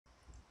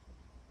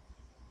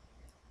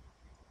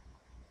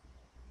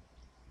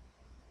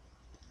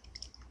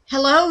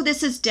Hello,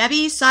 this is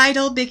Debbie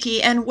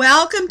Seidel-Bicky, and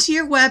welcome to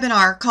your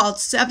webinar called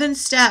 7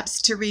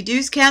 Steps to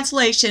Reduce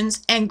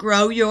Cancellations and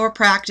Grow Your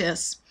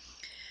Practice.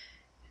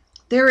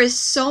 There is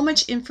so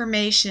much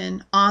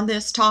information on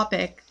this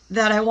topic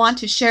that I want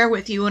to share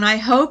with you, and I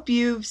hope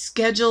you've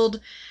scheduled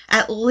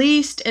at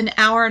least an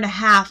hour and a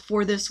half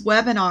for this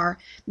webinar.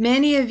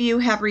 Many of you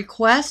have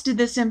requested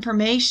this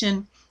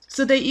information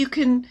so that you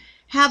can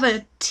have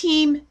a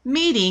team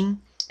meeting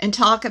and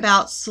talk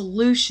about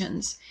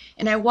solutions.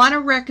 And I want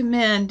to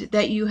recommend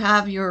that you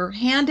have your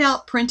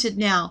handout printed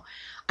now.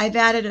 I've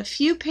added a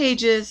few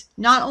pages,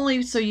 not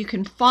only so you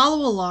can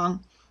follow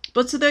along,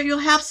 but so that you'll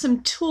have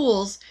some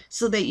tools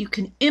so that you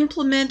can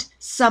implement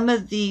some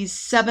of these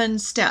 7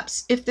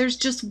 steps. If there's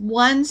just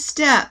one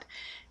step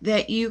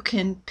that you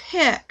can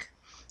pick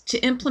to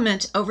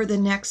implement over the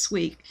next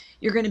week,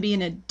 you're going to be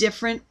in a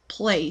different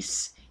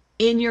place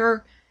in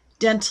your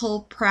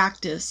dental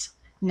practice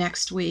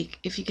next week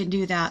if you can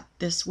do that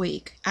this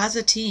week as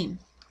a team.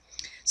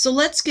 So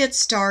let's get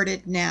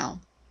started now.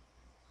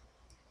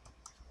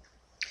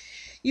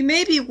 You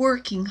may be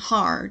working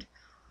hard.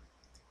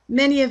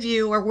 Many of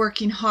you are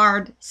working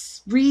hard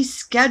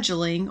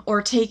rescheduling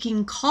or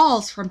taking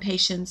calls from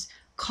patients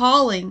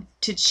calling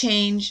to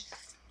change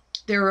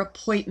their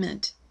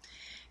appointment.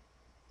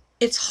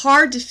 It's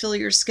hard to fill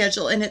your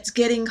schedule, and it's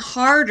getting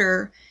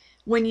harder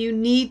when you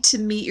need to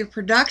meet your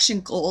production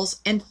goals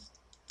and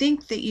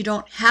think that you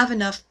don't have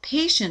enough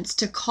patients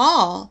to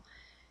call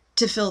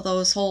to fill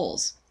those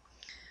holes.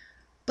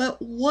 But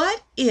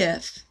what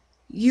if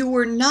you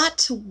were not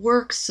to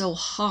work so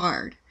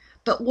hard,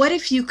 but what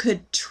if you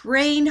could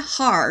train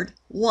hard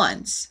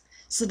once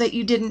so that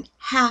you didn't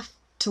have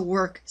to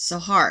work so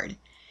hard?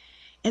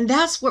 And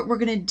that's what we're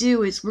going to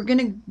do, is we're going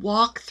to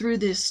walk through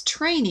this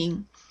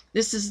training.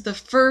 This is the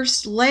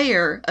first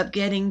layer of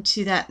getting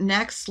to that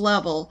next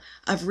level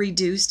of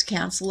reduced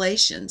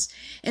cancellations.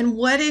 And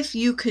what if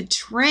you could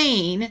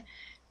train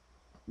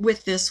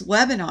with this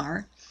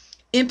webinar,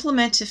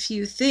 implement a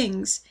few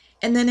things,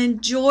 and then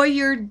enjoy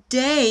your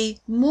day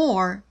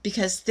more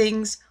because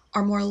things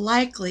are more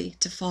likely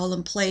to fall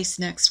in place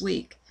next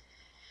week?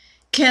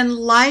 Can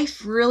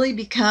life really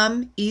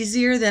become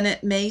easier than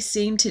it may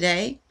seem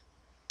today?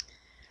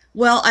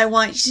 Well, I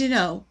want you to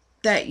know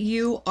that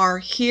you are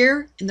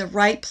here in the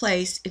right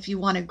place if you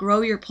want to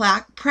grow your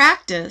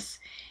practice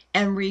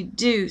and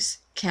reduce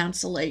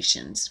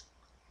cancellations.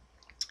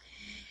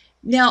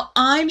 Now,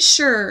 I'm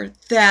sure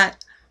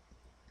that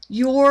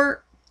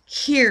you're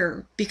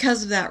here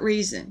because of that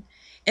reason.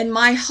 And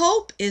my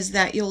hope is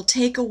that you'll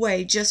take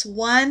away just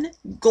one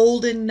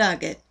golden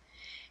nugget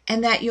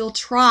and that you'll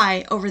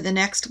try over the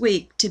next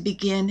week to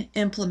begin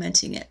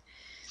implementing it.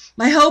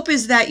 My hope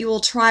is that you will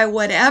try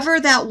whatever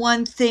that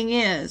one thing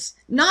is,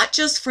 not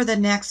just for the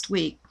next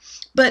week,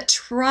 but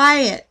try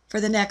it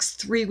for the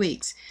next 3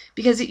 weeks,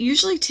 because it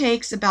usually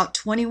takes about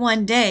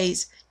 21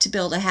 days to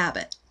build a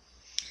habit.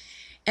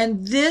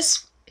 And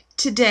this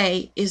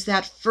today is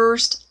that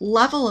first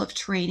level of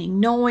training,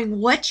 knowing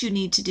what you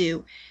need to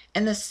do.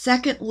 And the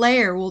second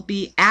layer will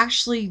be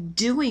actually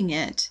doing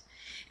it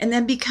and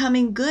then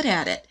becoming good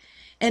at it.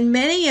 And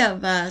many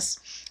of us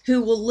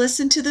who will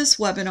listen to this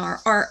webinar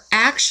are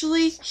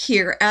actually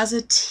here as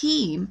a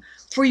team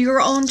for your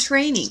own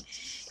training.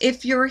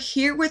 If you're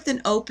here with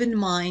an open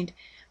mind,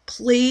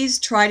 please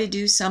try to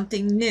do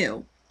something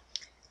new.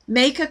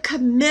 Make a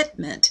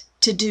commitment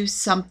to do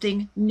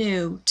something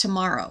new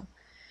tomorrow.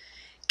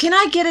 Can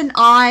I get an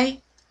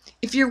aye?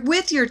 If you're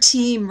with your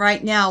team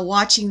right now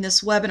watching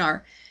this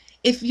webinar,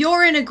 if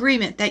you're in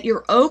agreement that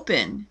you're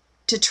open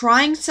to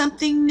trying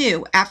something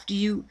new after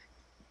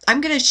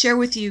I'm going to share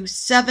with you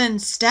 7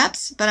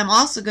 steps, but I'm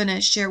also going to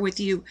share with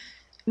you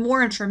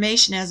more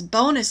information as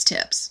bonus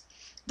tips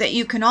that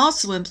you can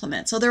also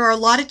implement. So there are a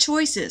lot of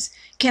choices.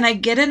 Can I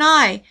get an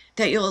aye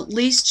that you'll at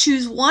least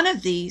choose one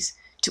of these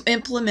to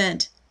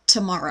implement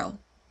tomorrow?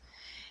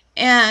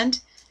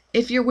 And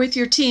if you're with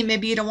your team,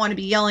 maybe you don't want to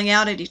be yelling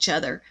out at each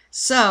other.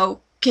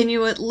 So can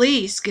you at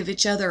least give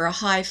each other a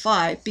high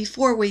five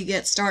before we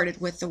get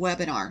started with the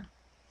webinar?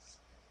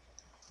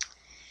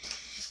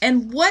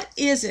 And what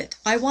is it?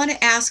 I want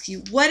to ask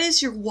you, what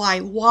is your why?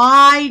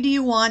 Why do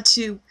you want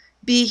to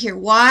be here?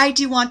 Why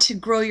do you want to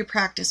grow your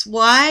practice?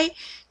 Why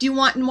do you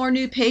want more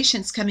new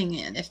patients coming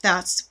in, if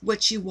that's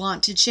what you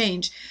want to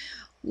change?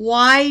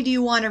 Why do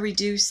you want to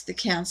reduce the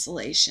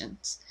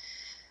cancellations?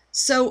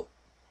 So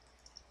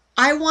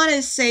I want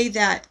to say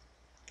that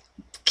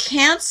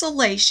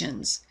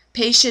cancellations,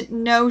 patient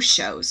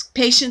no-shows,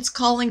 patients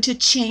calling to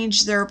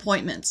change their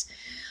appointments,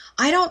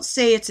 I don't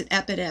say it's an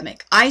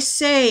epidemic. I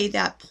say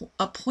that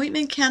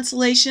appointment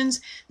cancellations,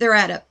 they're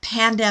at a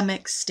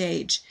pandemic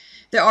stage.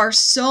 There are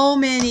so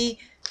many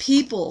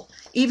people,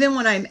 even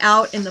when I'm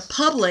out in the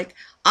public,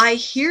 I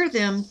hear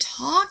them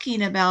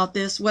talking about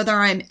this, whether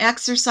I'm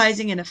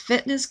exercising in a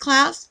fitness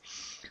class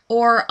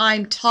or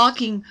I'm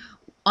talking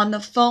on the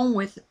phone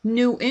with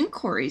new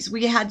inquiries.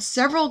 We had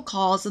several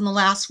calls in the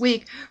last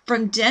week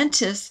from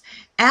dentists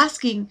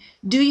asking,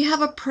 do you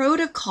have a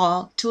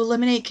protocol to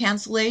eliminate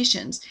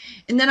cancellations?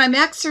 And then I'm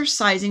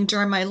exercising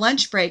during my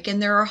lunch break,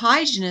 and there are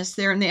hygienists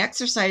there in the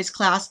exercise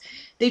class.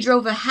 They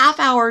drove a half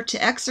hour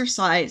to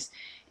exercise,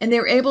 and they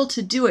were able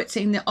to do it,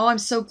 saying that, oh, I'm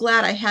so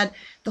glad I had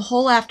the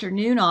whole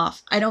afternoon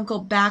off. I don't go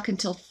back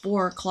until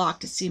 4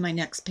 o'clock to see my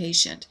next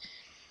patient.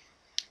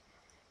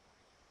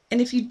 And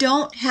if you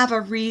don't have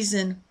a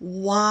reason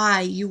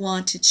why you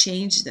want to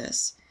change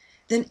this,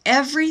 then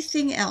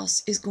everything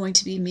else is going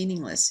to be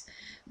meaningless.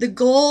 The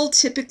goal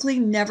typically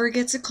never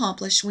gets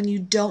accomplished when you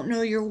don't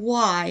know your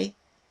why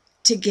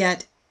to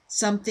get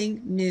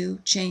something new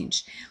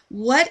changed.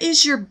 What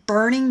is your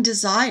burning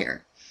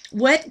desire?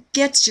 What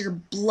gets your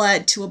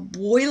blood to a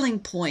boiling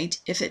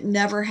point if it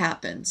never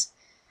happens?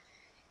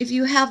 If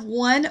you have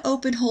one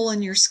open hole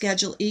in your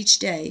schedule each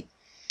day,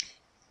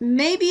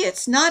 maybe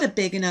it's not a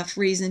big enough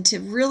reason to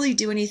really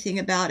do anything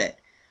about it.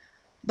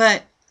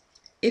 But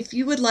if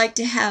you would like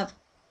to have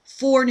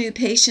 4 new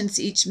patients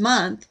each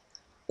month,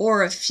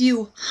 or a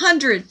few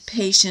hundred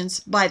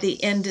patients by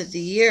the end of the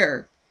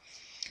year,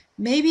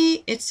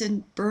 maybe it's a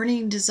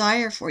burning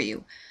desire for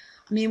you.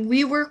 I mean,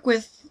 we work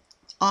with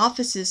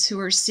offices who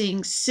are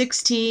seeing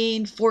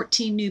 16,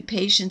 14 new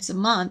patients a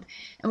month.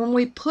 And when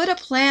we put a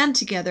plan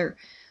together,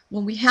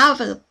 when we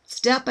have a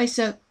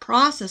step-by-step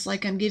process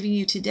like I'm giving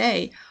you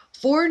today,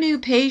 4 new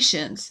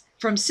patients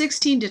from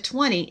 16 to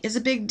 20 is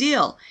a big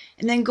deal.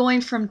 And then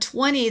going from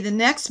 20 the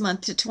next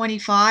month to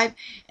 25,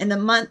 and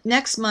the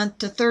next month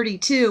to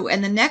 32,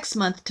 and the next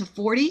month to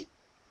 40,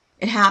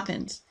 it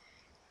happens.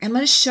 I'm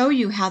going to show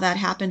you how that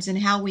happens and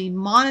how we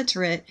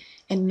monitor it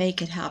and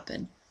make it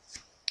happen.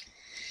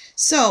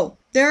 So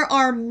there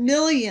are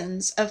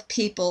millions of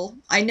people,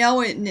 I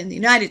know in the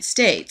United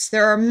States,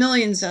 there are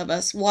millions of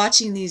us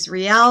watching these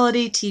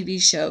reality TV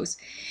shows.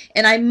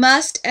 And I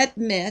must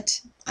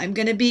admit, I'm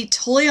going to be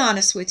totally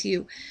honest with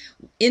you,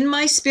 in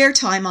my spare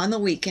time on the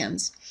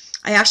weekends,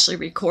 I actually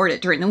record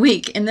it during the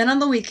week, and then on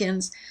the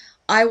weekends,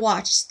 I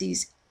watch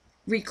these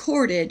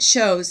recorded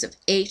shows of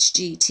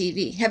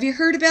HGTV. Have you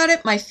heard about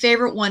it? My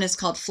favorite one is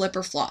called Flip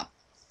or Flop.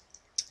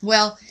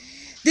 Well,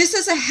 this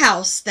is a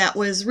house that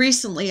was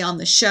recently on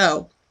the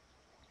show,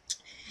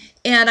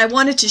 and I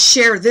wanted to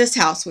share this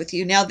house with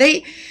you. Now,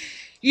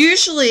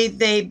 usually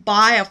they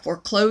buy a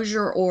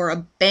foreclosure or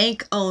a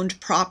bank-owned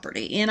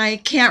property, and I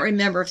can't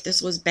remember if this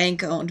was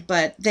bank-owned,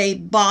 but they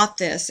bought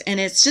this,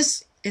 and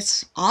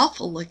it's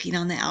awful looking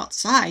on the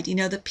outside. You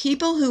know, the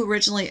people who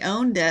originally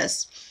owned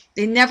this,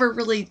 they never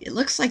really, it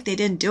looks like they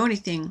didn't do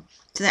anything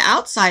to the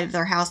outside of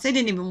their house. They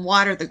didn't even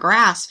water the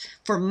grass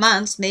for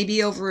months,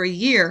 maybe over a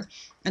year,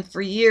 and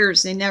for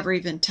years they never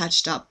even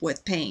touched up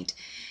with paint.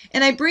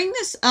 And I bring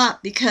this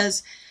up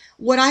because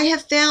what I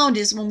have found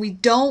is when we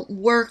don't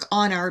work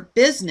on our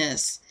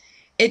business,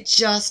 it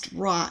just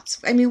rots.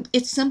 I mean,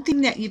 it's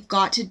something that you've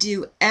got to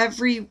do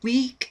every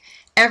week,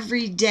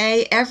 every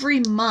day, every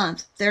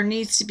month. There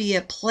needs to be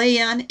a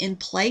plan in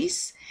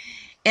place.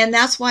 And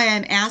that's why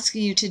I'm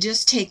asking you to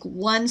just take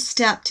one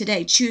step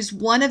today. Choose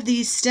one of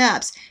these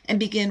steps and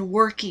begin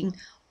working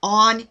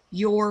on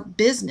your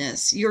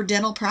business, your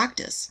dental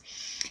practice.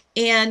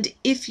 And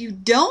if you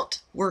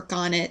don't work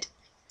on it,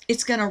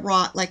 it's going to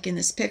rot like in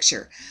this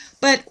picture.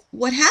 But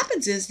what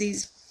happens is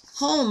these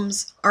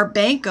homes are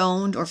bank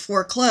owned or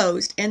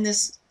foreclosed, and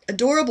this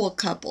adorable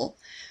couple,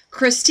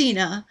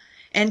 Christina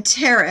and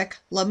Tarek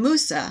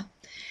Lamusa,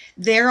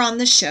 they're on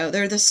the show.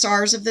 They're the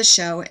stars of the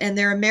show, and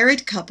they're a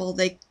married couple.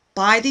 They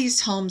buy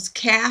these homes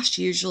cash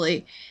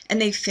usually, and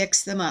they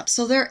fix them up.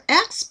 So they're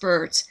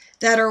experts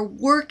that are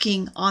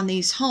working on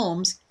these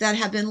homes that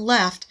have been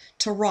left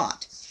to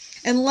rot.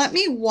 And let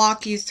me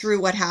walk you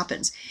through what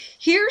happens.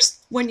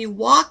 Here's when you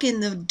walk in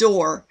the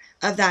door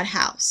of that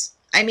house.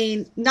 I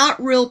mean,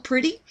 not real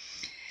pretty.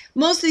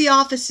 Most of the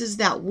offices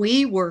that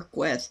we work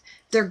with,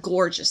 they're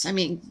gorgeous. I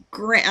mean,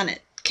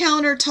 granite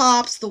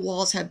countertops, the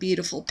walls have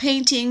beautiful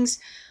paintings.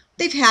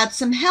 They've had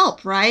some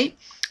help, right?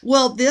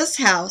 Well, this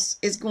house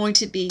is going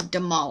to be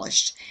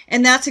demolished.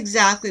 And that's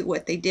exactly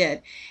what they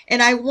did.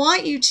 And I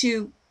want you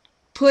to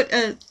put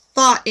a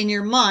thought in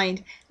your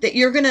mind that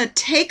you're going to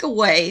take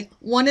away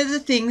one of the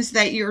things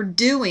that you're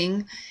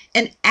doing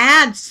and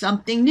add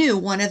something new,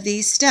 one of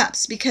these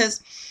steps.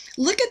 Because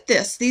look at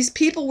this. These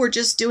people were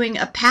just doing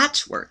a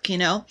patchwork, you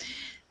know.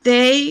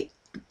 They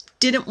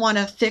didn't want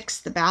to fix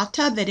the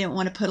bathtub. They didn't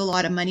want to put a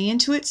lot of money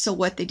into it. So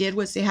what they did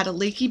was they had a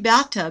leaky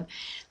bathtub.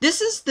 This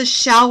is the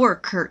shower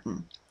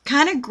curtain.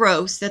 Kind of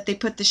gross that they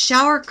put the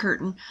shower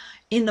curtain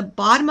in the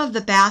bottom of the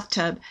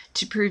bathtub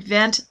to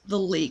prevent the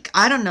leak.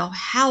 I don't know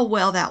how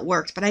well that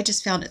worked, but I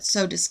just found it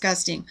so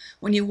disgusting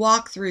when you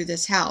walk through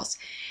this house.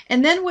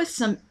 And then with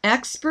some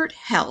expert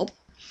help,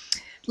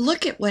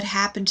 look at what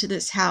happened to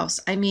this house.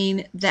 I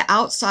mean, the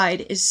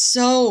outside is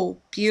so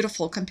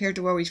beautiful compared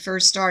to where we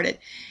first started.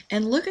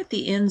 And look at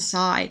the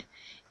inside.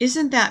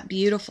 Isn't that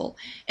beautiful?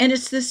 And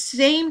it's the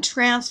same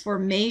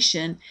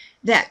transformation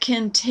that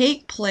can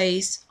take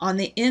place on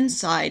the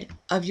inside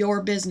of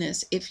your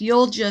business if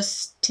you'll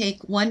just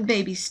take one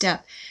baby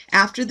step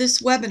after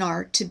this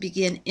webinar to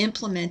begin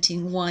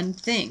implementing one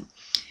thing.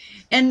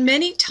 And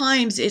many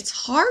times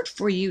it's hard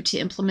for you to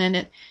implement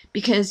it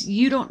because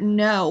you don't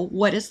know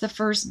what is the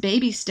first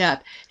baby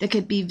step that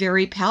could be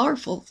very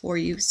powerful for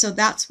you. So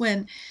that's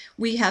when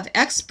we have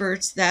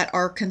experts that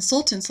are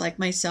consultants like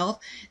myself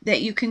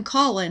that you can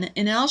call in,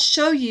 and I'll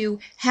show you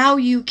how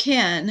you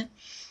can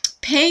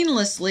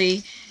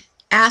painlessly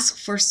ask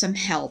for some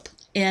help.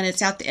 And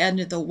it's at the end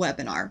of the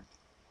webinar.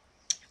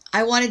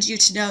 I wanted you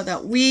to know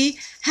that we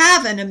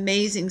have an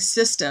amazing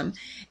system,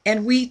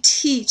 and we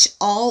teach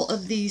all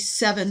of these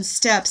 7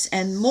 steps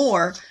and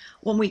more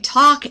when we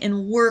talk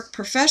and work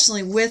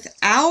professionally with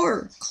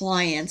our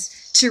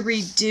clients to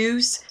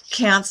reduce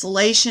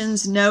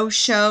cancellations,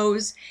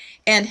 no-shows,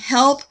 and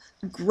help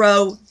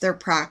grow their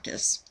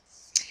practice.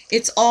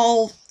 It's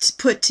all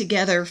put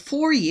together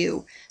for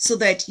you so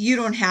that you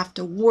don't have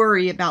to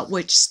worry about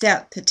which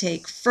step to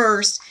take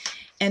first.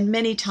 And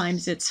many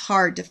times it's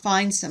hard to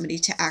find somebody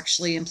to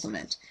actually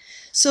implement.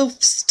 So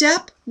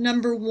step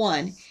number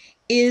 1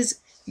 is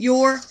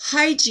your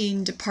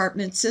hygiene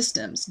department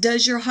systems.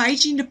 Does your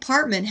hygiene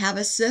department have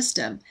a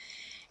system?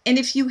 And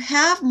if you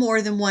have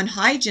more than one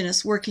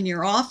hygienist work in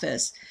your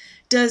office,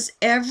 does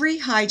every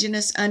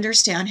hygienist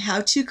understand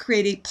how to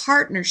create a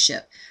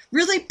partnership?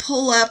 Really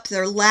pull up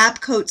their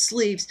lab coat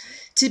sleeves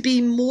to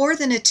be more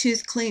than a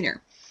tooth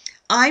cleaner.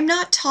 I'm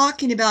not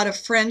talking about a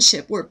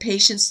friendship where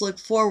patients look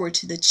forward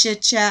to the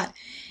chit-chat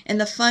and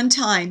the fun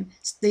time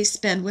they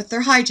spend with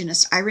their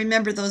hygienist. I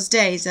remember those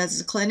days as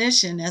a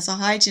clinician, as a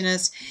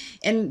hygienist,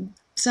 and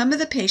some of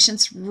the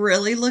patients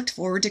really looked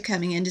forward to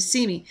coming in to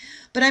see me.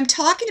 But I'm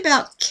talking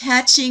about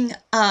catching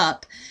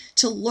up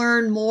to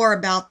learn more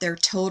about their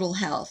total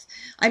health.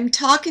 I'm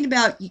talking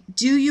about,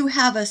 do you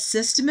have a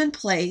system in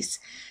place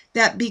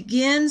that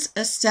begins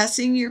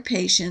assessing your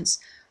patients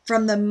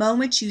from the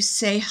moment you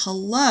say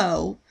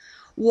hello,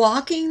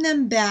 walking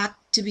them back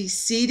to be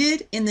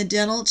seated in the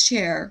dental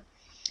chair,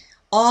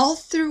 all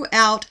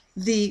throughout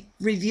the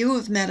review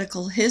of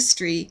medical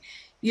history,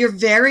 your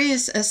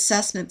various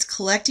assessments,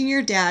 collecting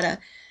your data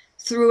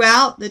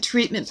throughout the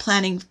treatment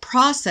planning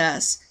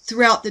process,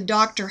 throughout the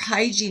doctor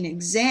hygiene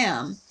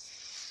exam.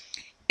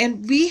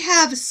 And we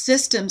have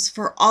systems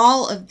for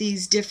all of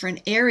these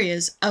different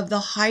areas of the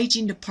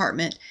hygiene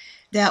department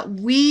that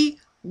we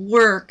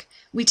work.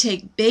 We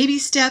take baby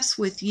steps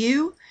with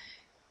you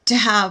to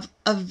have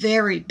a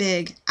very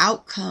big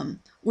outcome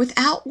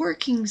without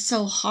working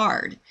so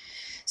hard.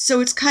 So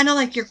it's kind of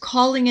like you're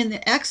calling in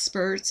the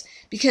experts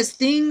because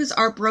things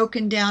are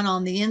broken down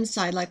on the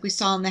inside like we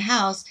saw in the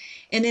house,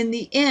 and in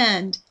the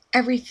end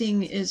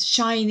everything is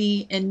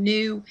shiny and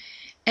new,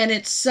 and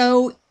it's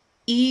so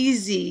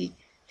easy.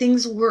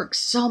 Things work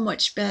so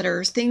much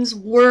better. Things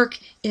work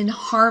in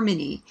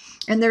harmony,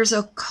 and there's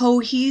a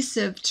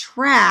cohesive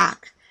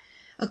track,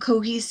 a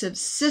cohesive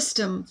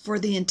system for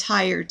the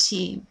entire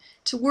team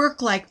to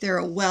work like they're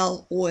a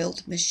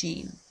well-oiled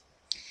machine.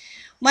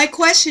 My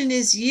question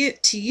is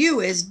to you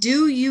is,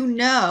 do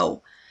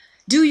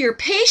your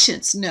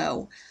patients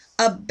know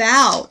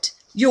about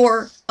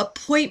your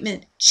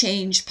appointment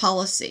change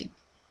policy?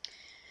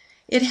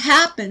 It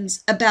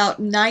happens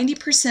about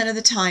 90% of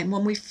the time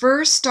when we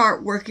first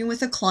start working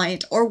with a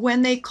client, or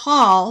when they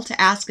call to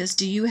ask us,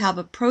 do you have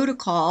a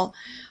protocol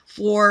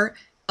for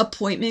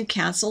appointment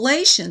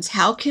cancellations?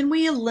 How can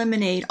we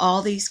eliminate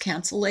all these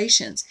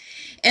cancellations?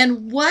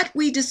 And what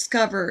we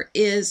discover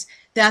is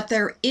that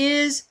there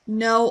is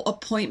no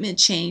appointment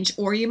change,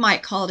 or you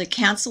might call it a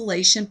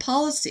cancellation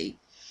policy.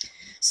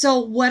 So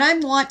what I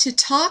want to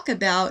talk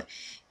about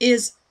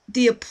is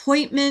the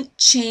appointment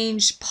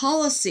change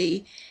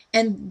policy,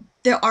 and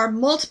there are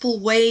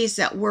multiple ways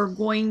that we're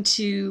going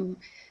to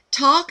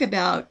talk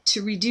about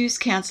to reduce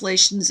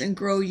cancellations and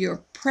grow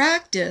your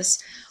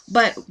practice.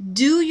 But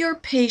do your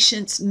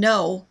patients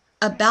know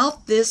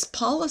about this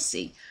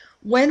policy?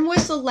 When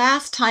was the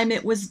last time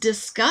it was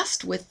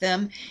discussed with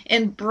them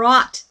and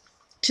brought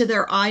to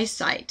their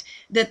eyesight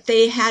that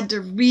they had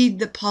to read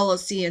the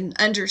policy and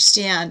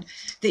understand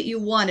that you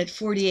wanted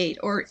 48,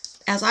 or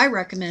as I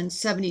recommend,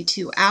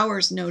 72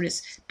 hours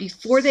notice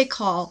before they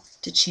call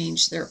to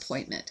change their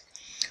appointment?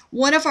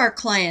 One of our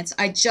clients,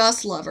 I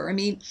just love her. I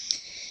mean,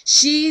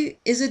 she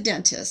is a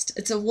dentist.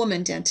 It's a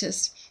woman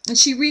dentist. And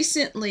she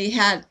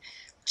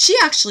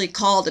actually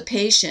called a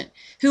patient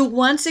who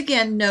once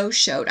again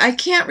no-showed. I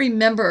can't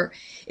remember.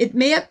 It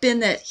may have been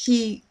that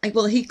he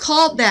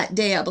called that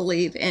day, I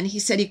believe, and he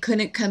said he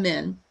couldn't come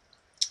in.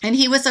 And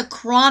he was a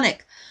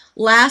chronic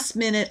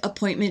last-minute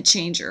appointment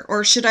changer,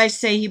 or should I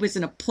say he was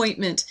an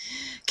appointment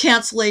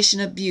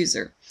cancellation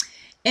abuser.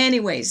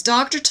 Anyways,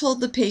 doctor told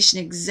the patient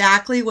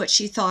exactly what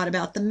she thought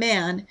about the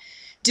man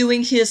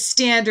doing his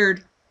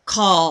standard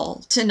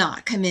call to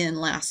not come in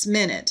last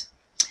minute.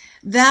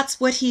 That's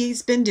what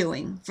he's been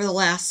doing for the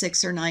last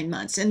 6 or 9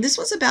 months. And this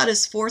was about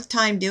his 4th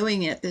time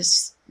doing it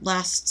this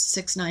last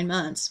 6-9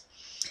 months.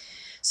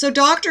 So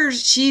doctor,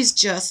 she's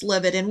just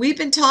livid, and we've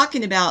been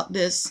talking about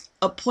this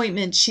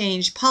appointment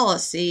change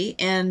policy,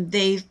 and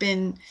they've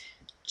been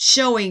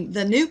showing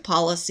the new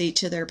policy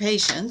to their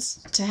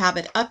patients to have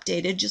it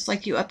updated, just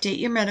like you update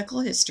your medical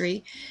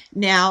history.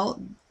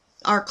 Now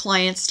our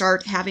clients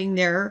start having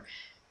their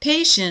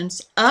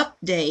patients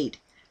update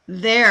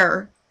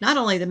their, not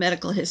only the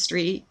medical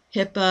history,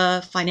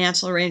 HIPAA,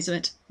 financial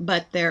arrangement,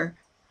 but their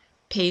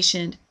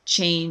patient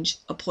change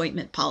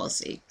appointment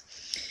policy.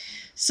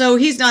 So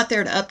he's not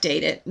there to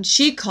update it, and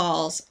she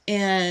calls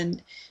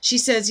and she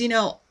says,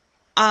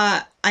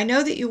 I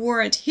know that you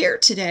weren't here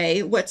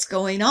today. What's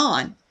going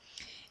on?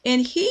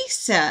 And he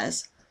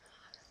says,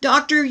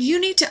 Doctor, you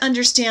need to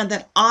understand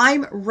that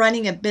I'm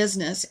running a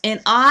business and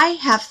I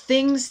have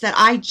things that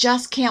I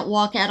just can't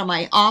walk out of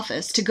my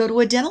office to go to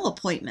a dental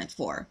appointment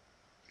for.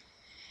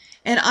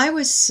 And I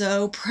was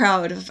so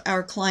proud of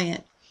our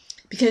client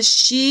because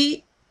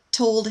she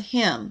told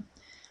him,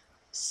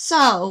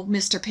 so,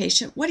 Mr.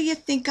 Patient, what do you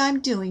think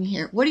I'm doing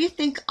here? What do you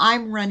think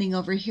I'm running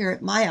over here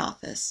at my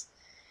office?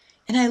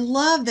 And I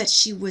love that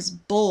she was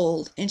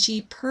bold and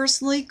she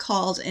personally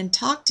called and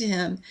talked to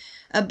him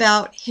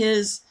about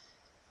his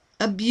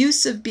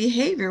abusive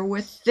behavior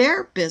with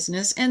their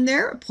business and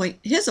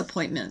his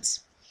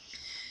appointments.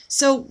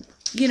 So,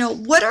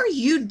 what are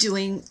you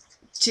doing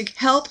to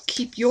help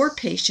keep your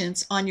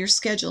patients on your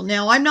schedule?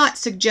 Now, I'm not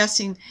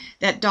suggesting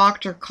that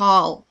doctor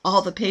call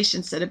all the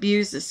patients that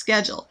abuse the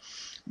schedule,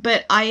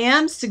 but I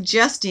am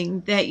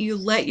suggesting that you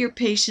let your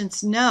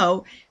patients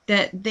know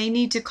that they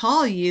need to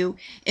call you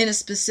in a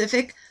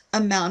specific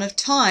amount of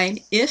time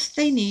if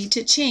they need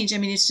to change. I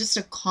mean, it's just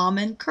a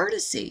common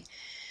courtesy.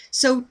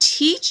 So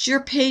teach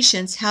your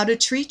patients how to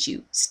treat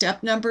you.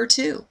 Step number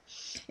 2.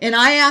 And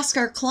I ask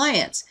our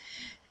clients,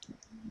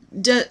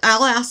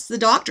 I'll ask the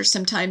doctor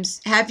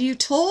sometimes, have you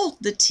told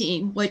the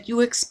team what you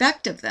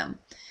expect of them?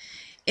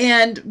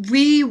 And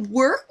we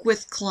work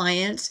with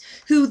clients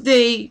who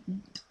they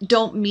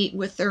don't meet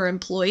with their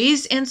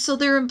employees, and so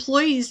their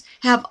employees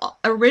have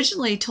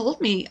originally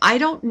told me, I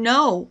don't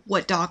know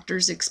what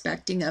doctor's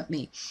expecting of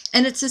me.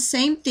 And it's the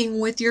same thing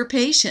with your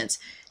patients.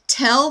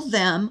 Tell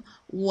them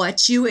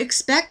what you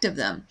expect of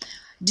them.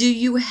 Do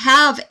you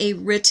have a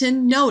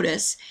written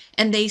notice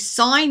and they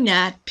sign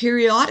that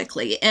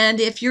periodically? And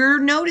if you're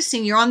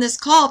noticing, you're on this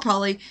call,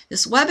 probably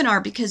this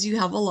webinar, because you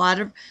have a lot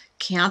of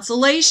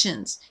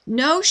cancellations,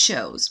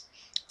 no-shows,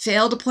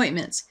 failed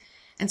appointments.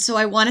 And so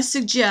I want to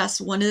suggest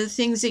one of the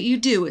things that you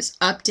do is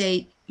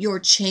update your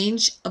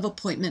change of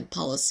appointment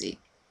policy.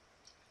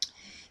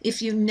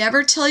 If you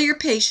never tell your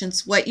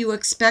patients what you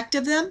expect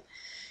of them,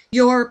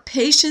 your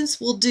patients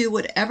will do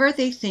whatever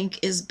they think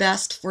is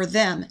best for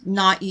them,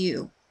 not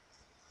you.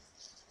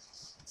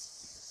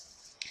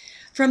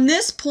 From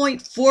this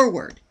point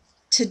forward,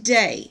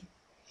 today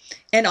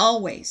and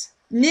always,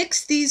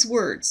 nix these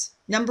words.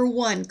 Number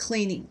 1,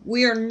 cleaning.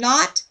 We are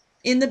not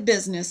in the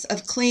business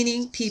of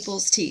cleaning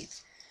people's teeth.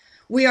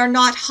 We are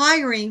not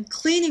hiring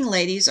cleaning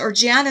ladies or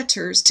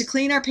janitors to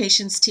clean our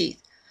patients'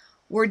 teeth.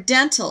 We're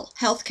dental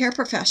healthcare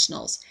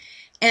professionals.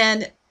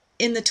 And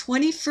in the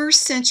 21st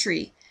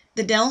century,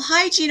 the dental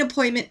hygiene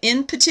appointment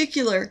in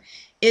particular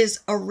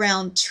is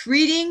around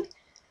treating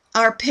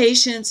our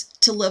patients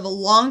to live a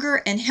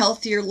longer and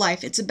healthier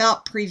life. It's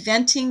about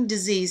preventing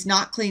disease,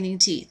 not cleaning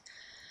teeth.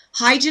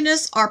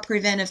 Hygienists are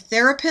preventive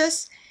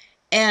therapists,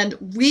 and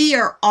we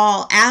are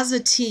all, as a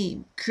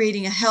team,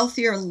 creating a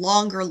healthier and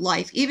longer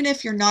life, even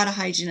if you're not a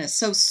hygienist.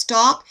 So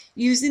stop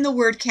using the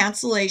word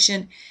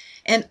cancellation,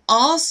 and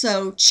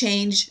also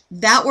change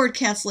that word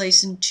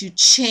cancellation to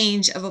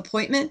change of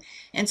appointment,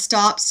 and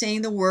stop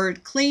saying the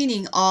word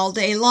cleaning all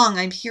day long.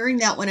 I'm hearing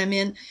that when I'm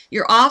in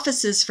your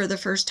offices for the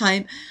first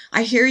time.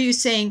 I hear you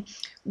saying,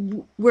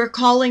 we're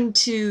calling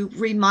to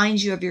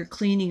remind you of your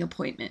cleaning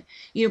appointment.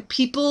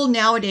 People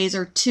nowadays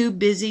are too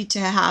busy to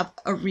have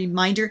a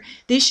reminder.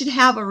 They should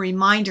have a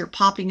reminder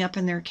popping up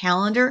in their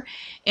calendar,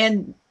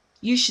 and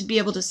you should be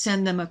able to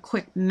send them a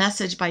quick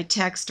message by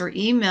text or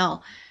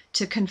email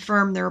to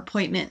confirm their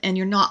appointment, and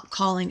you're not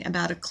calling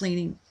about a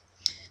cleaning.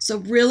 So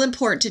real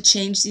important to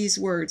change these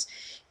words.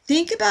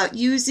 Think about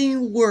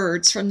using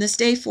words from this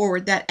day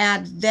forward that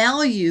add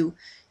value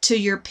to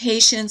your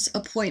patient's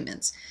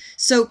appointments.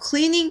 So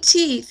cleaning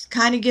teeth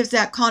kind of gives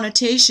that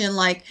connotation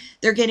like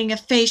they're getting a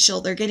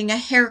facial, they're getting a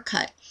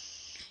haircut.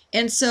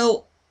 And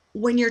so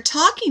when you're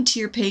talking to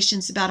your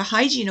patients about a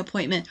hygiene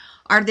appointment,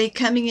 are they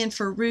coming in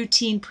for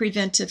routine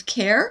preventive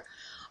care?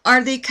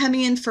 Are they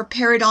coming in for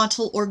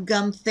periodontal or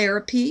gum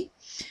therapy?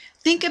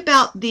 Think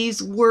about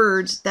these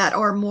words that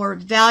are more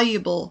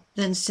valuable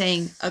than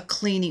saying a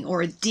cleaning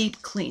or a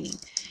deep cleaning.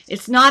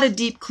 It's not a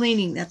deep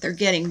cleaning that they're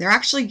getting. They're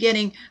actually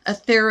getting a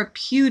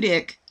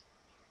therapeutic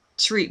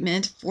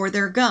treatment for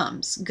their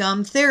gums,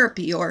 gum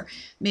therapy, or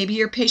maybe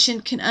your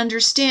patient can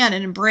understand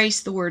and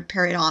embrace the word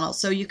periodontal.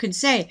 So you can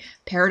say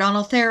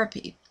periodontal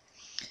therapy.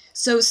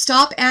 So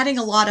stop adding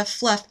a lot of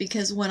fluff,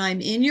 because when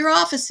I'm in your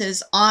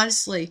offices,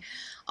 honestly,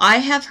 I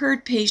have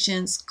heard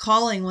patients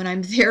calling when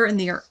I'm there in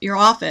your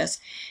office,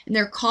 and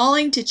they're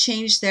calling to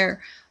change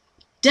their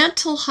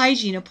dental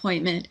hygiene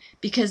appointment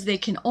because they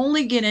can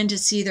only get in to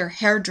see their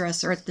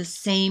hairdresser at the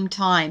same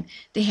time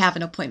they have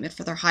an appointment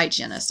for their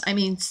hygienist. I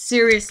mean,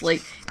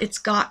 seriously, it's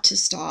got to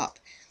stop.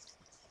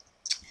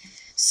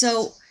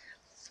 So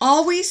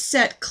always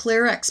set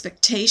clear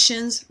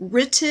expectations,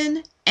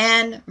 written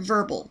and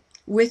verbal,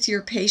 with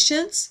your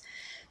patients.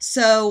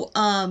 So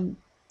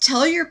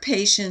tell your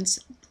patients,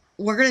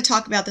 we're going to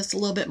talk about this a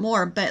little bit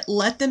more, but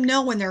let them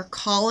know when they're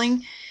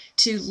calling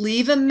to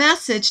leave a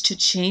message to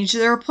change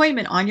their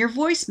appointment on your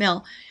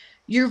voicemail.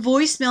 Your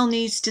voicemail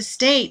needs to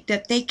state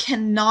that they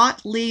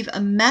cannot leave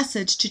a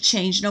message to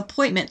change an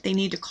appointment. They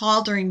need to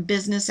call during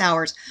business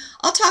hours.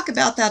 I'll talk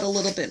about that a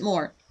little bit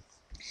more.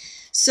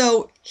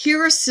 So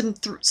here are some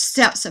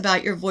steps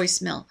about your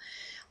voicemail.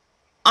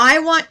 I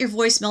want your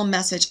voicemail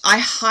message. I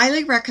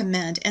highly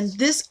recommend, and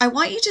this, I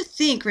want you to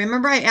think,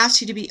 remember I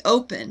asked you to be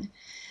open,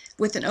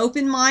 with an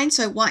open mind,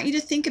 so I want you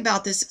to think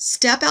about this.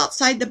 Step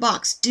outside the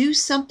box. Do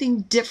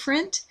something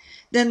different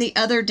than the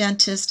other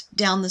dentist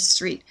down the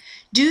street.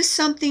 Do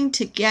something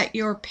to get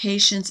your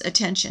patient's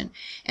attention.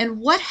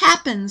 And what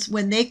happens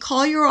when they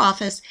call your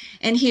office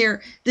and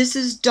hear, this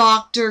is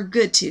Dr.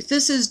 Goodtooth,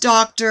 this is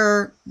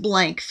Dr.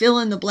 Blank, fill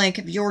in the blank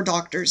of your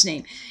doctor's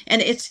name,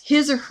 and it's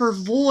his or her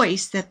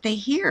voice that they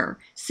hear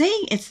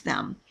saying it's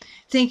them.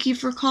 Thank you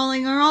for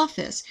calling our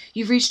office.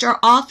 You've reached our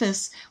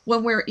office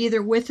when we're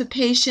either with a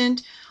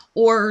patient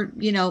or,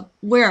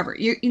 wherever.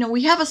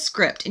 We have a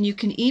script, and you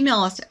can email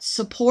us at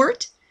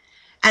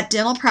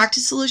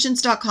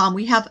support@dentalpracticesolutions.com.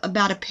 We have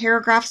about a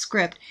paragraph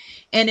script,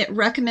 and it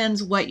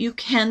recommends what you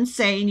can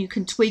say, and you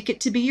can tweak it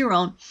to be your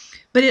own.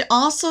 But it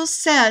also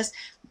says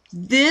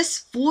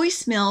this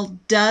voicemail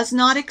does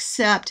not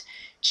accept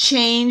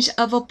change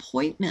of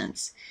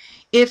appointments.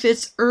 If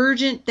it's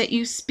urgent that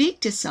you speak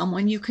to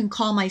someone, you can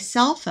call my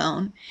cell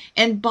phone.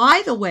 And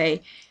by the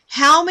way,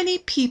 how many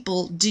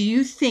people do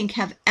you think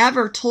have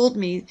ever told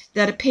me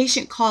that a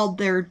patient called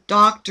their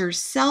doctor's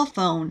cell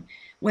phone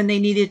when they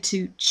needed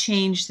to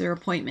change their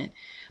appointment?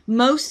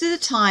 Most of the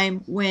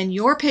time when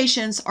your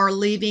patients are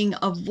leaving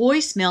a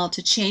voicemail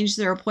to change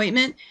their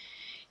appointment,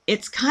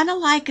 it's kind of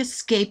like a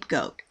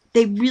scapegoat.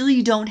 They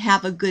really don't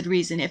have a good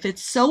reason. If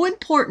it's so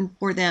important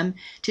for them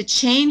to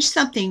change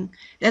something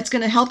that's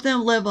going to help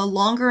them live a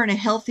longer and a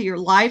healthier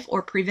life,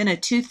 or prevent a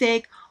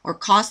toothache, or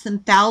cost them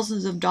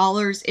thousands of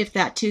dollars if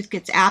that tooth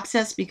gets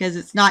abscessed because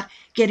it's not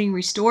getting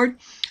restored,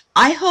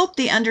 I hope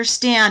they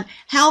understand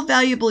how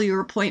valuable your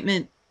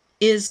appointment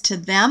is to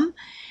them,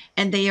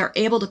 and they are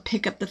able to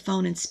pick up the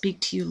phone and speak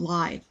to you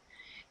live.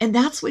 And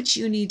that's what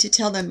you need to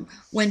tell them.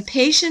 When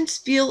patients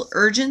feel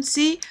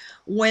urgency,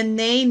 when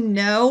they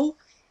know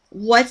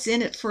what's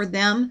in it for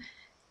them,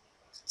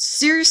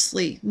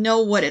 seriously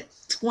know what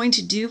it's going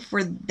to do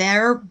for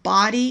their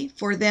body,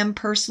 for them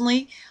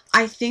personally,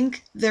 I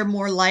think they're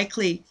more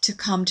likely to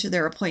come to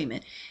their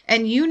appointment.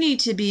 And you need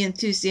to be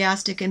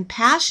enthusiastic and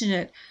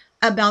passionate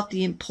about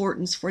the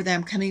importance for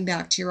them coming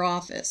back to your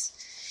office.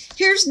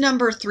 Here's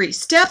number 3.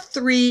 Step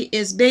 3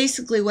 is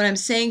basically what I'm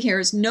saying here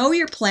is know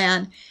your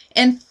plan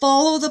and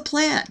follow the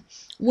plan.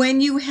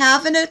 When you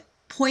have an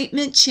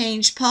appointment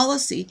change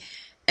policy,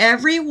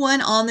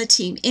 everyone on the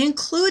team,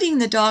 including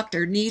the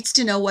doctor, needs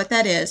to know what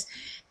that is,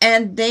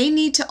 and they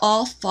need to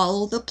all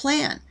follow the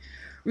plan.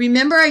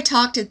 Remember, I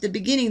talked at the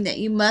beginning that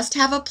you must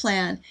have a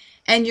plan,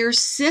 and your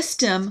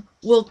system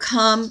will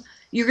come.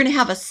 You're going to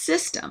have a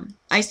system.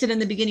 I said in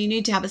the beginning, you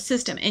need to have a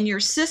system, and your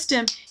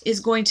system is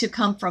going to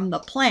come from the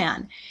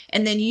plan,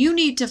 and then you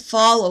need to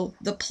follow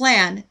the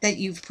plan that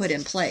you've put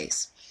in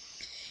place.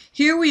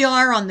 Here we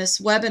are on this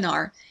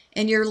webinar,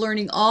 and you're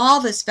learning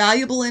all this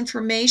valuable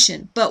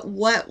information, but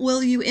what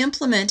will you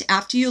implement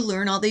after you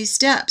learn all these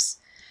steps?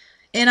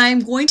 And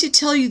I'm going to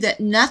tell you that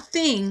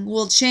nothing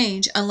will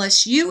change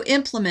unless you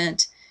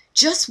implement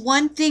just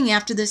one thing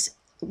after this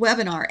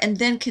webinar, and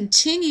then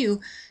continue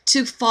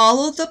to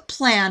follow the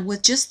plan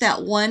with just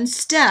that one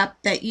step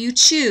that you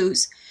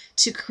choose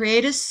to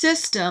create a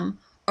system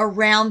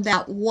around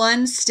that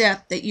one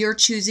step that you're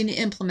choosing to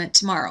implement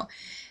tomorrow.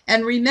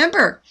 And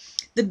remember,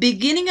 the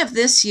beginning of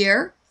this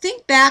year,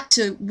 think back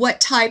to what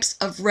types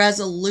of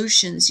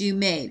resolutions you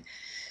made.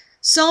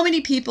 So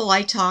many people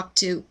I talked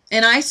to,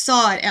 and I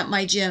saw it at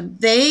my gym,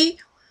 they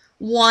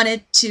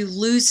wanted to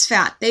lose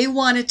fat. They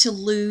wanted to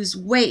lose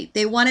weight.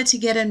 They wanted to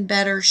get in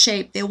better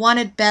shape. They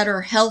wanted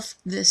better health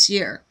this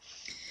year.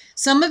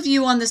 Some of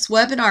you on this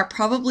webinar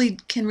probably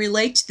can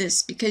relate to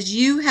this because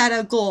you had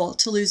a goal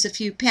to lose a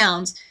few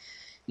pounds.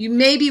 You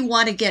maybe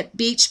want to get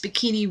beach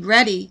bikini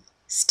ready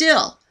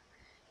still.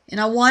 And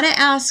I want to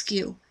ask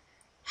you,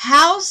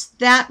 how's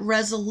that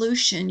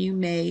resolution you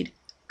made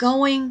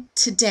going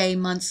today,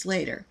 months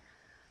later?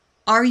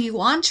 Are you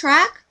on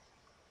track?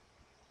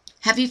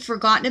 Have you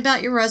forgotten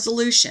about your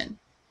resolution?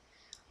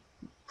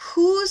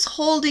 Who's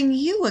holding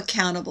you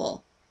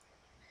accountable?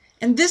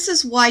 And this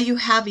is why you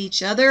have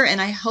each other,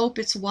 and I hope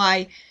it's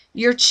why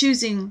you're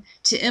choosing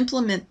to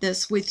implement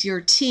this with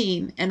your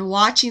team and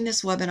watching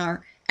this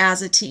webinar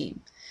as a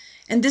team.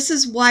 And this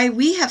is why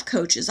we have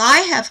coaches. I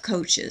have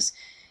coaches.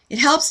 It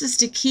helps us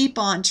to keep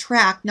on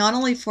track, not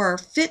only for our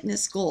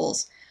fitness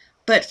goals,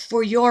 but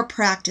for your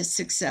practice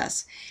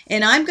success.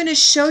 And I'm going to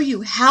show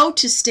you how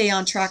to stay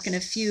on track in a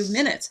few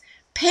minutes.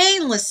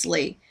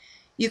 Painlessly,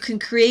 you can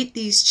create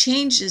these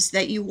changes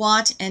that you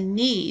want and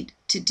need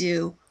to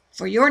do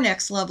for your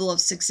next level of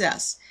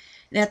success.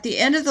 And at the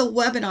end of the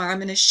webinar, I'm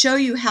going to show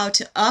you how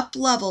to up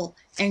level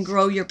and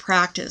grow your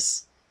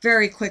practice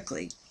very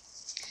quickly.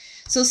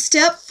 So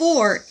step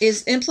 4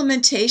 is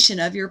implementation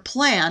of your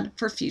plan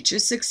for future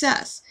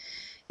success.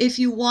 If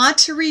you want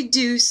to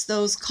reduce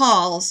those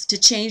calls to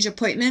change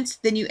appointments,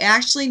 then you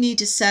actually need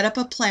to set up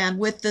a plan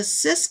with the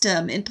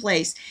system in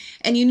place,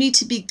 and you need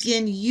to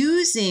begin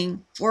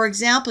using, for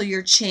example,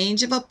 your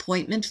change of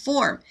appointment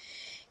form.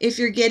 If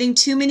you're getting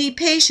too many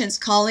patients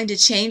calling to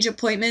change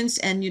appointments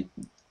and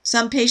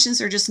some patients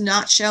are just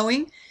not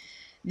showing,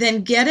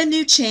 then get a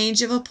new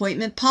change of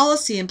appointment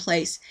policy in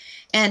place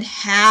and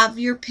have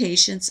your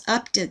patients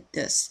update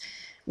this.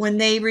 When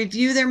they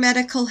review their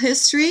medical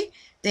history,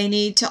 they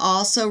need to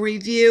also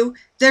review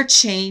their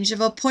change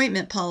of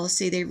appointment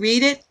policy. They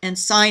read it and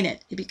sign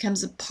it. It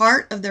becomes a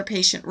part of their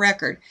patient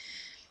record.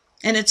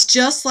 And it's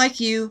just like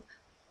you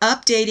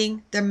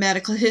updating their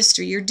medical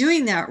history. You're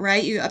doing that,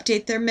 right? You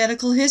update their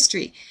medical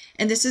history.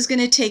 And this is going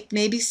to take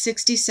maybe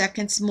 60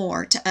 seconds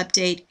more to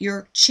update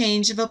your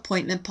change of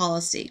appointment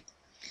policy.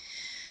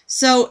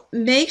 So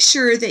make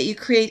sure that you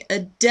create a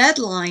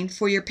deadline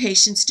for your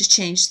patients to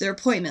change their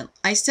appointment.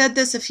 I said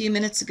this a few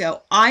minutes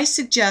ago. I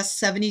suggest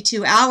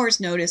 72 hours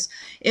notice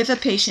if a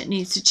patient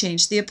needs to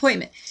change the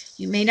appointment.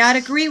 You may not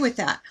agree with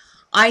that.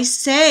 I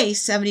say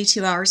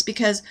 72 hours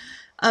because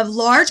a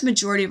large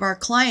majority of our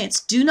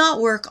clients do not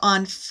work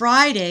on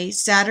Friday,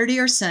 Saturday,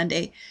 or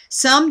Sunday.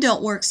 Some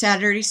don't work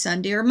Saturday,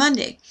 Sunday, or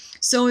Monday.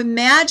 So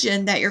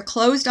imagine that you're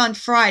closed on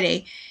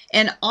Friday,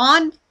 and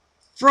on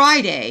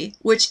Friday,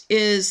 which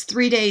is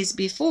 3 days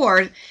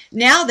before,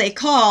 now they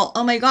call,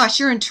 oh my gosh,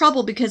 you're in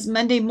trouble because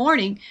Monday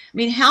morning, I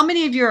mean, how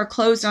many of you are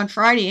closed on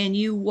Friday and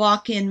you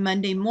walk in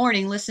Monday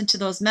morning, listen to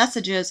those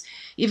messages,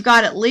 you've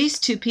got at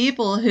least 2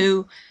 people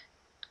who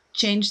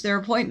changed their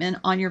appointment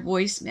on your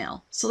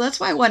voicemail. So that's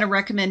why I want to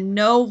recommend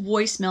no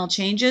voicemail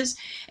changes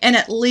and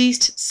at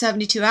least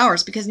 72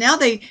 hours, because now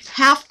they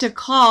have to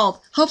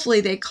call,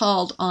 hopefully they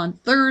called on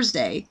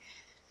Thursday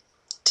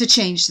to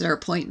change their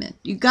appointment.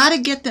 You got to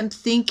get them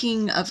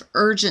thinking of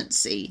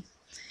urgency,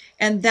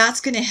 and that's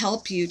going to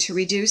help you to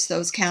reduce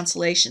those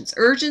cancellations.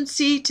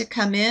 Urgency to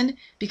come in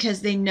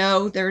because they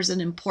know there's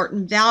an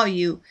important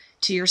value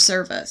to your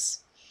service.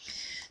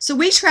 So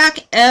we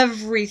track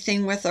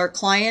everything with our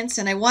clients,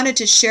 and I wanted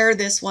to share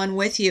this one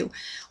with you.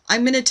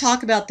 I'm going to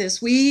talk about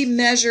this. We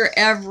measure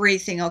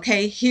everything,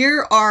 okay?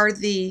 Here are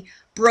the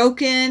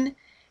broken,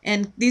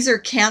 and these are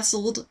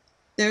canceled.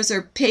 Those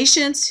are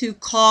patients who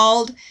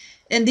called.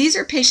 And these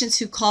are patients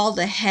who called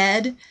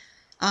ahead.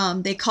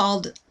 They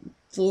called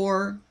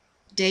 4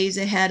 days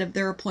ahead of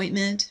their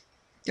appointment.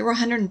 There were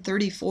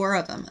 134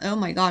 of them. Oh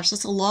my gosh,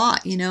 that's a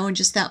lot, you know, in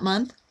just that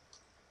month.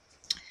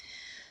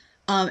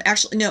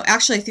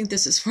 Actually, I think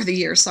this is for the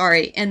year,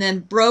 sorry. And then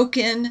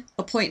broken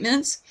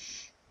appointments.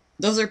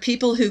 Those are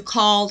people who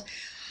called.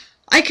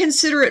 I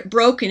consider it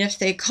broken if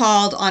they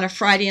called on a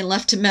Friday and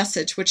left a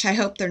message, which I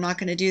hope they're not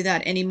going to do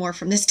that anymore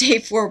from this day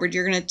forward.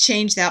 You're going to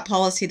change that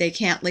policy. They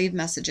can't leave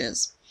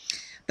messages.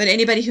 But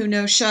anybody who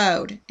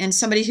no-showed and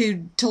somebody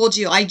who told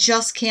you, I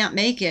just can't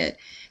make it,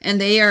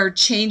 and they are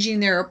changing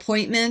their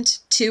appointment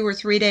 2 or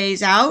 3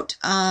 days out,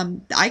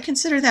 I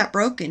consider that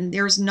broken.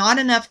 There's not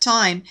enough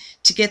time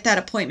to get that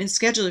appointment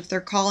scheduled. If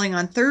they're calling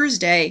on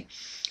Thursday,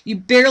 you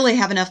barely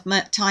have enough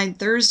time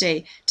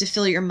Thursday to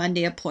fill your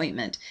Monday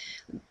appointment.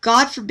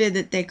 God forbid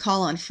that they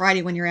call on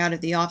Friday when you're out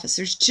of the office.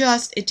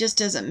 It just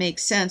doesn't make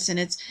sense. And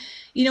it's,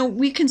 you know,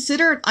 we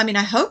consider, I mean,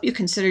 I hope you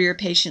consider your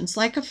patients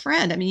like a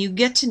friend. I mean, you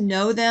get to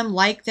know them,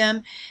 like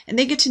them, and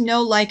they get to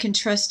know, like, and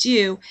trust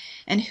you.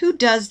 And who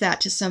does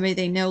that to somebody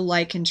they know,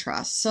 like, and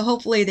trust? So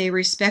hopefully they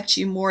respect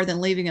you more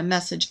than leaving a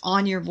message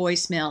on your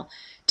voicemail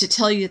to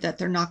tell you that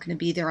they're not going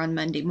to be there on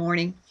Monday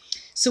morning.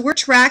 So we're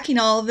tracking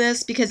all of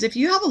this because if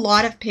you have a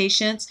lot of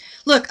patients,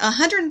 look,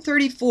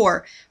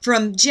 134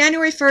 from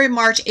January, February,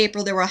 March,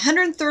 April, there were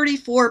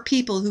 134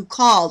 people who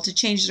called to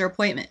change their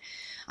appointment.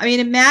 I mean,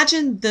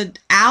 imagine the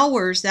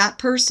hours that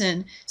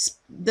person,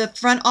 the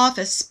front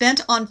office,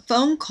 spent on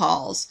phone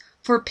calls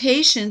for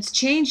patients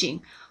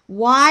changing.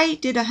 Why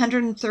did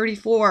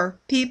 134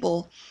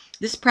 people,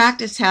 this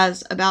practice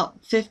has about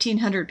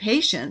 1,500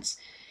 patients,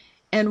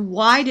 and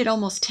why did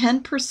almost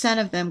 10%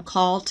 of them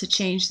call to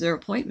change their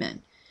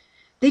appointment?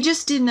 They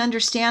just didn't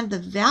understand the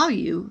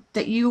value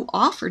that you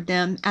offered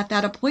them at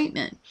that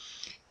appointment.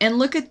 And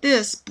look at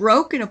this,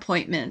 broken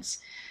appointments,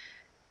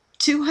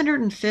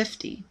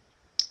 250.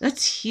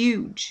 That's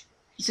huge.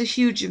 It's a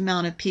huge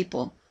amount of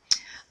people.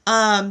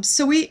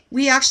 So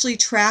we actually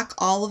track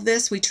all of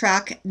this. We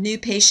track new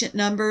patient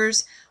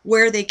numbers,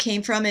 where they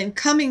came from, and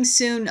coming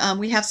soon,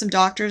 we have some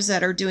doctors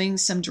that are doing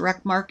some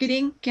direct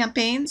marketing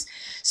campaigns.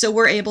 So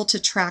we're able to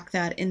track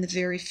that in the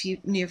very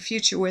near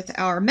future with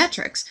our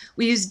metrics.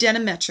 We use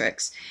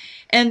Denometrics.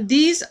 And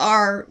these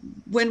are,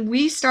 when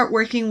we start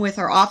working with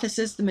our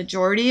offices, the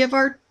majority of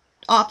our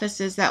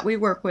offices that we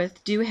work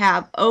with do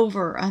have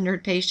over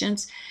 100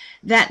 patients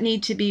that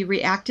need to be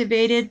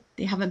reactivated.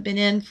 They haven't been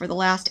in for the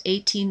last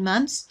 18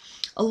 months.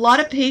 A lot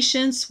of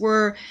patients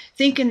were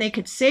thinking they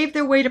could save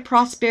their way to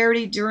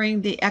prosperity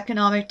during the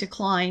economic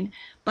decline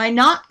by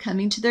not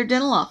coming to their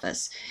dental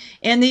office.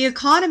 And the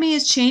economy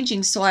is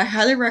changing, so I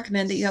highly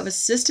recommend that you have a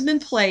system in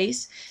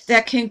place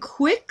that can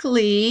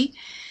quickly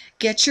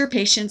get your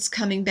patients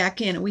coming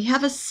back in. We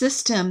have a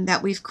system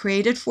that we've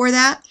created for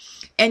that,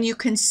 and you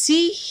can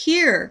see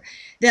here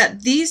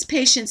that these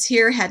patients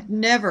here had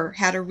never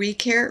had a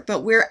recare,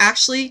 but we're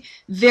actually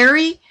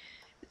very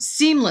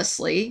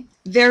seamlessly,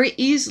 very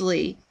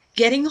easily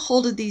getting a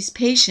hold of these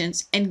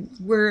patients, and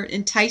we're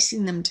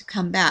enticing them to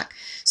come back.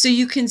 So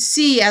you can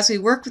see as we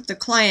work with the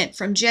client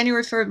from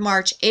January, February,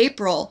 March,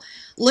 April,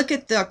 look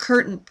at the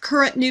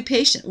current new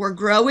patient. We're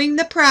growing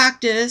the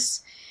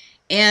practice,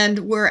 and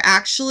we're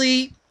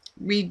actually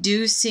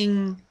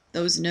reducing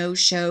those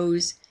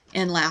no-shows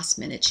and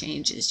last-minute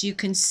changes. You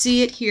can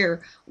see it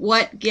here.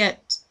 What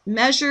gets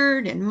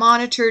measured and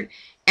monitored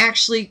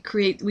actually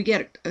we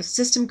get a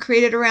system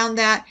created around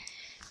that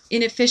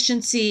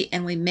inefficiency,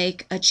 and we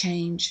make a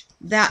change.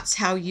 That's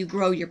how you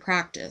grow your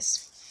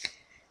practice.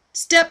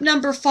 Step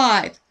number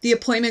 5, the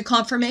appointment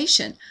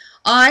confirmation.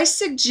 I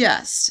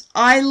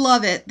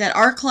love it that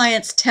our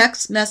clients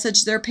text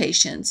message their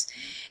patients,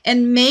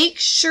 and make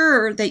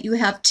sure that you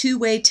have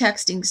two-way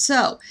texting.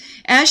 So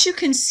as you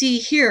can see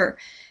here,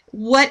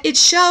 what it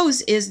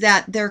shows is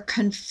that they're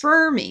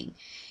confirming.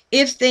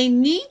 If they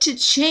need to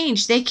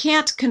change, they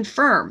can't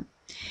confirm.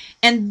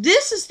 And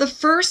this is the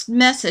first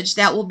message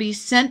that will be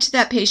sent to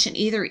that patient,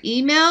 either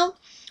email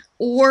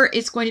or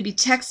it's going to be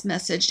text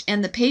messaged,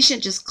 and the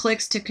patient just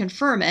clicks to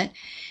confirm it.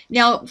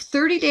 Now,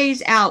 30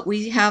 days out,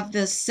 we have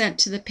this sent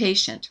to the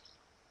patient.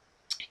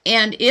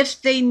 And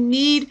if they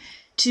need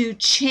to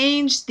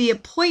change the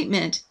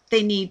appointment,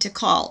 they need to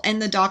call, and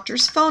the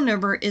doctor's phone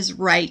number is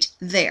right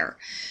there.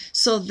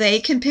 So they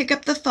can pick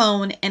up the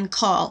phone and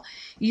call.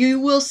 You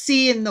will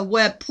see in the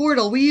web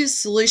portal, we use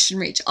Solution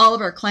Reach. All of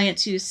our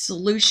clients use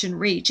Solution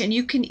Reach, and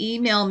you can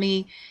email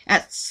me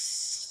at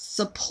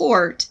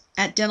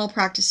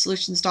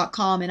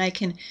support@dentalpracticesolutions.com, and I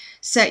can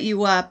set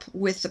you up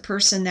with the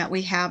person that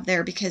we have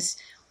there, because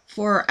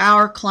for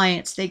our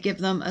clients, they give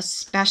them a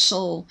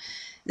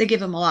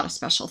lot of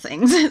special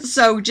things.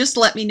 So just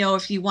let me know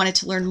if you wanted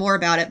to learn more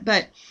about it.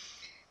 But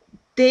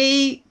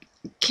they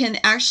can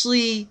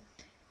actually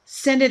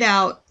send it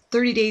out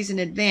 30 days in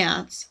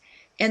advance,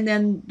 and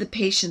then the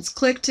patients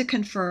click to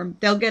confirm.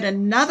 They'll get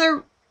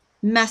another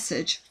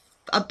message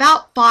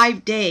about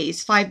 5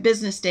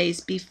 business days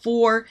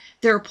before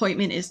their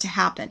appointment is to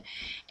happen.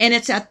 And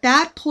it's at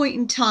that point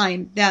in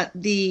time that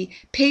the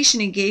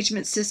patient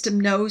engagement system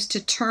knows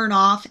to turn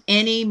off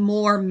any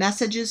more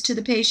messages to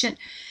the patient.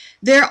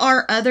 There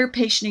are other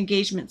patient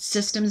engagement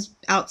systems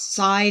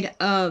outside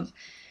of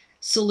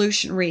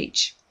Solution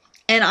Reach.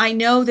 And I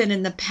know that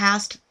in the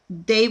past,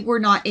 they were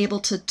not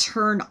able to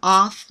turn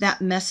off that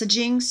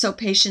messaging, so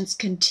patients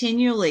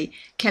continually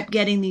kept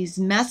getting these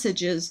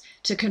messages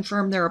to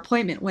confirm their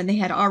appointment when they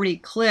had already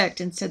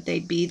clicked and said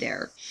they'd be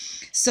there.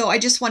 So I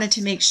just wanted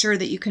to make sure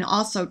that you can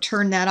also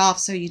turn that off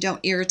so you don't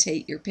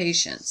irritate your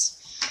patients.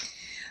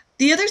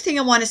 The other thing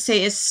I want to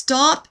say is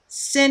stop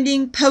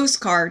sending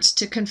postcards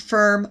to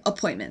confirm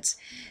appointments.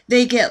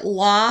 They get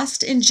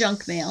lost in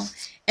junk mail.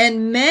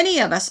 And many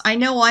of us, I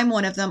know I'm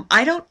one of them,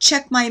 I don't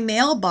check my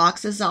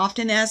mailbox as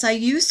often as I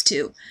used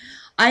to.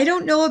 I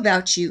don't know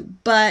about you,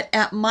 but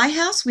at my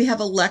house we have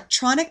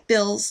electronic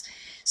bills.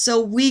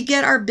 So we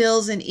get our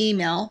bills in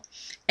email,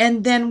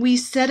 and then we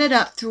set it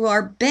up through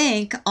our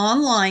bank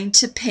online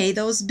to pay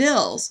those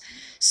bills.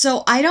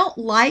 So I don't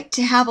like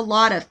to have a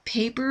lot of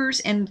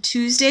papers, and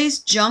Tuesday's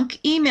junk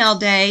email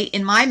day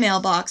in my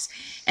mailbox,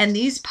 and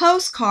these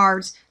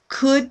postcards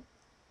could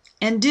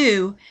and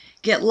do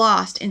get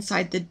lost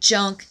inside the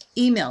junk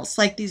emails,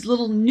 like these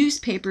little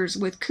newspapers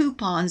with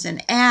coupons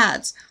and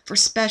ads for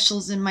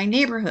specials in my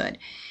neighborhood.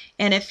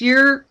 And if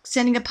you're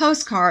sending a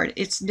postcard,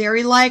 it's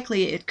very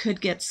likely it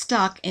could get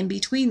stuck in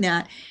between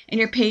that, and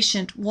your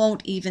patient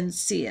won't even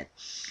see it.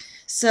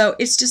 So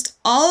it's just,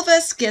 all of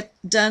us get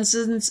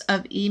dozens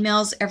of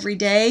emails every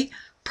day.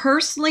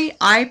 Personally,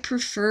 I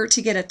prefer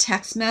to get a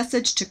text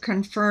message to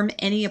confirm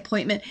any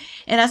appointment.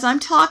 And as I'm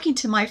talking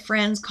to my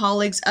friends,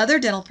 colleagues, other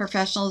dental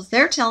professionals,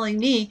 they're telling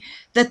me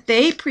that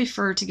they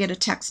prefer to get a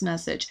text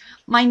message.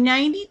 My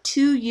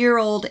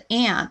 92-year-old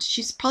aunt,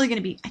 she's probably going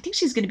to be, I think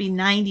she's going to be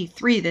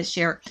 93 this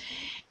year,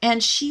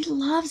 and she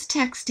loves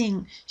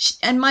texting.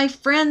 And my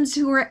friends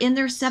who are in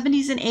their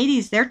 70s and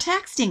 80s, they're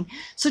texting.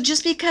 So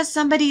just because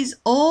somebody's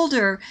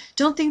older,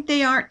 don't think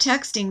they aren't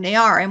texting. They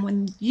are. And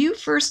when you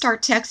first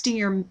start texting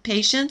your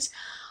patients,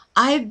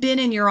 I've been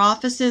in your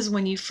offices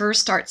when you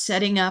first start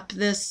setting up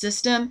this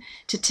system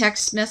to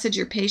text message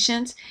your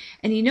patients.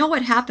 And you know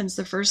what happens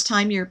the first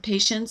time your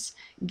patients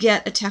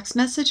get a text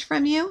message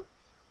from you?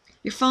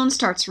 Your phone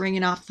starts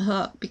ringing off the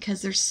hook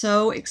because they're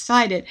so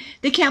excited.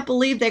 They can't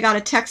believe they got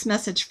a text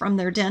message from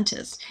their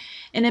dentist.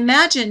 And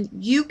imagine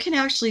you can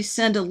actually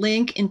send a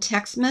link in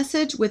text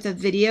message with a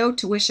video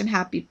to wish them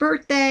happy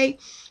birthday.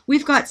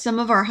 We've got some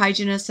of our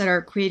hygienists that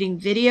are creating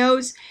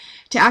videos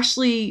to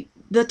actually,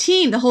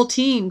 the whole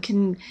team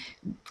can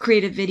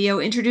create a video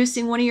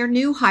introducing one of your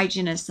new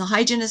hygienists. The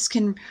hygienist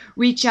can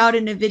reach out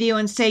in a video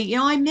and say, you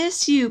know, I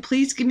miss you,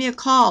 please give me a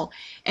call.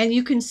 And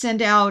you can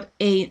send out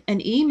an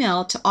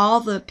email to all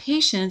the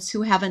patients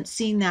who haven't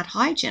seen that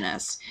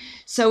hygienist.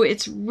 So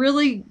it's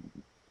really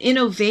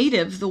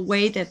innovative the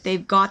way that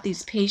they've got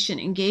these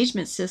patient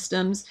engagement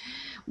systems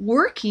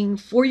working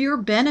for your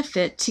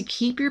benefit to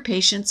keep your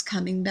patients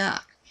coming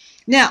back.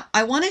 Now,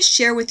 I want to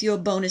share with you a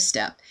bonus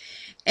step.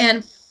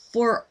 And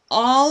for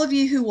all of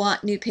you who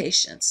want new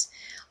patients,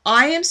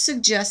 I am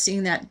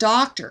suggesting that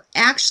doctor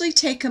actually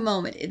take a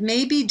moment. It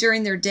may be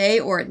during their day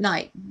or at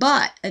night,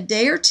 but a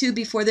day or two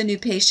before the new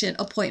patient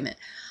appointment,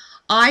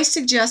 I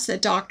suggest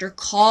that doctor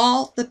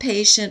call the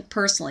patient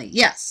personally.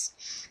 Yes,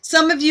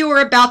 some of you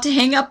are about to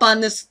hang up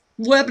on this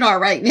webinar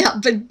right now,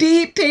 but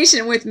be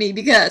patient with me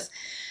because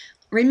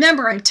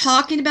remember, I'm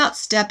talking about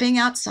stepping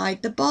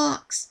outside the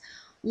box.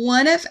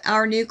 One of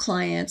our new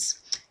clients,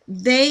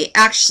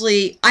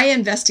 I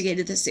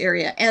investigated this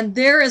area, and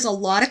there is a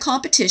lot of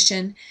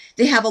competition.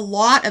 They have a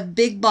lot of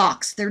big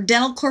box. They're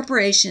dental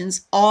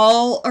corporations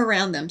all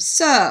around them.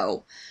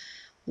 So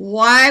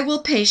why will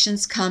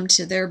patients come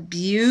to their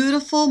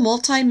beautiful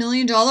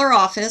multi-million-dollar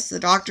office? The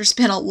doctor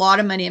spent a lot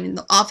of money. I mean,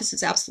 the office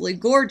is absolutely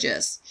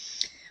gorgeous.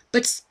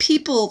 But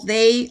people,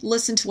 they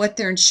listen to what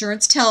their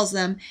insurance tells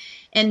them.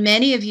 And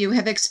many of you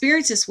have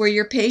experienced this where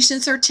your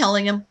patients are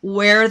telling them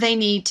where they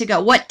need to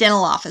go. What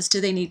dental office do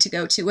they need to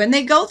go to? And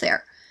they go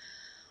there.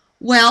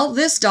 Well,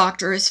 this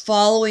doctor is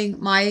following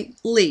my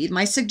lead,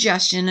 my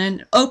suggestion,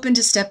 and open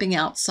to stepping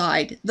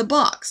outside the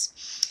box.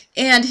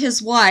 And his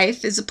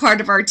wife is a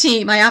part of our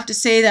team. I have to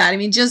say that. I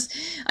mean,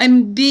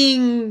 I'm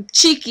being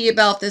cheeky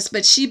about this,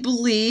 but she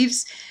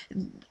believes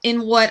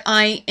in what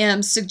I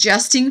am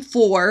suggesting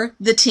for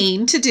the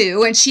team to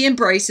do, and she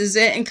embraces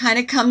it and kind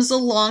of comes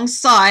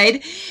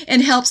alongside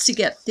and helps to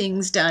get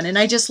things done. And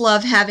I just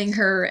love having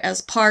her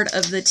as part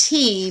of the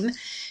team.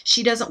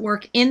 She doesn't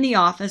work in the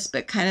office,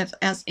 but kind of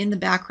as in the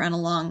background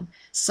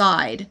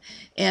alongside,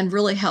 and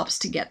really helps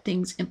to get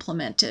things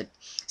implemented.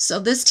 So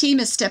this team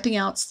is stepping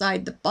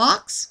outside the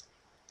box,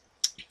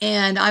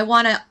 and I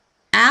want to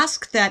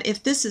ask that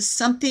if this is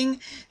something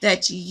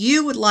that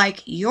you would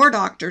like your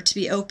doctor to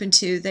be open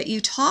to, that you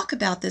talk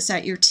about this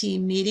at your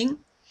team meeting.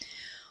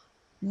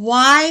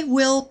 Why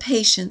will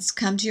patients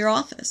come to your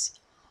office?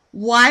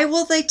 Why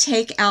will they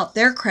take out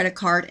their credit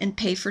card and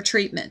pay for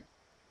treatment?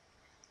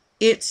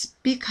 It's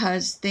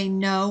because they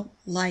know,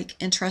 like,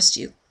 and trust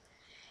you.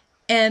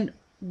 And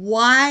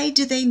why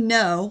do they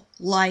know,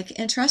 like,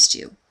 and trust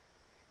you?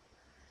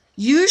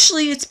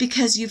 Usually it's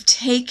because you've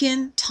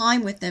taken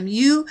time with them.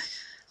 You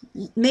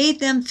made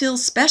them feel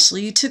special.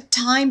 You took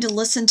time to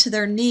listen to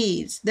their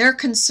needs, their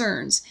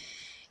concerns,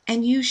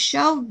 and you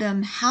showed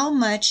them how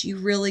much you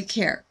really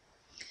care.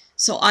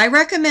 So I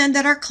recommend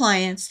that our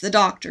clients, the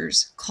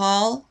doctors,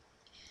 call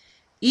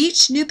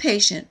each new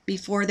patient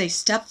before they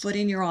step foot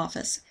in your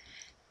office.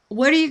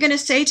 What are you going to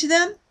say to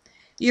them?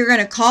 You're going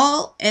to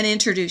call and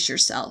introduce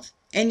yourself.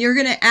 And you're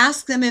going to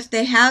ask them if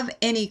they have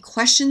any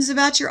questions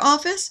about your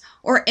office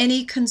or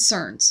any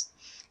concerns.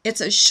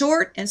 It's a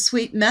short and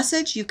sweet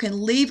message. You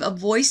can leave a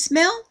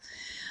voicemail.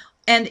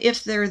 And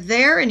if they're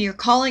there and you're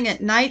calling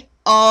at night,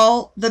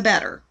 all the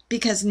better.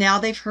 Because now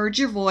they've heard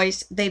your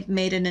voice. They've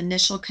made an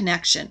initial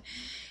connection.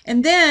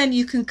 And then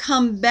you can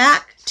come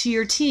back to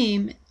your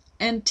team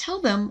and tell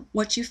them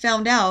what you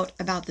found out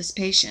about this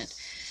patient.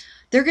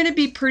 They're going to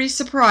be pretty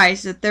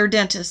surprised that their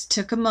dentist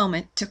took a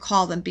moment to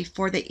call them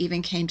before they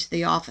even came to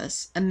the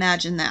office.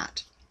 Imagine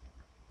that.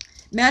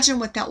 Imagine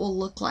what that will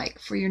look like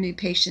for your new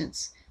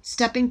patients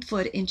stepping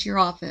foot into your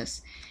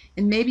office.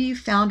 And maybe you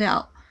found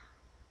out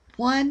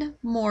one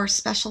more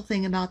special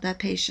thing about that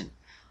patient.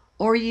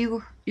 Or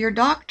your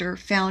doctor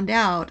found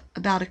out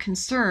about a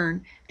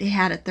concern they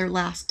had at their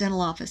last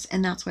dental office,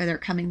 and that's why they're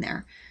coming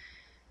there.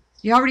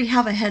 You already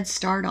have a head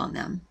start on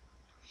them.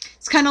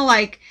 It's kind of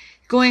like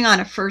going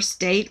on a first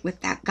date with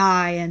that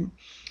guy, and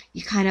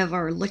you kind of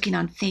are looking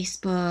on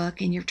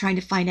Facebook and you're trying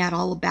to find out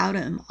all about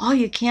him, all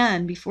you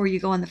can before you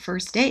go on the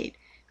first date,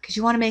 because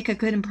you want to make a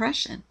good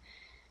impression.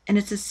 And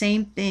it's the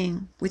same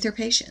thing with your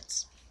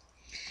patients.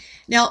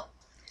 Now,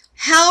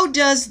 how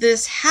does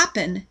this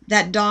happen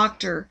that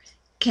doctor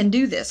can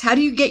do this? How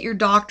do you get your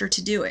doctor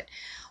to do it?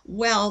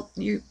 Well,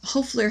 you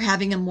hopefully are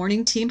having a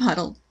morning team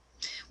huddle.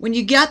 When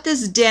you get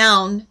this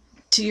down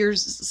to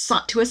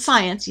a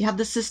science, you have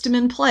the system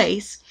in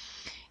place.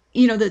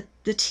 You know,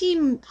 the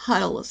team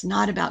huddle is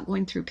not about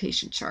going through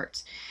patient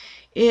charts.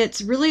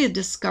 It's really a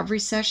discovery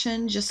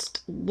session.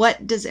 Just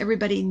what does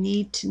everybody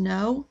need to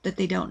know that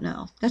they don't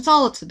know? That's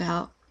all it's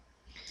about.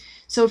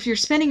 So if you're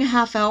spending a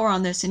half hour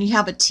on this and you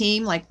have a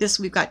team like this,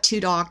 we've got 2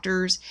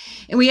 doctors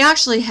and we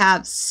actually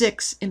have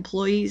 6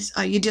 employees.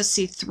 You just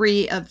see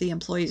 3 of the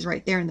employees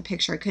right there in the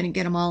picture. I couldn't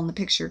get them all in the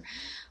picture,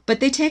 but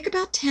they take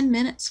about 10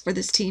 minutes for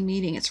this team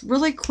meeting. It's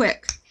really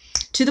quick,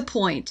 to the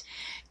point.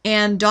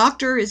 And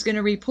doctor is going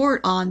to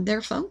report on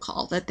their phone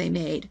call that they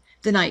made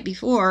the night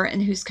before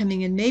and who's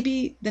coming in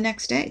maybe the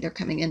next day. They're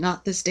coming in,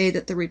 not this day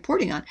that they're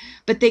reporting on,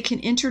 but they can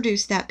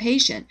introduce that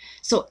patient.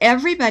 So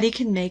everybody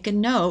can make a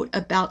note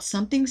about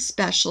something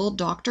special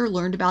doctor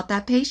learned about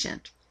that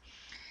patient.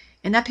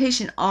 And that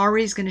patient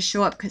already is going to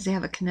show up because they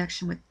have a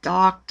connection with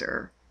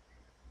doctor,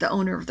 the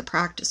owner of the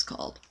practice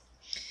called.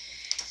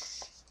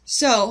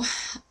 So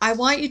I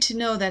want you to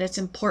know that it's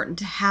important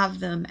to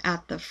have them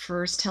at the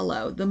first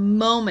hello. The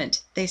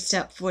moment they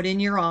step foot in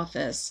your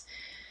office,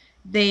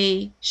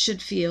 they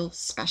should feel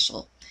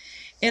special.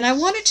 And I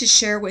wanted to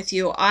share with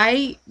you,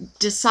 I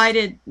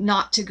decided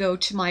not to go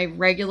to my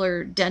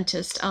regular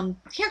dentist.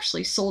 He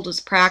actually sold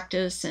his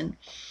practice, and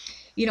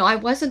I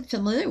wasn't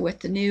familiar with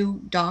the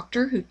new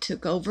doctor who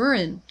took over,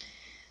 and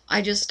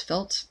I just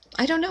felt,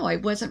 I don't know, I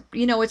wasn't,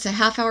 it's a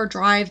half-hour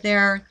drive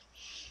there.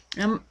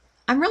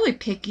 I'm really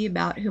picky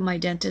about who my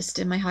dentist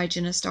and my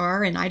hygienist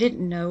are, and I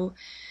didn't know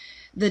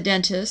the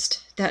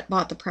dentist that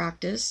bought the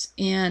practice,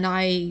 and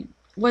I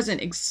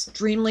wasn't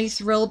extremely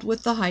thrilled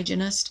with the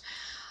hygienist.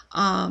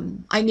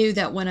 I knew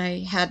that when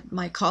I had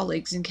my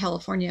colleagues in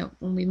California,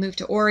 when we moved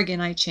to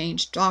Oregon, I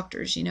changed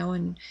doctors,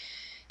 and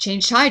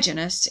changed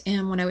hygienists.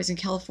 And when I was in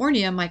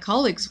California, my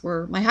colleagues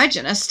were my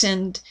hygienist,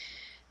 and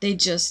they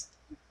just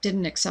did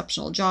an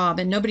exceptional job.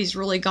 And nobody's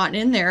really gotten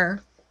in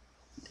there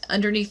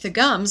underneath the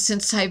gums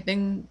since I've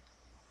been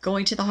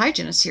going to the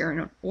hygienist here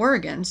in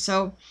Oregon.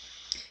 So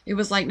it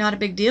was like not a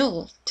big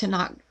deal to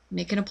not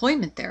make an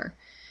appointment there.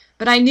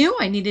 But I knew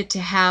I needed to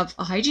have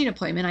a hygiene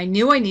appointment. I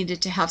knew I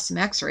needed to have some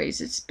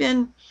x-rays. It's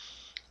been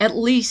at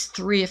least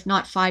 3, if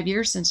not 5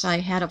 years since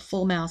I had a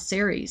full mouth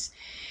series.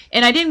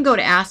 And I didn't go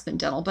to Aspen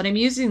Dental, but I'm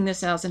using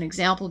this as an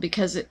example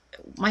because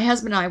my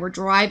husband and I were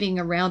driving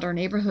around our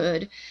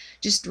neighborhood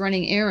just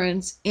running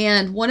errands,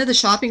 and one of the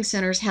shopping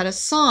centers had a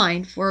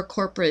sign for a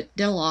corporate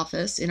dental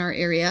office in our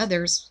area.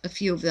 There's a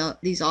few of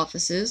these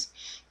offices.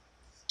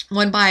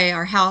 One by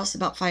our house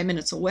about 5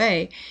 minutes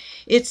away.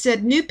 It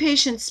said new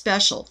patient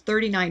special,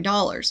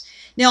 $39.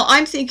 Now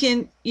I'm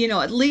thinking,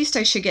 at least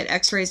I should get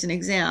x-rays and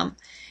exam.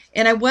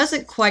 And I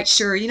wasn't quite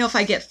sure, if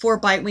I get 4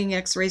 bite wing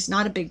x-rays,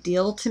 not a big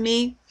deal to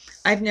me.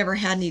 I've never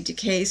had any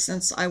decay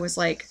since I was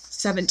like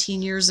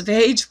 17 years of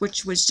age,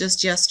 which was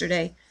just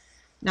yesterday.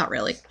 Not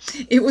really.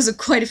 It was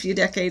quite a few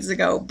decades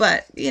ago,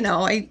 but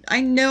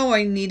I know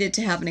I needed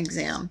to have an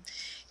exam.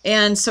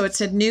 And so it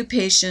said new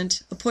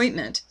patient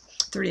appointment,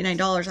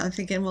 $39. I'm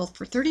thinking, well,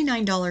 for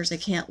 $39 I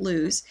can't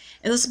lose.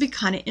 And this will be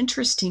kind of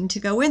interesting to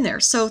go in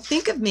there. So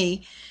think of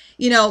me,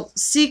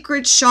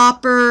 secret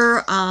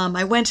shopper.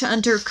 I went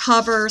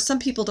undercover. Some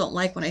people don't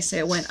like when I say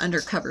I went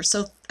undercover.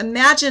 So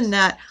imagine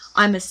that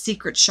I'm a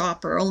secret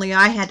shopper, only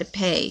I had to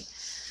pay.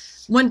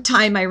 One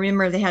time I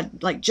remember they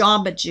had like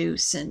Jamba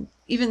Juice, and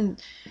even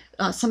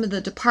some of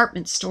the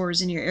department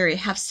stores in your area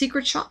have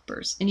secret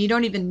shoppers, and you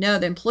don't even know,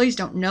 the employees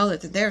don't know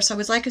that they're there. So I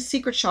was like a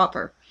secret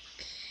shopper.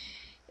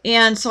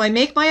 And so I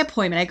make my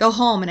appointment. I go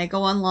home and I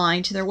go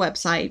online to their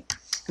website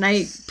and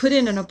I put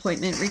in an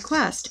appointment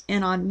request.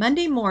 And on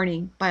Monday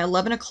morning by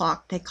 11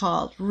 o'clock, they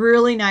called.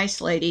 Really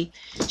nice lady.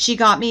 She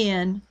got me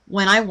in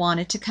when I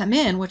wanted to come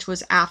in, which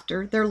was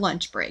after their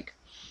lunch break.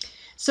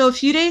 So a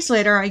few days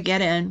later, I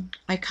get in,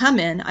 I come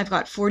in, I've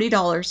got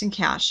 $40 in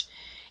cash,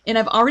 and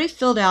I've already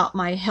filled out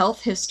my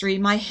health history,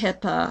 my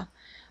HIPAA,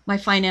 my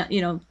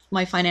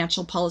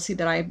financial policy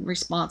that I'm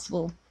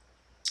responsible,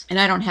 and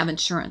I don't have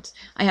insurance.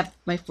 I have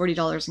my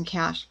 $40 in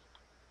cash.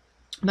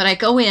 But I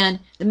go in,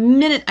 the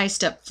minute I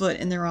step foot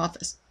in their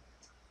office,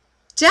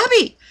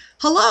 Debbie,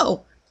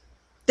 hello.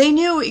 They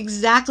knew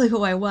exactly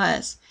who I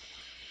was.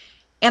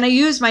 And I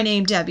used my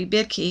name, Debbie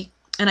Bidke,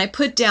 and I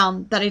put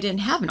down that I didn't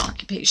have an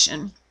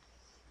occupation.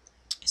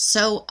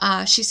 So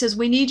she says,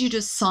 we need you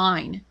to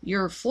sign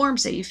your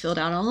forms that you filled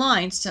out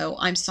online. So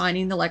I'm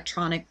signing the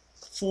electronic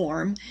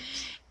form.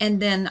 And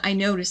then I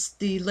noticed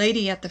the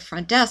lady at the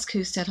front desk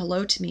who said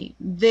hello to me,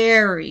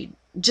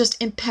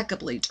 just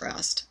impeccably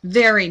dressed,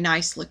 very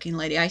nice looking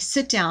lady. I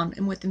sit down,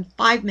 and within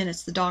 5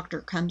 minutes, the doctor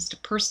comes to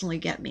personally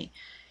get me.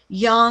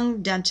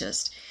 Young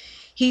dentist.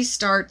 He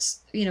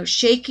starts,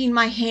 shaking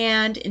my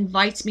hand,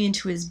 invites me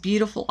into his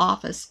beautiful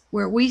office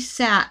where we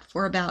sat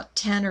for about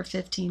 10 or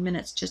 15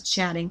 minutes just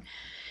chatting.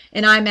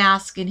 And I'm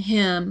asking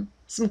him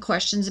some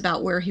questions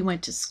about where he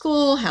went to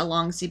school, how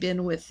long has he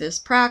been with this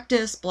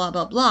practice, blah,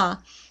 blah, blah.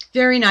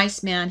 Very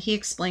nice man. He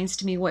explains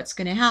to me what's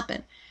going to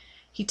happen.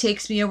 He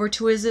takes me over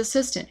to his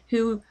assistant,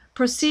 who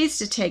proceeds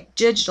to take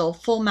digital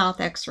full mouth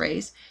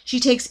x-rays. She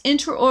takes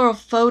intraoral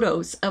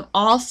photos of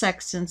all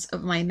sections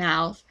of my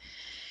mouth.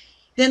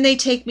 Then they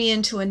take me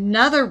into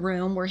another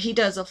room where he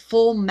does a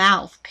full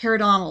mouth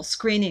periodontal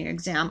screening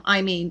exam.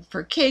 I mean,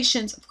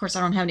 furcations. Of course, I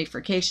don't have any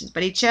furcations,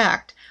 but he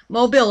checked.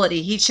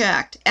 Mobility, he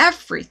checked.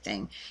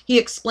 Everything. He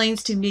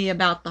explains to me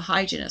about the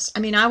hygienist. I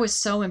mean, I was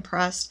so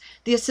impressed.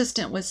 The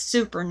assistant was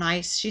super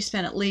nice. She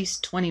spent at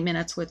least 20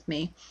 minutes with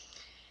me.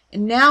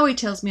 And now he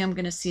tells me I'm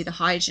going to see the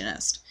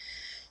hygienist.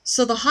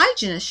 So the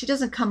hygienist, she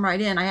doesn't come right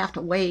in. I have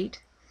to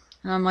wait.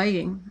 And I'm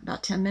waiting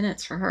about 10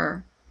 minutes for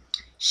her.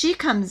 She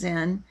comes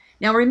in,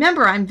 Now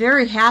remember, I'm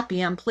very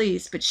happy, I'm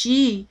pleased, but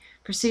she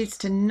proceeds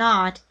to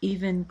not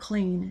even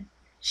clean.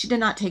 She did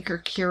not take her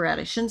curette.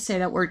 I shouldn't say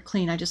that word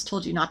clean. I just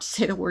told you not to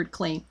say the word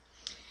clean.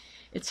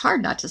 It's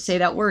hard not to say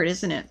that word,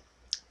 isn't it?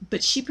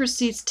 But she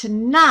proceeds to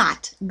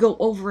not go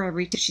over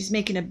everything. She's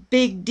making a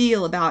big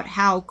deal about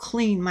how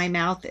clean my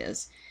mouth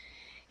is.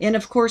 And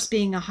of course,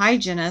 being a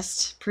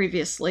hygienist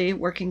previously,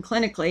 working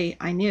clinically,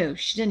 I knew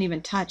she didn't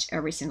even touch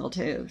every single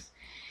tooth.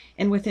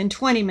 And within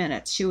 20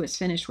 minutes, she was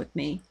finished with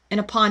me. And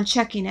upon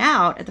checking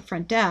out at the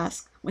front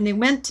desk, when they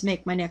went to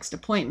make my next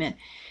appointment,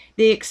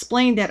 they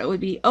explained that it would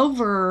be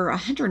over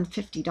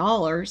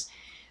 $150,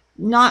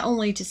 not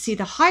only to see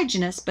the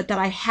hygienist, but that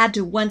I had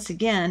to once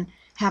again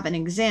have an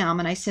exam.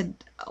 And I said,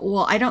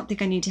 well, I don't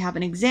think I need to have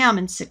an exam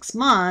in 6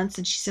 months.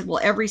 And she said, well,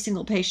 every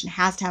single patient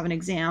has to have an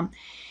exam.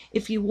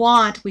 If you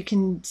want, we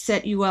can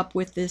set you up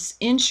with this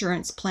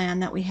insurance plan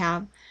that we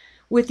have.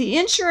 With the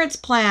insurance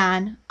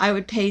plan, I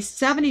would pay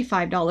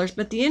 $75,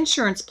 but the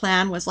insurance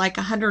plan was like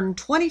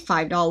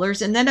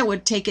 $125, and then it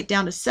would take it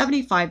down to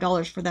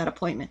 $75 for that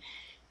appointment.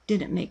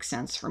 Didn't make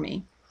sense for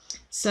me.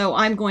 So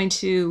I'm going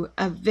to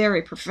a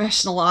very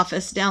professional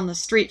office down the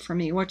street from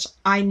me, which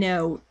I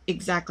know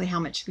exactly how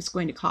much it's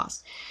going to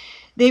cost.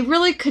 They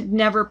really could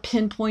never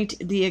pinpoint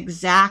the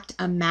exact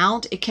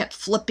amount. It kept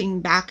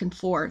flipping back and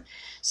forth.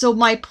 So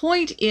my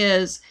point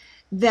is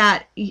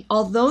that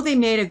although they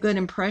made a good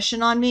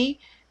impression on me,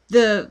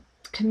 the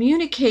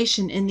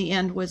communication in the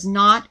end was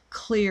not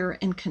clear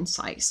and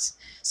concise.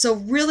 So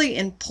really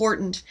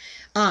important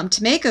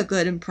to make a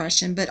good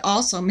impression, but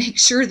also make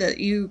sure that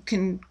you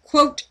can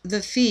quote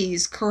the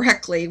fees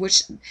correctly,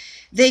 which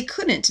they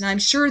couldn't. And I'm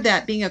sure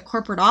that being a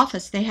corporate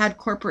office, they had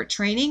corporate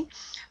training,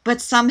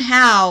 but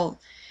somehow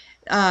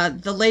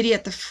the lady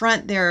at the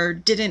front there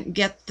didn't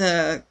get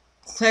the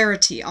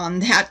clarity on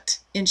that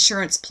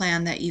insurance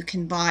plan that you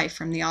can buy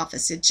from the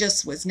office. It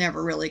just was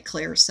never really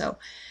clear. So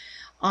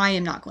I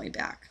am not going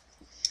back.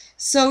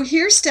 So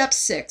here's step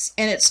 6,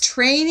 and it's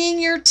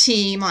training your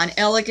team on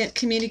elegant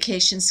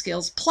communication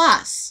skills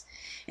plus.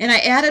 And I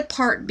added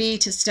part B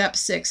to step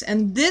 6,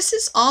 and this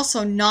is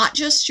also not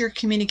just your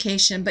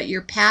communication, but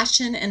your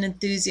passion and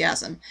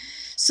enthusiasm.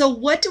 So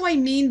what do I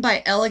mean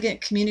by elegant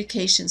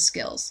communication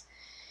skills?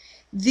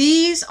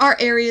 These are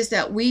areas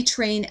that we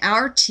train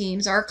our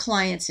teams, our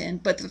clients in,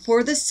 but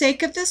for the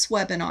sake of this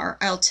webinar,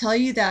 I'll tell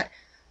you that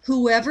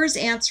whoever's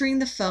answering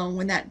the phone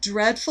when that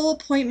dreadful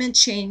appointment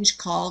change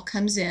call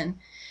comes in,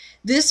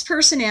 this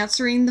person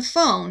answering the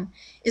phone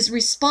is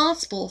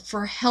responsible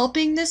for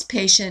helping this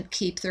patient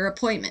keep their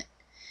appointment.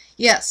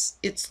 Yes,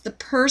 it's the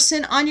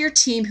person on your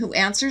team who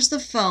answers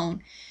the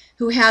phone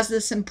who has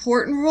this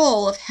important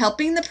role of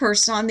helping the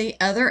person on the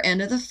other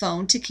end of the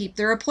phone to keep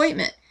their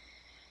appointment.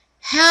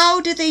 How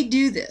do they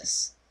do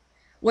this?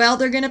 Well,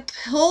 they're going to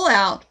pull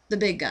out the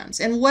big guns.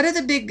 And what are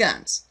the big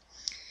guns?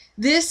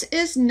 This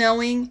is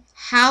knowing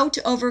how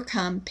to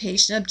overcome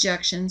patient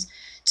objections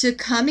to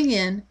coming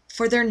in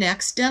for their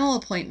next dental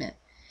appointment.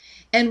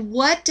 And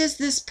what does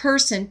this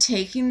person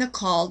taking the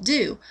call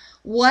do?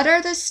 What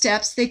are the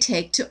steps they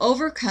take to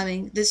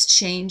overcoming this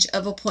change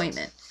of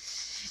appointment?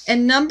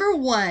 And number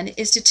 1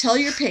 is to tell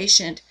your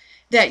patient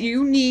that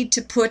you need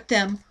to put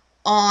them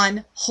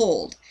on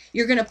hold.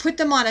 You're going to put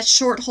them on a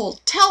short hold.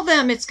 Tell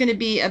them it's going to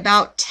be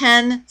about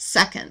 10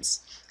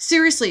 seconds.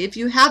 Seriously, if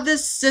you have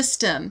this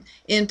system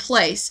in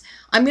place,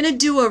 I'm going to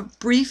do a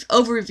brief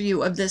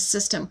overview of this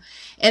system.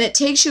 And it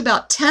takes you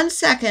about 10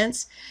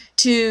 seconds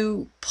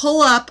to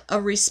pull up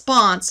a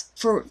response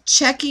for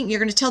checking. You're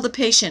going to tell the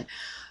patient,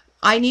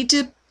 I need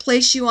to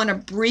place you on a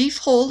brief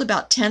hold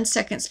about 10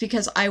 seconds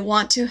because I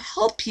want to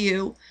help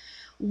you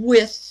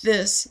with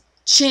this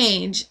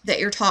change that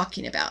you're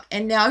talking about.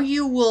 And now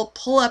you will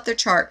pull up the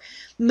chart.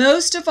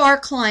 Most of our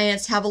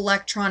clients have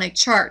electronic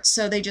charts,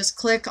 so they just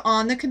click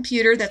on the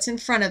computer that's in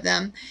front of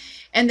them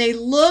and they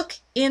look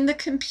in the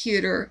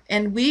computer,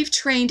 and we've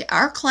trained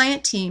our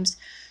client teams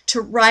to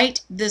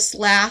write this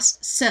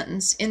last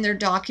sentence in their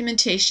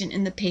documentation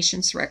in the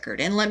patient's record.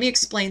 And let me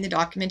explain the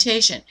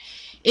documentation.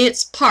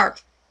 It's PARP,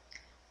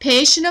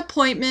 Patient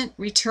Appointment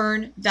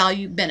Return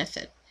Value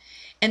Benefit.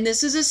 And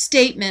this is a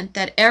statement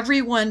that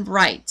everyone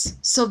writes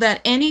so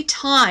that any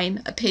time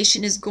a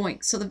patient is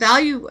going, so the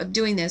value of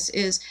doing this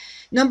is,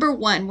 number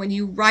 1, when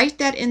you write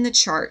that in the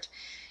chart,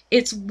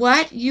 it's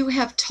what you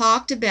have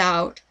talked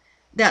about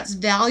that's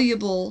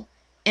valuable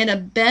and a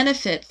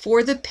benefit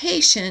for the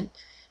patient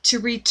to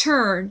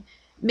return,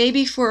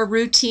 maybe for a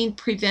routine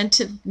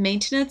preventive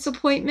maintenance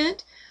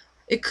appointment.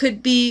 It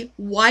could be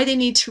why they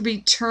need to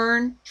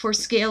return for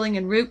scaling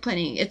and root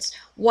planing. It's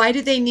why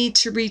do they need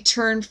to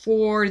return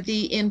for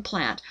the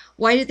implant?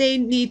 Why do they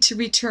need to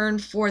return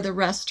for the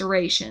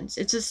restorations?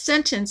 It's a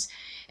sentence,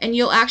 and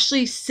you'll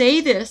actually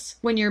say this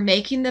when you're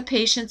making the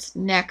patient's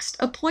next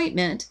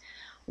appointment,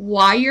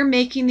 why you're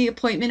making the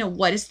appointment and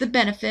what is the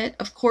benefit.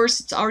 Of course,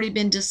 it's already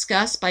been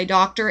discussed by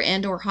doctor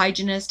and or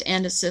hygienist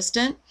and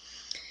assistant.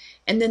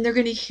 And then they're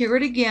going to hear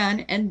it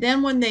again. And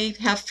then when they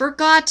have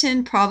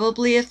forgotten,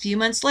 probably a few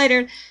months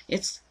later,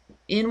 it's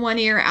in one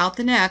ear, out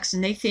the next,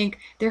 and they think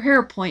their hair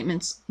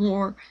appointment's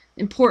more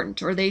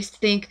important, or they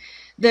think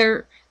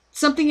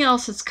something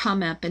else has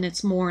come up and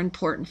it's more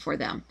important for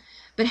them.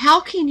 But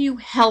how can you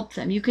help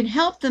them? You can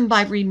help them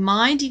by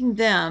reminding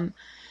them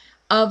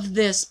of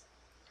this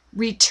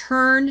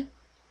return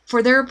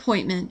for their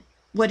appointment.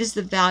 What is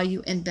the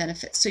value and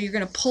benefit? So you're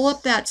going to pull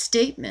up that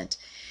statement.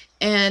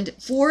 And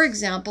for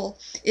example,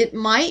 it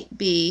might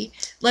be,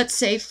 let's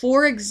say,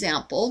 for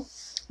example,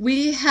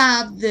 we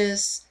have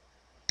this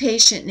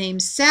patient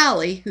named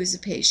Sally who's a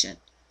patient.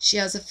 She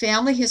has a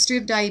family history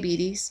of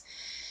diabetes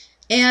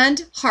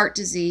and heart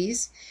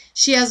disease.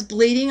 She has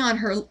bleeding on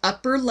her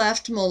upper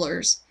left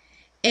molars.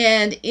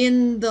 And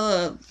in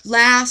the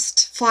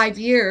last 5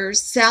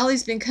 years,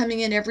 Sally's been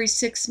coming in every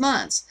 6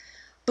 months.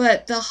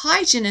 But the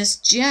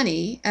hygienist,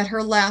 Jenny, at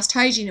her last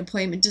hygiene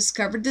appointment,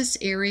 discovered this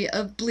area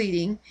of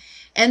bleeding.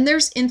 And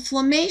there's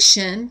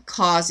inflammation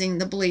causing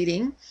the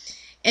bleeding.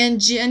 And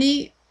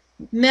Jenny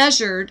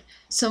measured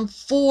some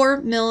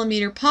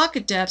 4-millimeter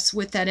pocket depths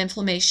with that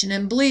inflammation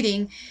and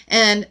bleeding.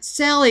 And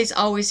Sally's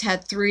always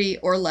had 3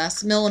 or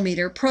less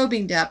millimeter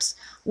probing depths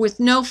with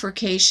no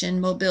furcation,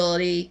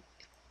 mobility,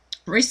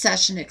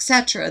 recession,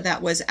 etc.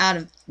 that was out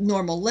of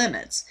normal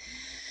limits.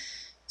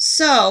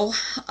 So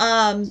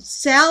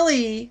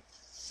Jenny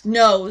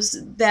knows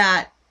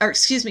that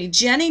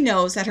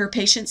her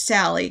patient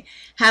Sally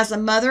has a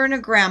mother and a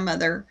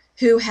grandmother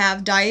who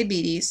have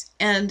diabetes,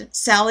 and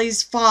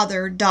Sally's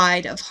father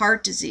died of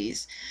heart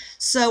disease.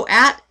 So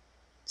at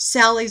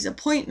Sally's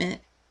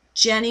appointment,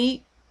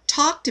 Jenny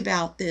talked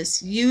about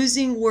this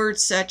using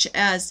words such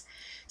as,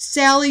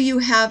 Sally, you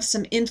have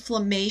some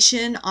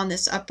inflammation on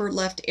this upper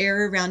left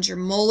area around your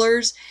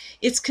molars.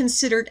 It's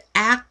considered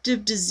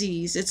active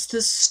disease. It's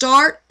the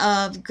start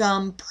of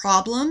gum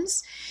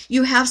problems.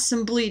 You have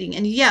some bleeding.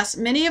 And yes,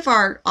 many of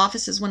our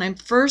offices, when I'm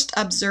first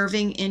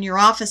observing in your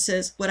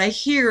offices, what I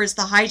hear is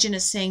the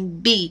hygienist saying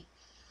B.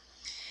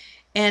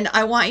 And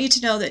I want you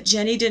to know that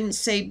Jenny didn't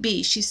say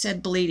B. She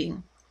said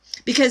bleeding.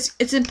 Because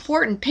it's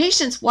important.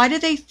 Patients, why do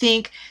they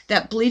think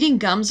that bleeding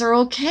gums are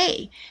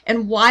okay?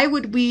 And why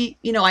would we,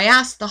 I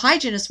asked the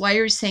hygienist, why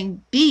are you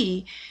saying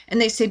B? And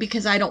they say,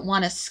 because I don't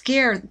want to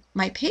scare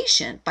my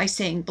patient by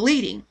saying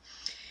bleeding.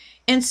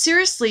 And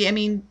seriously,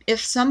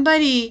 if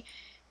somebody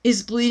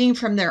is bleeding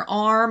from their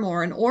arm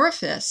or an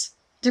orifice,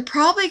 they're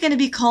probably going to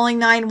be calling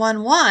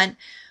 911.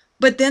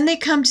 But then they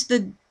come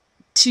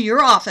to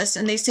your office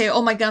and they say,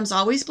 oh, my gums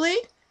always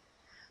bleed?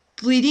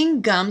 Bleeding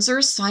gums are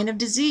a sign of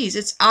disease.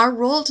 It's our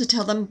role to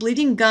tell them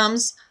bleeding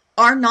gums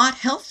are not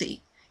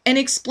healthy and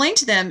explain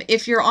to them,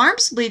 if your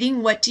arm's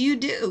bleeding, what do you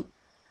do?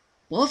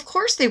 Well, of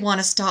course they want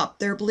to stop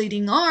their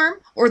bleeding arm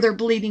or their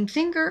bleeding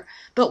finger,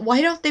 but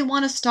why don't they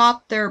want to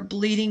stop their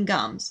bleeding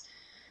gums?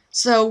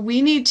 So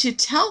we need to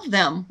tell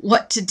them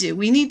what to do.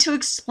 We need to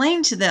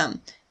explain to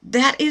them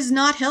that is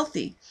not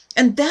healthy.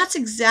 And that's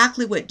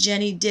exactly what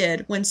Jenny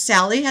did when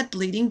Sally had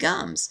bleeding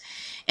gums.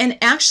 And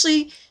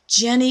actually,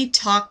 Jenny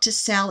talked to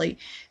Sally.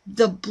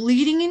 The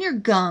bleeding in your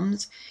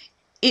gums,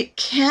 it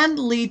can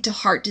lead to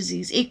heart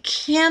disease. It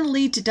can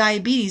lead to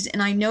diabetes.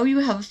 And I know you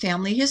have a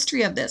family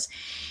history of this.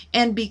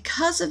 And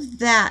because of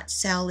that,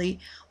 Sally,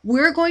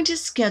 we're going to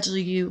schedule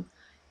you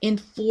in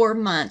 4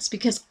 months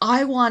because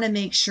I want to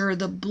make sure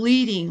the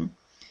bleeding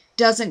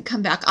doesn't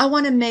come back. I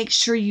want to make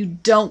sure you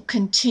don't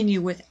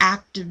continue with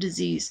active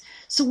disease.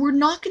 So we're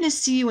not going to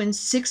see you in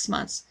 6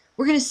 months.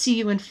 We're going to see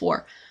you in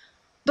 4.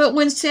 But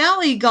when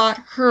Sally got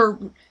her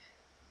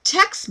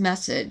text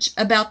message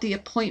about the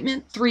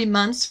appointment 3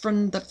 months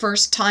from the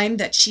first time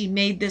that she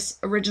made this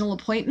original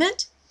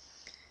appointment,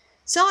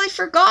 Sally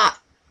forgot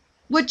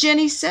what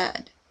Jenny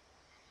said.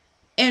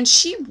 And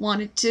she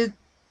wanted to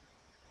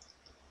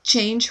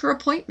change her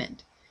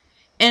appointment.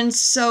 And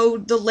so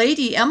the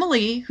lady,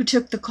 Emily, who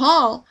took the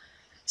call,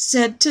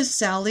 said to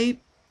Sally,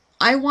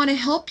 I want to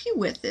help you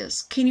with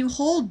this. Can you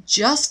hold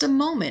just a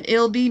moment?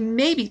 It'll be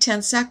maybe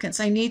 10 seconds.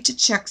 I need to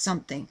check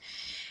something.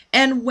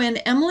 And when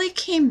Emily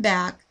came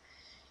back,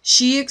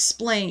 she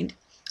explained,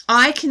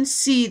 I can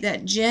see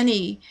that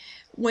Jenny,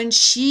 when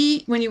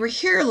you were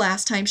here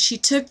last time, she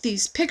took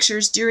these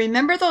pictures. Do you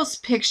remember those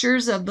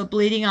pictures of the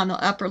bleeding on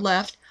the upper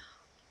left?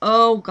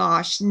 Oh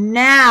gosh,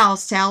 now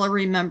Sally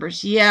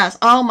remembers. Yes,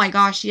 oh my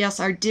gosh, yes,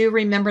 I do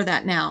remember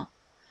that now.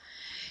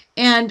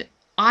 And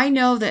I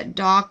know that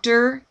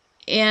Doctor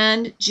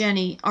and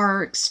Jenny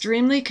are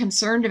extremely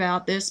concerned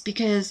about this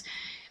because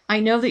I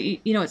know that,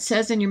 it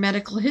says in your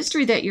medical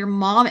history that your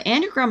mom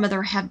and your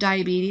grandmother have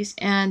diabetes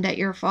and that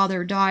your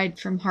father died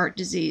from heart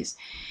disease.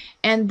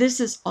 And this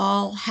is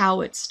all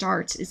how it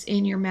starts, is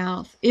in your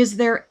mouth. Is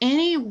there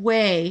any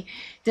way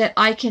that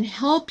I can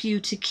help you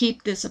to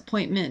keep this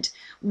appointment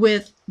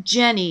with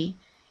Jenny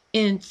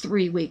in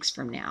 3 weeks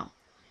from now?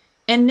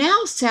 And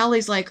now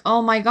Sally's like,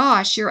 oh my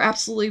gosh, you're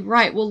absolutely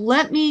right. Well,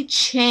 let me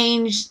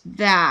change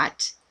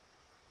that.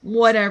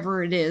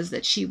 Whatever it is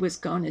that she was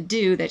going to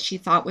do that she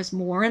thought was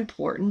more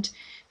important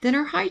than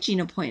her hygiene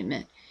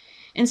appointment.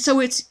 And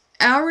so it's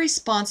our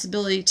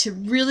responsibility to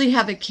really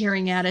have a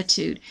caring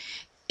attitude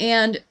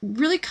and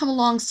really come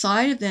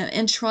alongside of them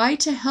and try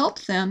to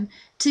help them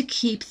to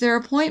keep their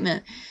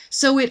appointment.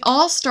 So it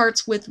all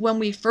starts with when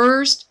we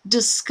first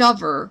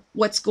discover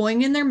what's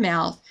going in their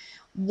mouth.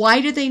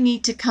 Why do they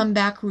need to come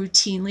back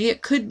routinely?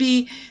 It could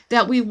be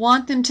that we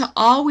want them to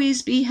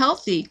always be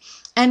healthy,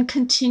 and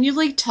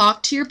continually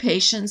talk to your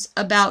patients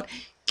about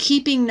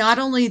keeping not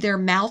only their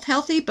mouth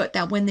healthy, but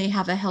that when they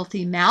have a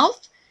healthy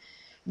mouth,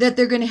 that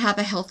they're going to have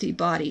a healthy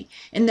body,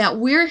 and that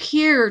we're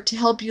here to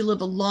help you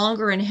live a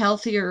longer and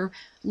healthier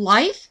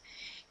life.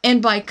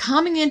 And by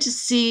coming in to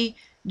see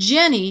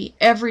Jenny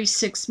every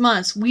 6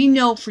 months, we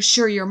know for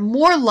sure you're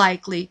more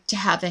likely to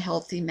have a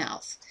healthy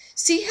mouth.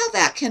 See how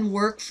that can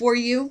work for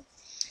you?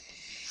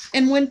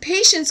 And when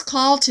patients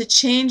call to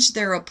change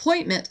their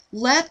appointment,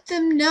 let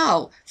them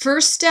know.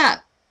 First step,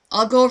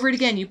 I'll go over it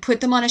again. You put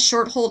them on a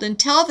short hold and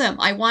tell them,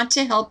 I want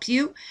to help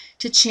you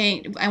to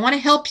change. I want to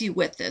help you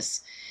with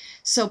this.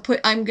 So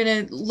I'm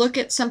going to look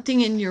at something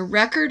in your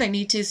record. I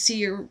need to see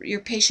your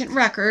patient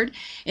record,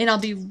 and I'll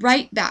be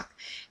right back.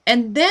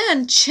 And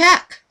then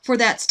check for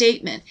that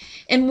statement.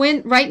 And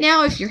right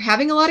now, if you're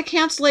having a lot of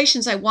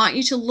cancellations, I want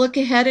you to look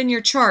ahead in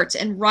your charts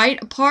and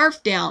write a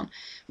PARF down.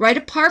 Write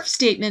a PARF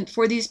statement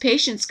for these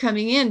patients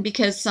coming in,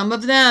 because some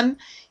of them,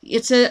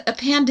 it's a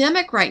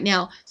pandemic right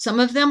now. Some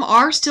of them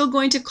are still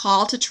going to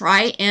call to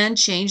try and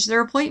change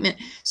their appointment.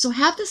 So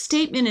have the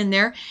statement in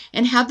there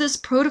and have this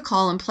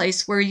protocol in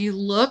place where you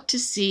look to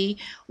see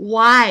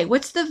why,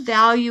 what's the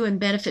value and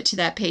benefit to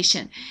that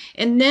patient.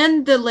 And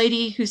then the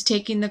lady who's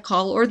taking the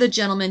call or the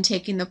gentleman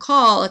taking the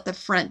call at the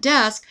front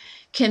desk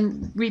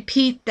can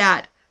repeat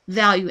that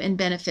value and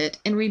benefit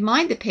and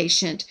remind the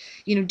patient,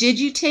 did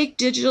you take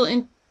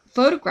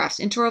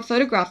intraoral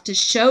photograph to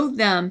show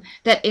them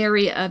that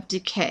area of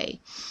decay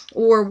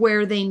or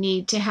where they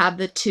need to have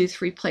the tooth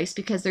replaced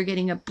because they're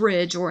getting a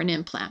bridge or an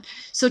implant.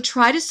 So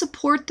try to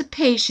support the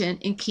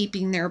patient in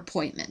keeping their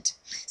appointment.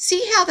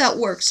 See how that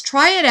works.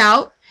 Try it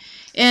out.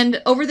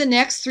 And over the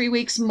next 3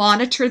 weeks,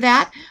 monitor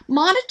that.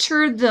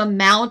 Monitor the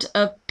amount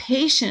of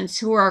patients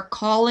who are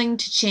calling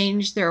to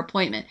change their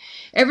appointment.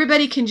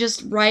 Everybody can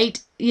just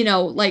write,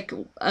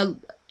 measure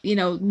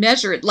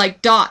it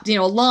like dot,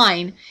 a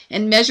line,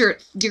 and measure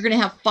it. You're going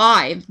to have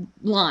 5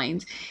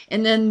 lines.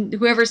 And then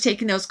whoever's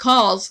taking those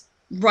calls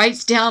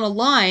writes down a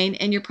line,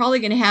 and you're probably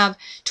going to have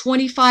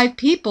 25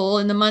 people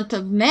in the month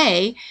of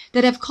May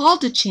that have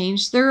called to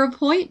change their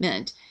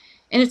appointment.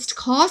 And it's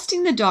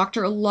costing the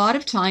doctor a lot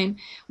of time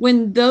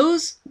when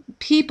those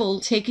people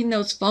taking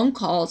those phone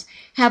calls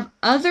have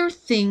other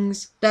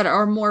things that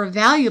are more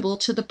valuable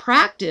to the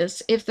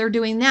practice if they're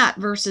doing that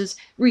versus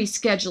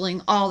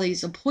rescheduling all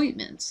these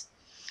appointments.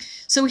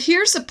 So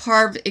here's a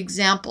PARV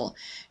example.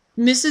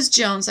 Mrs.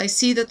 Jones, I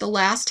see that the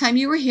last time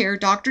you were here,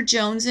 Dr.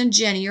 Jones and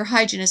Jenny, your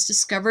hygienist,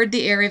 discovered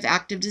the area of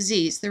active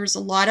disease. There was a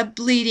lot of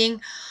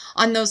bleeding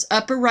on those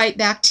upper right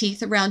back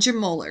teeth around your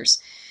molars.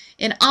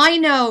 And I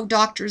know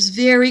doctors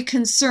very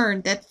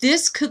concerned that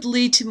this could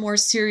lead to more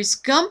serious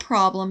gum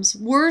problems,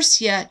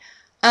 worse yet,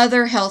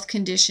 other health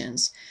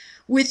conditions.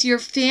 With your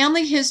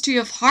family history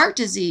of heart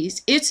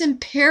disease, it's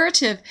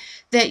imperative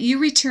that you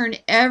return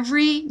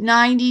every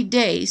 90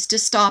 days to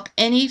stop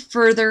any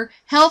further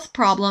health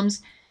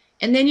problems.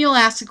 And then you'll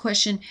ask the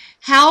question,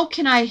 how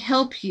can I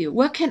help you?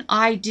 What can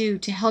I do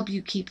to help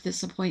you keep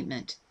this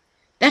appointment?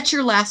 That's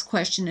your last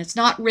question. It's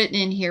not written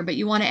in here, but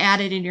you want to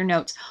add it in your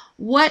notes.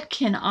 What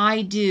can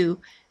I do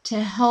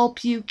to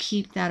help you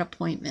keep that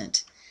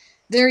appointment?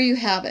 There you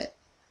have it.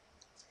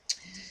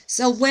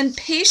 So when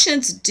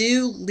patients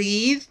do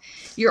leave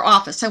your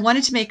office, I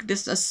wanted to make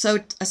this a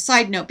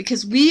side note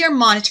because we are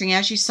monitoring,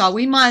 as you saw,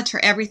 we monitor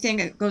everything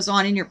that goes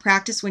on in your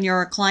practice when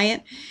you're a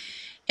client.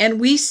 And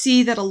we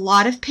see that a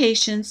lot of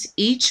patients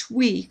each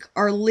week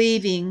are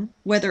leaving,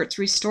 whether it's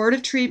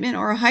restorative treatment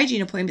or a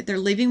hygiene appointment, they're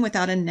leaving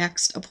without a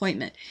next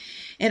appointment.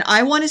 And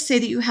I want to say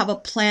that you have a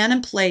plan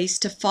in place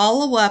to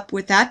follow up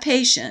with that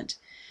patient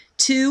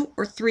 2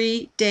 or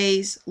 3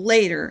 days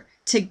later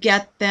to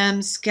get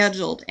them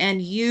scheduled,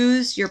 and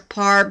use your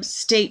PARB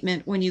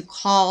statement when you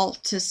call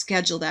to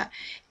schedule that.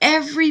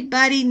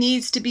 Everybody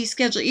needs to be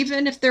scheduled,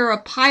 even if they're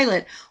a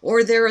pilot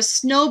or they're a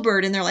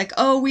snowbird and they're like,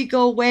 oh, we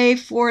go away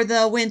for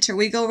the winter,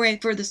 we go away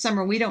for the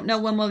summer, we don't know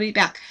when we'll be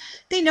back.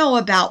 They know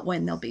about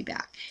when they'll be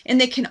back. And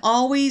they can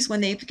always, when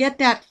they get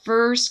that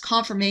first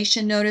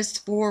confirmation notice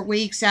 4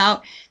 weeks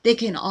out, they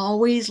can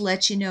always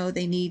let you know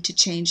they need to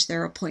change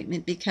their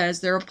appointment because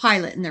they're a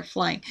pilot and they're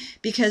flying,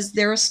 because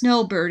they're a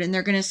snowbird and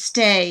they're going to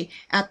stay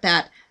at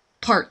that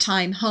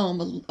part-time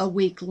home a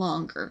week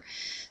longer.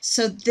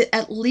 So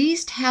at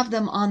least have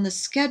them on the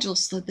schedule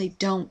so that they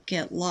don't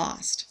get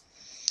lost.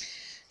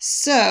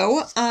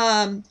 So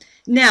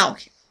now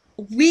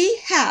we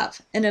have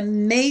an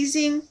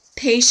amazing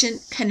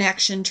patient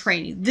connection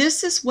training.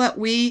 This is what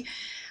we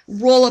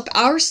roll up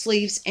our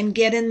sleeves and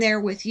get in there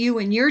with you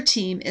and your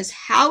team, is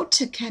how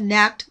to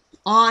connect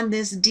on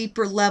this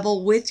deeper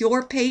level with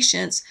your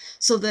patients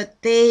so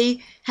that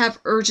they have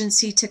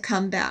urgency to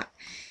come back.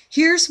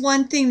 Here's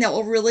one thing that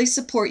will really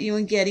support you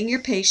in getting your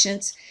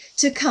patients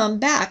to come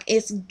back.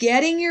 It's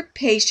getting your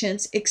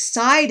patients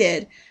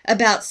excited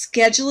about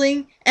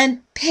scheduling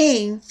and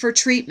paying for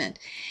treatment.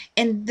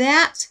 And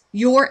that's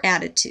your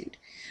attitude.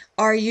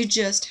 Are you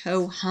just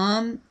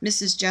ho-hum,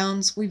 Mrs.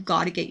 Jones, we've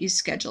got to get you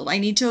scheduled. I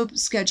need to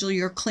schedule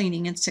your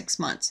cleaning in 6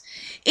 months.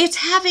 It's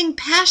having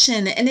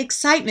passion and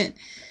excitement.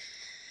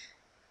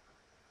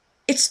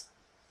 It's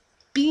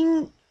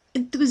being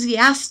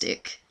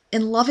enthusiastic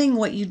and loving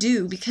what you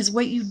do, because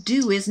what you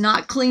do is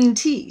not clean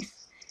teeth.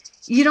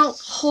 You don't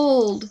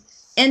hold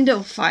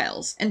endo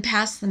files and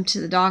pass them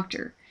to the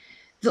doctor.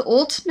 The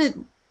ultimate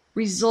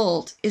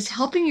result is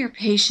helping your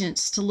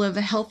patients to live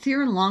a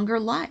healthier and longer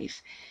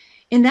life.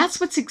 And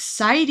that's what's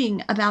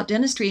exciting about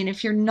dentistry. And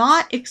if you're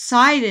not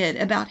excited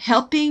about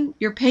helping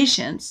your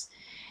patients,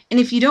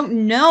 and if you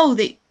don't know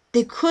that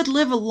they could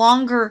live a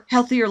longer,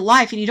 healthier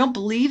life, and you don't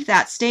believe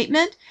that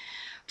statement,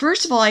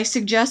 first of all, I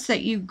suggest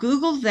that you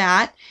Google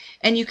that,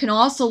 and you can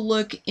also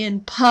look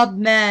in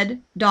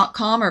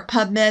PubMed.com or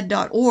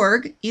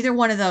PubMed.org, either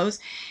one of those,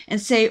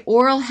 and say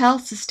oral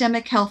health,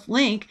 systemic health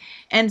link,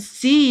 and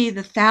see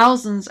the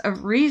thousands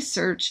of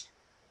research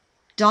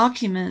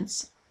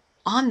documents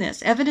on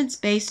this,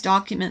 evidence-based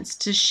documents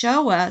to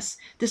show us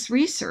this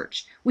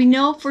research. We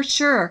know for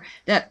sure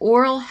that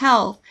oral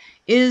health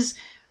is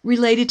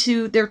related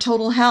to their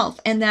total health,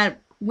 and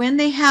that when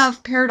they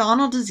have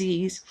periodontal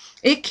disease,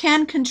 it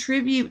can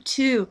contribute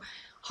to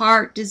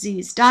heart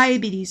disease,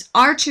 diabetes,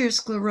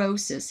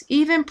 arteriosclerosis,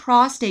 even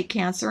prostate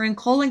cancer and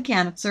colon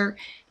cancer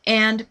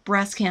and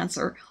breast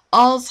cancer,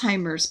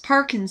 Alzheimer's,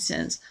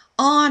 Parkinson's,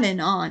 on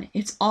and on.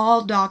 It's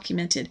all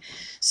documented.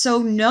 So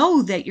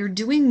know that you're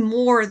doing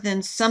more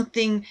than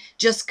something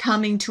just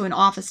coming to an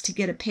office to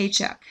get a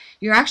paycheck.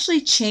 You're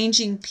actually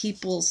changing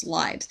people's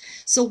lives.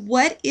 So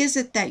what is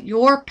it that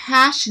you're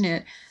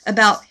passionate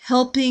about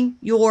helping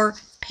your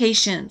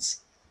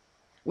patients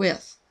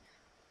with?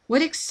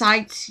 What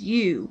excites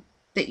you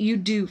that you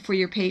do for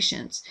your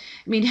patients?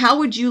 I mean, how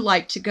would you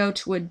like to go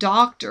to a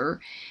doctor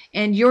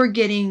and you're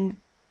getting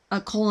a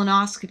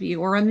colonoscopy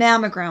or a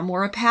mammogram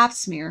or a pap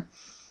smear,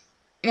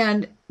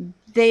 and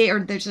they're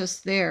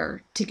just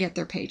there to get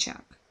their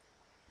paycheck?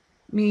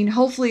 I mean,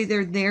 hopefully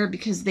they're there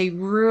because they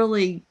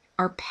really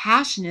are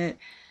passionate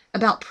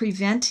about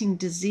preventing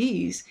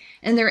disease,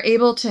 and they're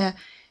able to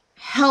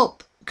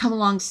help come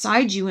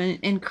alongside you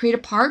and create a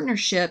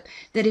partnership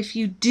that if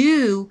you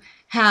do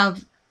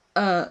have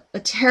a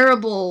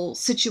terrible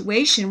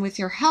situation with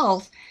your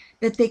health,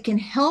 that they can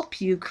help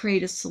you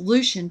create a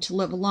solution to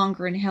live a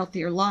longer and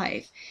healthier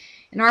life.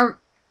 And our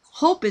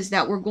hope is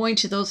that we're going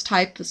to those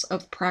types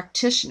of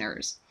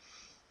practitioners.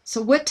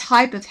 So what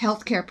type of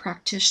healthcare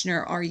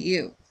practitioner are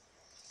you?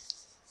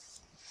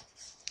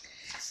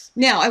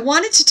 Now, I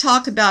wanted to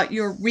talk about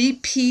your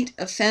repeat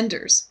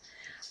offenders.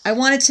 I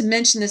wanted to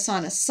mention this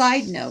on a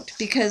side note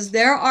because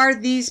there are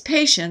these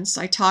patients.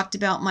 I talked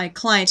about my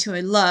client who I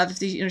love.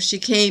 She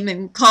came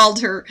and called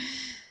her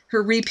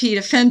repeat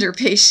offender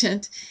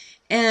patient.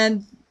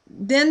 And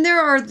then there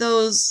are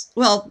those,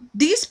 well,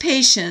 these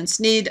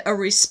patients need a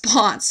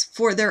response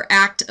for their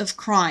act of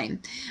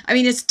crime. I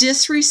mean, it's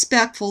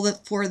disrespectful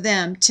for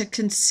them to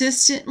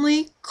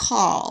consistently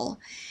call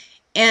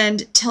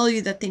and tell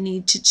you that they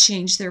need to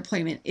change their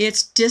appointment.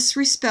 It's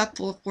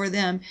disrespectful for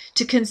them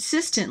to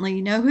consistently,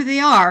 you know who they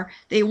are,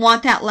 they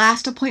want that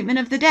last appointment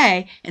of the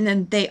day, and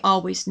then they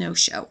always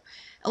no-show.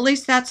 At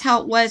least that's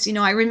how it was.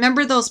 I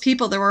remember those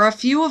people. There were a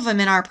few of them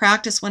in our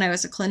practice when I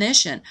was a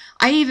clinician.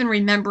 I even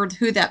remembered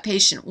who that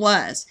patient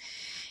was.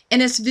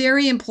 And it's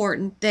very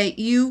important that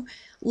you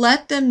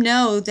let them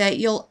know that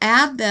you'll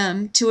add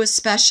them to a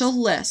special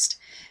list,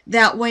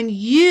 that when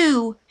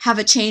you have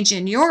a change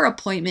in your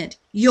appointment,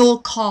 you'll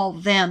call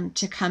them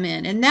to come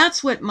in. And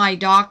that's what my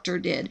doctor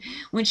did.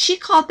 When she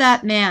called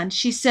that man,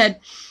 she said,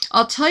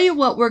 I'll tell you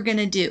what we're going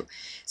to do.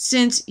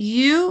 Since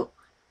you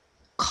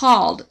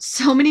called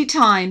so many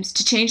times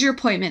to change your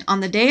appointment on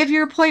the day of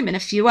your appointment,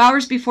 a few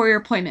hours before your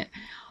appointment,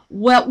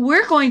 what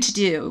we're going to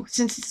do,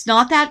 since it's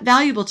not that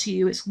valuable to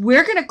you, is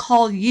we're going to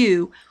call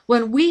you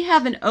when we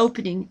have an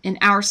opening in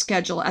our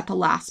schedule at the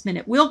last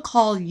minute. We'll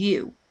call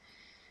you.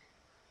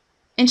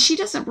 And she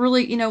doesn't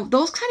really,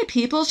 those kind of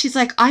people, she's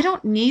like, I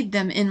don't need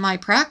them in my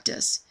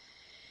practice.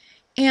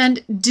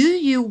 And do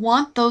you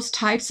want those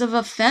types of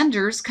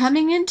offenders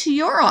coming into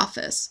your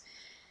office?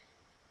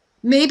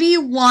 Maybe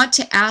you want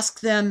to ask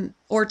them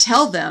or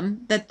tell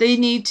them that they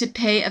need to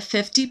pay a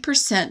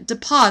 50%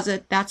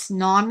 deposit. That's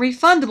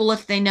non-refundable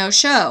if they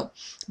no-show,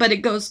 but it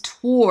goes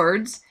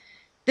towards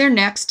their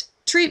next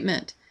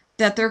treatment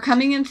that they're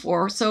coming in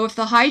for. So if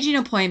the hygiene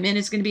appointment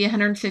is going to be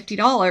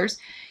 $150,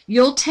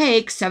 you'll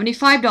take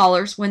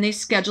 $75 when they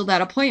schedule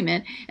that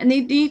appointment, and they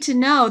need to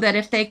know that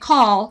if they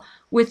call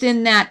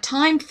within that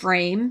time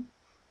frame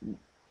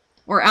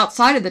or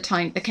outside of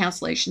the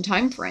cancellation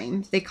time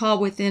frame, if they call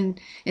within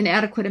an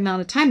adequate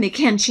amount of time, they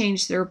can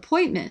change their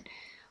appointment.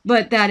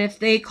 But that if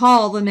they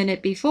call the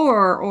minute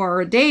before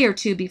or a day or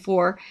two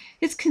before,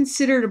 it's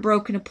considered a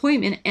broken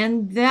appointment,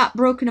 and that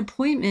broken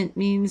appointment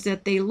means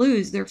that they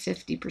lose their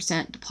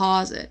 50%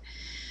 deposit.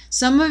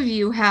 Some of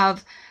you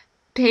have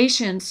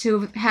patients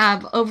who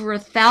have over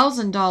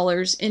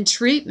 $1,000 in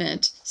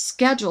treatment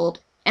scheduled,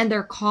 and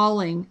they're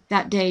calling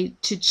that day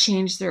to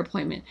change their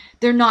appointment.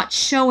 They're not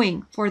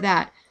showing for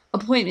that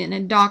appointment,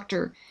 and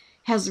doctor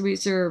has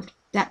reserved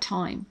that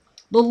time.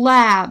 The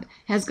lab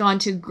has gone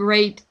to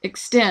great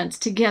extents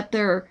to get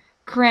their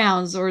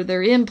crowns or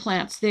their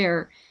implants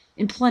there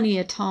in plenty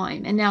of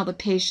time, and now the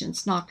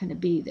patient's not going to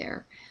be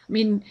there. I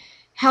mean,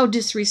 how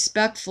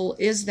disrespectful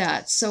is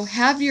that? So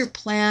have your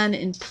plan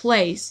in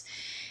place.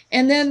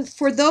 And then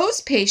for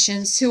those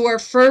patients who are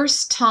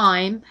first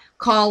time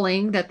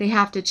calling that they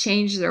have to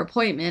change their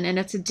appointment and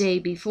it's a day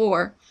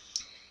before,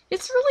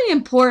 it's really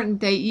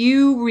important that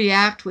you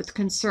react with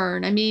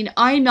concern. I mean,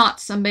 I'm not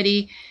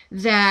somebody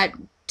that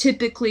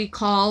typically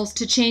calls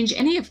to change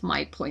any of my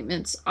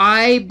appointments.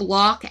 I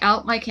block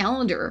out my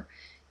calendar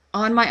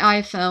on my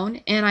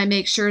iPhone, and I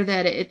make sure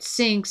that it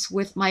syncs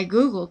with my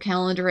Google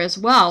Calendar as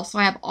well. So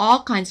I have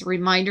all kinds of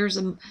reminders,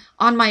 and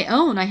on my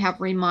own I have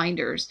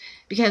reminders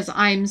because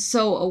I'm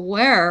so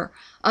aware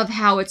of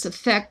how it's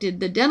affected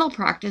the dental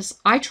practice.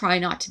 I try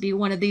not to be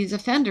one of these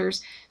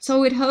offenders. So I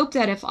would hope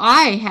that if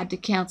I had to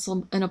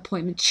cancel an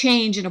appointment,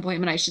 change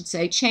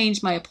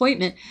my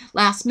appointment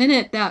last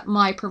minute, that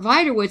my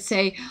provider would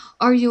say,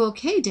 "Are you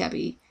okay,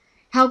 Debbie?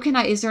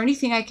 Is there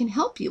anything I can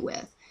help you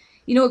with?"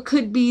 You know, it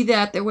could be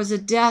that there was a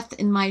death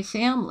in my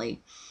family,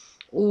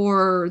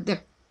 or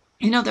there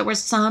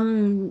was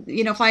some,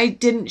 if I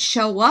didn't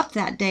show up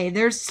that day,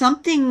 there's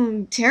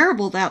something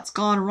terrible that's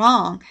gone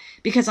wrong,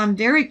 because I'm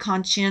very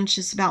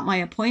conscientious about my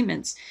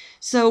appointments.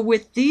 So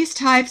with these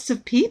types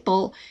of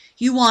people,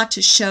 you want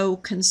to show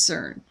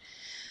concern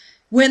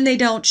when they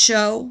don't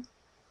show,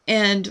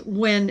 and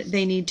when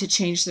they need to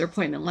change their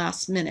appointment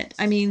last minute.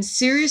 I mean,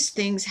 serious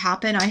things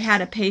happen. I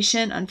had a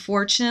patient,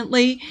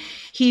 unfortunately,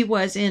 he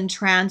was in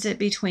transit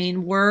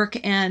between work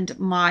and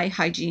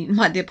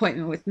the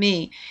appointment with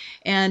me.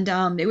 And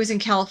it was in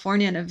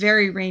California on a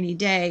very rainy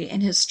day,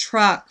 and his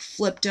truck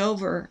flipped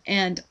over,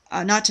 and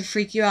not to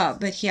freak you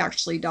out, but he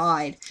actually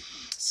died.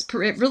 It's a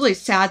really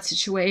sad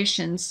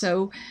situation.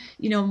 So,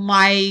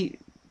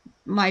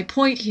 my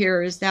point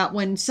here is that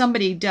when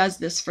somebody does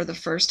this for the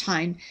first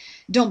time,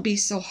 don't be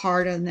so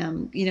hard on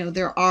them.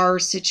 There are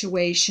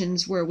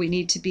situations where we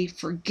need to be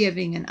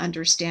forgiving and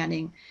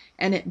understanding,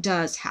 and it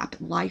does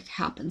happen. Life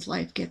happens,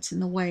 life gets in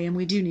the way, and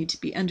we do need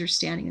to be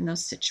understanding in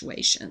those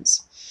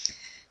situations.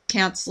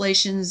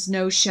 Cancellations,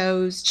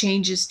 no-shows,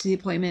 changes to the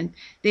appointment,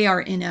 they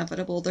are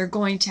inevitable. They're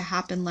going to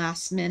happen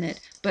last minute,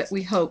 but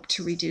we hope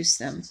to reduce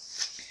them.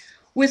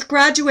 With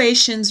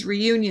graduations,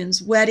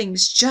 reunions,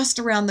 weddings just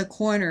around the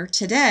corner,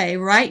 today,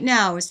 right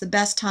now, is the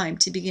best time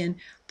to begin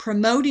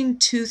promoting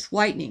tooth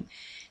whitening.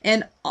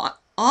 And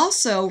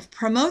also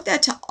promote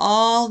that to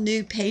all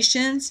new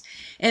patients,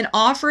 and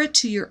offer it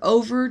to your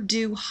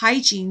overdue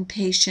hygiene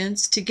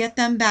patients to get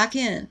them back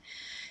in.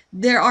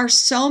 There are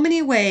so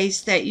many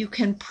ways that you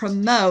can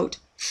promote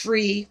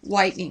free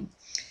whitening.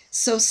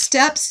 So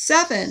step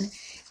 7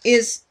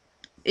 is,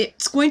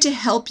 it's going to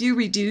help you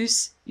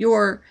reduce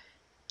your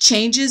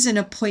changes in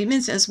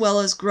appointments as well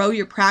as grow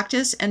your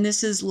practice, and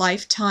this is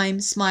Lifetime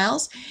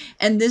Smiles.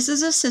 And this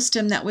is a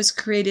system that was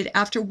created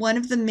after one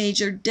of the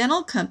major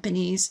dental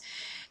companies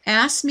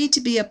asked me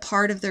to be a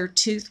part of their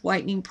tooth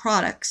whitening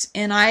products,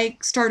 and I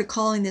started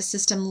calling this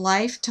system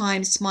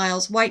Lifetime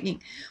Smiles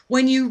Whitening.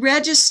 When you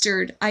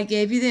registered, I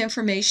gave you the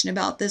information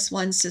about this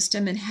one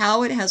system and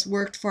how it has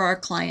worked for our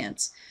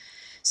clients.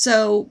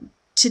 So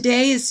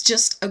today is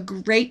just a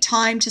great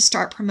time to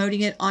start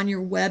promoting it on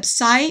your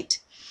website.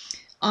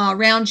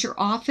 Around your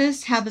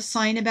office, have a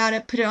sign about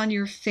it, put it on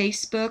your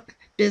Facebook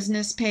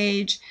business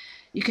page.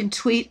 You can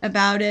tweet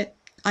about it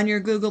on your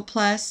Google+,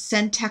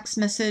 send text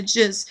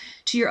messages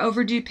to your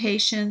overdue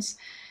patients,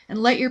 and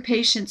let your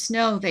patients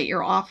know that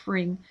you're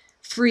offering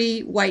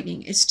free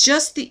whitening. It's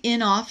just the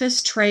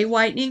in-office tray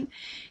whitening,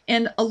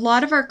 and a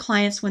lot of our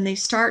clients, when they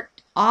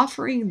start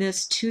offering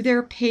this to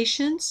their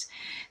patients,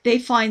 they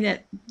find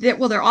that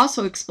they're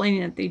also explaining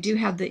that they do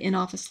have the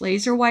in-office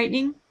laser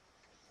whitening.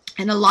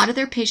 And a lot of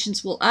their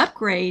patients will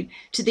upgrade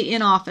to the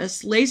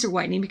in-office laser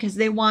whitening because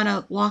they want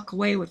to walk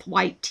away with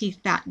white teeth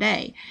that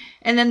day.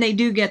 And then they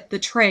do get the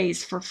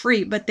trays for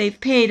free, but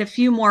they've paid a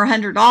few more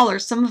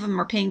 $100. Some of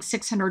them are paying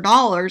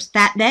 $600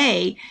 that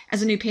day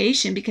as a new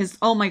patient because,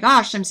 oh my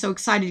gosh, I'm so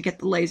excited to get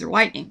the laser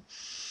whitening.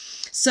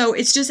 So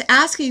it's just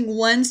asking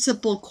one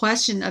simple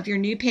question of your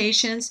new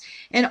patients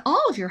and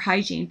all of your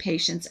hygiene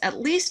patients at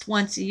least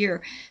once a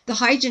year. The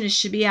hygienist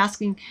should be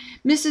asking,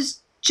 "Mrs.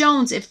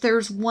 Jones, if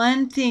there's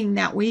one thing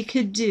that we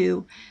could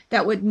do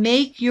that would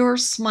make your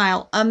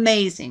smile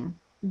amazing,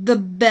 the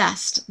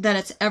best that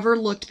it's ever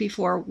looked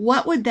before,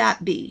 what would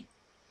that be?"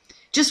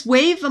 Just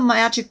wave a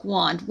magic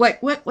wand.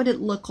 What would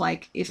it look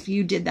like if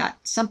you did that?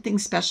 Something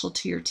special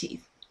to your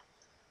teeth.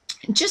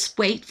 And just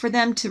wait for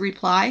them to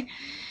reply.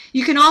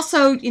 You can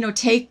also,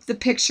 take the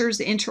pictures,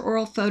 the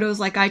intraoral photos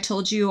like I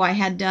told you I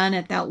had done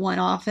at that one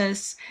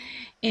office,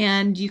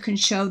 and you can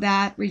show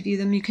that, review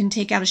them. You can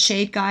take out a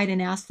shade guide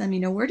and ask them,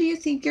 where do you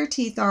think your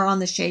teeth are on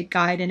the shade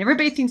guide? And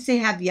everybody thinks they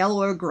have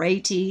yellow or gray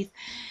teeth.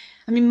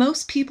 I mean,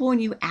 most people, when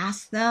you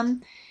ask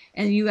them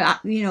and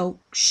you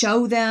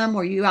show them,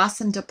 or you ask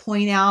them to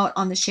point out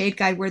on the shade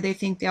guide where they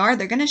think they are,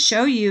 they're going to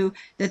show you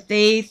that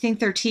they think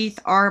their teeth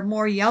are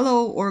more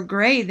yellow or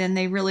gray than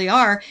they really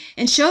are,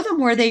 and show them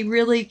where they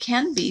really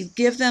can be.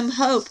 Give them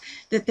hope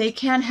that they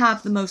can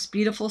have the most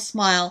beautiful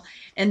smile,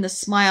 and the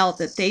smile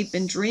that they've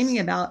been dreaming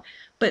about,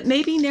 but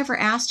maybe never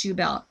asked you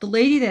about. The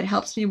lady that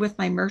helps me with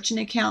my merchant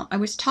account, I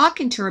was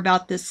talking to her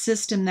about this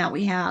system that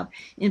we have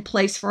in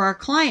place for our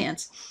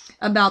clients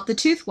about the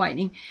tooth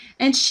whitening,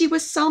 and she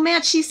was so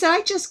mad. She said,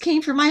 I just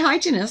came from my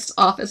hygienist's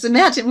office.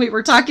 Imagine, we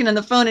were talking on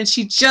the phone and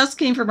she just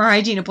came from her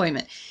hygiene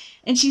appointment,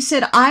 and she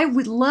said, I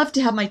would love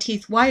to have my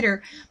teeth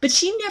whiter, but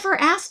she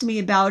never asked me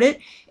about it,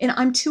 and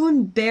I'm too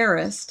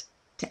embarrassed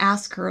to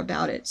ask her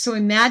about it. So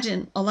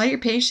imagine, a lot of your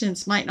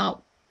patients might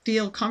not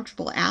feel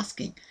comfortable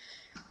asking.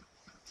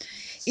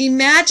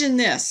 Imagine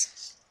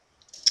this.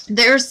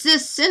 There's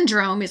this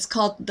syndrome. It's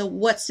called the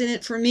what's in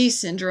it for me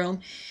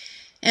syndrome.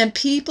 And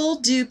people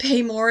do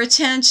pay more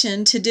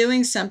attention to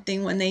doing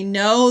something when they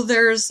know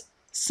there's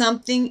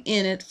something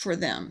in it for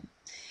them.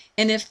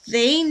 And if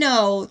they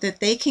know that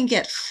they can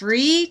get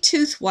free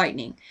tooth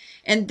whitening,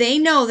 and they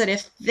know that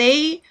if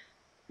they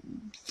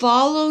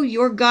follow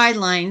your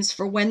guidelines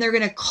for when they're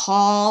going to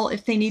call,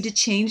 if they need to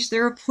change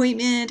their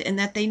appointment, and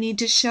that they need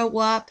to show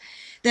up,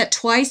 that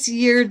twice a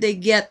year they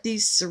get a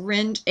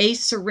syringe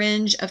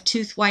of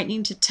tooth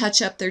whitening to touch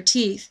up their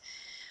teeth,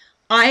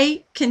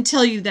 I can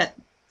tell you that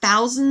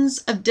thousands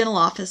of dental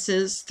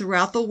offices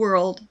throughout the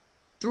world,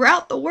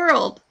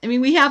 I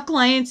mean, we have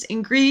clients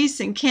in Greece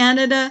and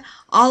Canada,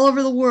 all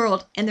over the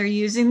world, and they're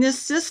using this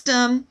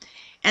system,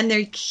 and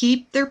they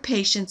keep their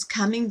patients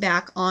coming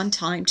back on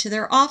time to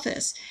their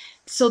office.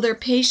 So their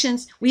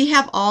patients, we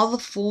have all the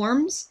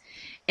forms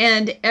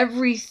and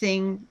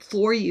everything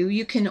for you.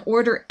 You can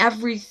order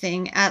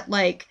everything at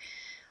like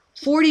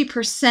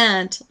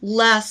 40%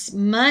 less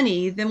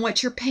money than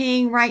what you're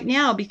paying right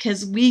now,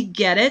 because we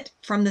get it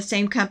from the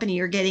same company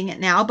you're getting it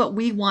now, but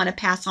we want to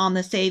pass on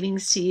the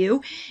savings to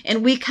you,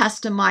 and we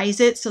customize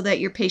it so that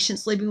your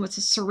patient's leaving with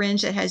a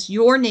syringe that has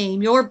your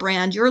name, your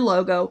brand, your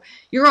logo,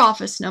 your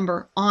office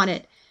number on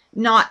it,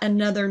 not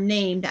another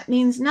name that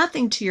means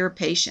nothing to your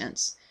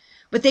patients.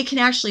 But they can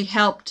actually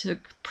help to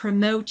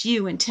promote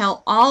you and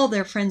tell all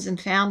their friends and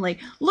family,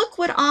 look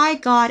what I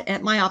got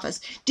at my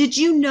office. Did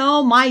you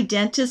know my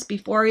dentist,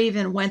 before I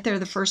even went there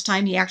the first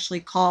time, he actually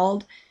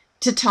called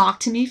to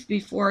talk to me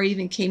before I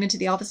even came into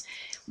the office?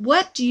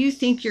 What do you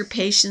think your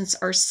patients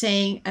are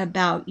saying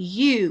about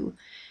you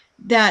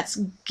that's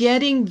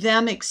getting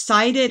them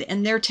excited,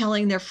 and they're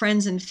telling their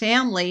friends and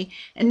family,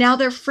 and now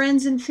their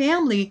friends and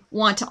family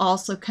want to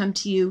also come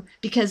to you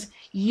because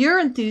you're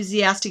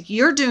enthusiastic,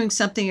 you're doing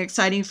something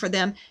exciting for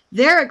them,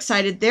 they're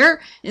excited, they're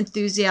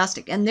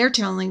enthusiastic, and they're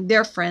telling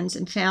their friends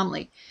and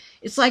family.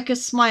 It's like a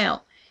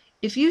smile.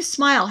 If you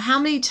smile, how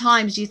many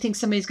times do you think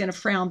somebody's going to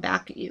frown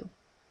back at you?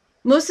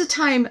 Most of the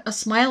time, a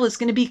smile is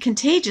going to be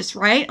contagious,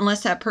 right?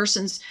 Unless that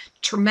person's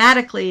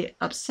traumatically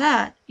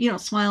upset, you don't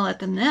smile at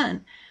them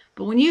then.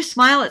 But when you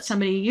smile at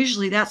somebody,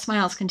 usually that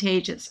smile is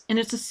contagious. And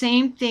it's the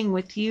same thing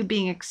with you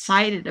being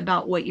excited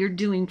about what you're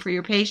doing for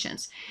your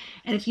patients.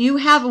 And if you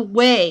have a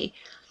way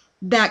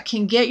that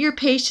can get your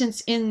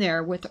patients in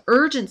there with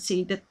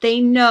urgency, that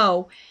they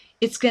know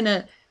it's going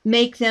to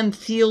make them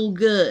feel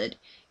good,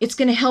 it's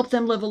going to help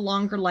them live a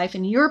longer life,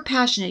 and you're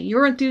passionate,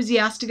 you're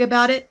enthusiastic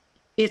about it,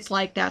 it's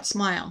like that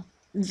smile.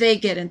 They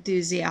get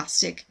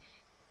enthusiastic,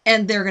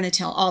 and they're going to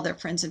tell all their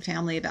friends and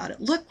family about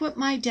it. Look what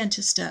my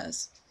dentist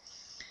does.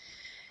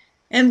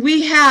 And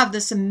we have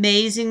this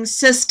amazing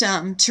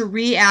system to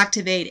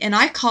reactivate, and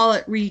I call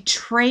it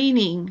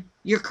retraining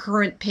your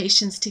current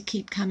patients to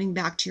keep coming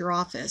back to your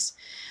office.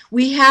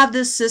 We have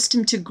this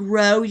system to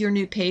grow your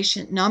new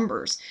patient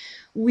numbers.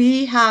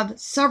 We have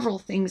several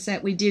things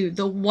that we do.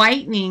 The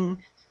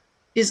whitening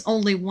is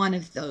only one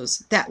of those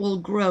that will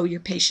grow your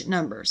patient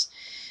numbers.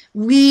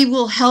 We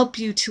will help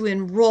you to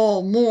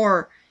enroll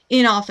more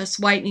in-office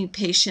whitening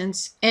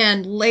patients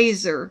and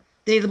laser.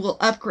 They will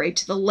upgrade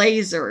to the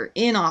laser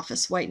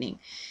in-office whitening.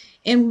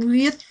 And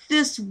with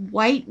this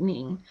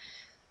whitening,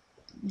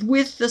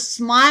 with the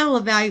smile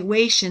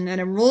evaluation that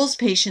enrolls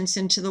patients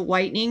into the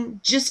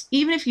whitening, just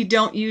even if you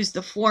don't use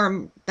the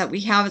form that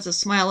we have as a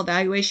smile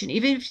evaluation,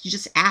 even if you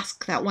just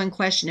ask that one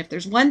question, if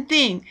there's one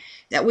thing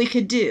that we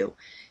could do,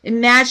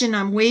 imagine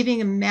I'm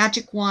waving a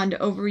magic wand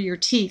over your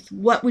teeth.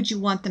 What would you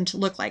want them to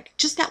look like?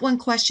 Just that one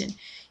question.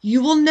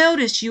 You will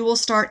notice you will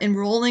start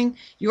enrolling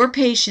your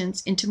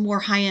patients into more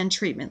high-end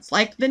treatments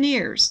like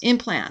veneers,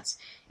 implants,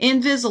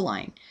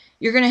 Invisalign.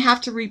 You're going to have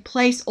to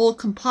replace old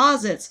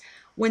composites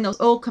when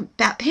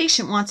that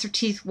patient wants their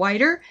teeth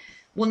whiter.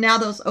 Well, now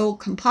those old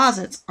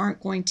composites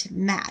aren't going to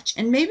match.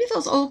 And maybe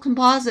those old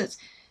composites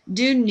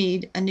do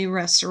need a new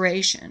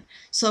restoration.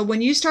 So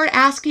when you start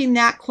asking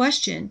that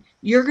question,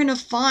 you're going to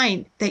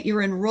find that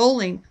you're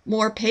enrolling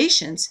more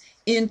patients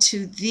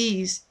into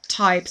these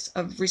types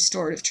of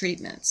restorative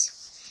treatments.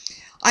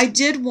 I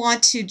did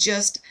want to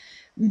just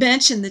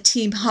mention the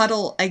team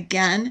huddle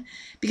again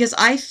because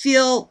I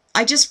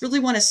just really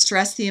want to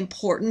stress the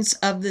importance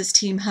of this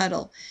team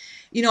huddle.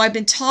 You know, I've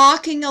been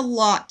talking a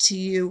lot to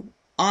you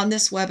on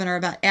this webinar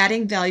about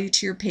adding value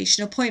to your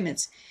patient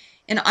appointments.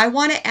 And I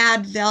want to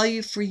add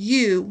value for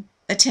you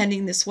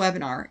attending this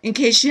webinar. In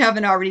case you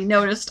haven't already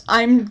noticed,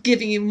 I'm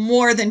giving you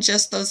more than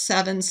just those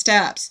 7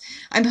 steps.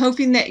 I'm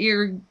hoping that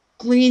you're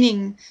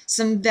gleaning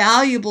some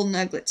valuable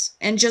nuggets,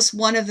 and just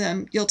one of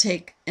them you'll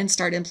take and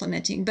start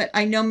implementing. But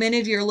I know many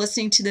of you are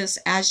listening to this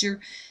as your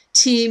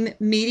team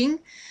meeting,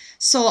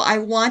 so I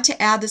want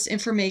to add this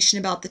information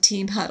about the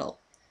team huddle.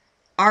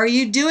 Are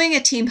you doing a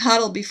team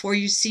huddle before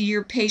you see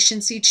your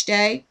patients each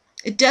day?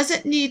 It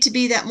doesn't need to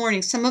be that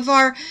morning. Some of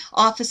our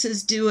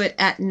offices do it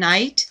at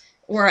night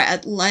or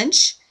at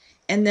lunch,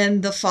 and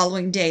then the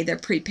following day they're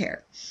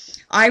prepared.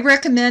 I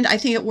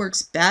think it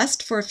works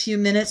best for a few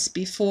minutes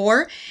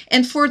before.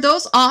 And for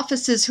those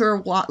offices who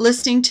are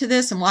listening to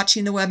this and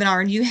watching the webinar,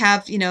 and you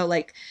have, you know,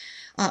 like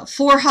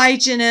 4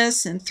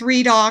 hygienists and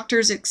 3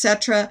 doctors,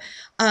 etc.,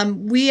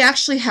 we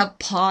actually have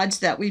pods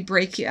that we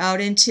break you out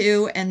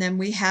into, and then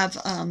we have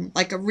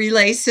like a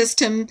relay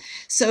system.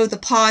 So the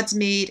pods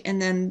meet,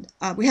 and then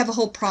we have a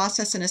whole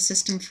process and a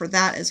system for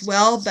that as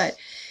well. But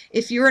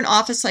if you're an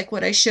office like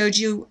what I showed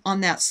you on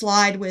that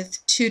slide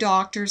with 2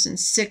 doctors and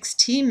 6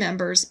 team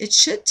members, it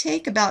should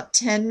take about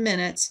 10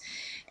 minutes.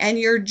 And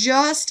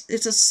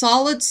it's a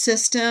solid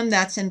system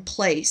that's in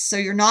place. So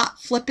you're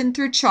not flipping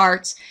through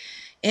charts.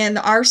 And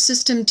our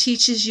system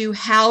teaches you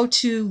how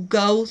to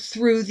go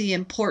through the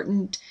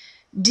important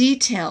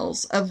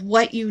details of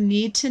what you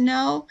need to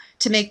know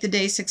to make the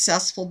day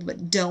successful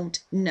but don't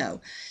know.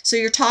 So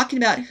you're talking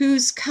about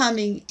who's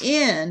coming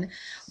in,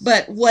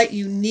 but what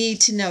you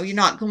need to know. You're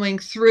not going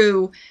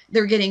through,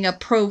 they're getting a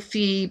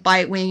prophy,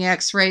 bite wing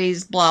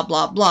x-rays, blah,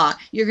 blah, blah.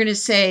 You're going to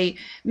say,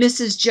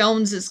 Mrs.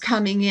 Jones is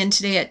coming in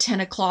today at 10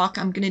 o'clock.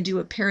 I'm going to do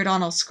a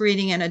periodontal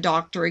screening and a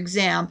doctor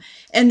exam.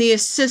 And the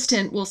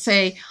assistant will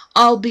say,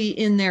 I'll be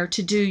in there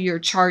to do your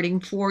charting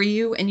for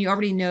you. And you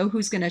already know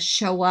who's going to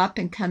show up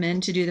and come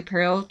in to do the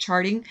perio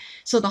charting.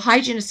 So the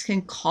hygienist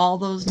can call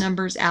those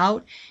numbers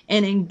out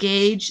and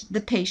engage the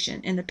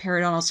patient in the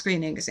periodontal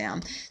screening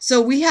exam.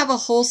 So we have a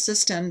whole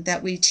system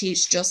that we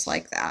teach just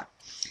like that.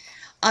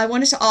 I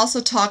wanted to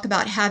also talk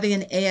about having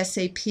an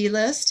ASAP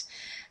list.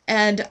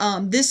 And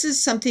this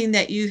is something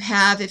that you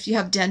have, if you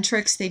have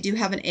Dentrix, they do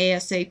have an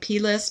ASAP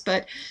list,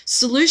 but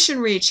Solution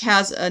Reach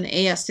has an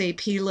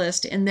ASAP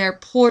list in their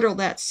portal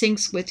that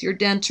syncs with your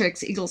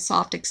Dentrix,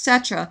 EagleSoft,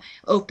 etc.,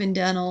 Open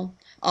Dental,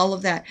 all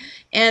of that.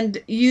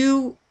 And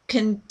you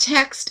can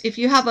text, if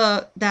you have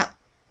that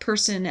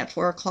person at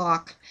 4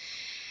 o'clock,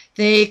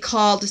 they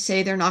call to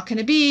say they're not going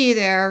to be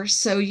there.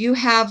 So you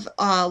have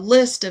a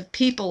list of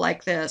people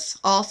like this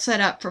all set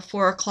up for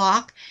 4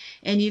 o'clock.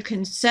 And you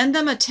can send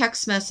them a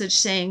text message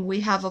saying, we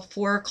have a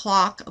 4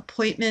 o'clock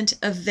appointment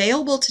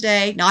available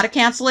today. Not a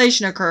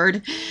cancellation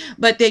occurred,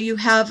 but that you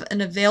have an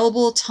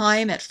available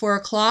time at 4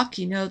 o'clock.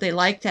 You know they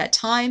like that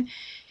time.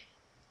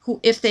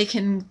 If they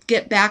can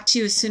get back to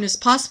you as soon as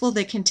possible,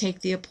 they can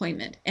take the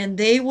appointment. And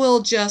they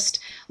will just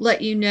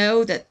let you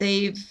know that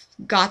they've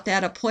got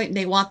that appointment,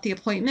 they want the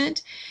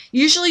appointment.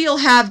 Usually you'll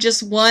have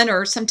just one,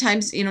 or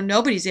sometimes, you know,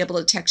 nobody's able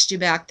to text you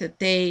back that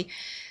they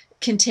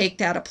can take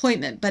that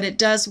appointment. But it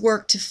does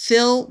work to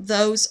fill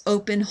those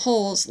open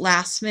holes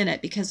last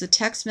minute, because the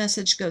text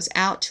message goes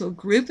out to a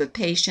group of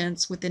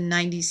patients within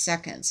 90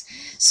 seconds.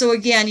 So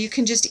again, you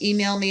can just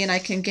email me and I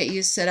can get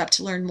you set up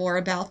to learn more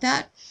about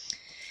that.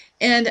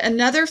 And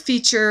another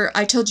feature,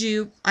 I told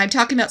you, I'm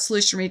talking about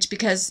Solution Reach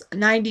because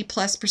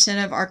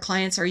 90+% of our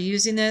clients are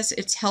using this.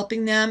 It's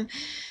helping them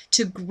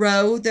to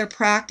grow their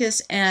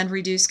practice and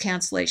reduce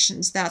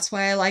cancellations. That's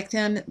why I like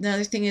them.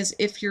 Another thing is,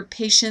 if your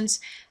patients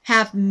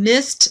have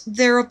missed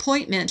their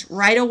appointment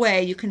right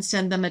away, you can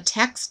send them a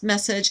text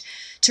message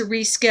to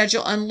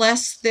reschedule,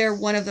 unless they're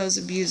one of those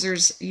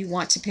abusers you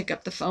want to pick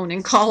up the phone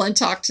and call and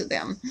talk to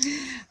them.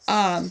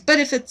 But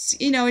if it's,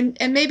 you know,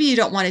 and maybe you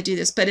don't want to do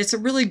this, but it's a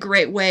really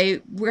great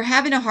way. We're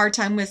having a hard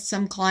time with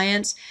some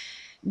clients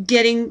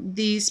getting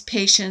these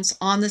patients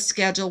on the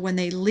schedule when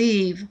they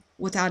leave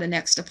without a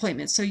next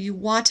appointment. So you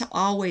want to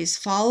always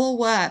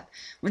follow up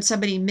when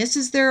somebody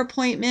misses their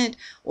appointment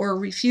or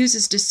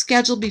refuses to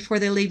schedule before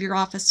they leave your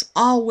office.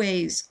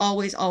 Always,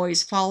 always,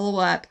 always follow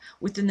up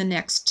within the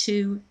next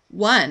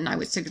I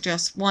would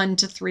suggest 1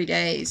 to 3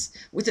 days.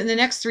 Within the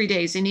next 3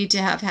 days, they need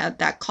to have had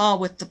that call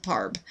with the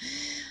PARB.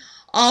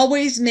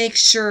 Always make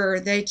sure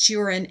that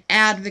you're an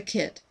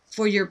advocate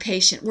for your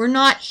patient. We're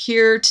not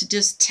here to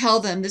just tell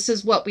them this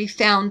is what we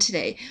found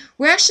today.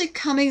 We're actually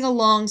coming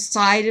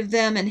alongside of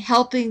them and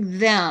helping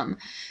them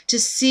to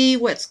see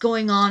what's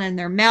going on in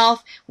their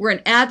mouth. We're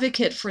an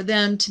advocate for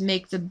them to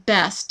make the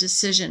best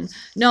decision,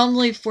 not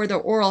only for their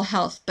oral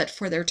health, but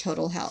for their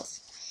total health.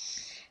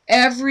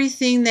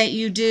 Everything that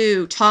you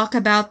do, talk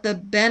about the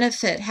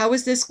benefit. How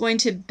is this going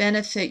to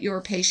benefit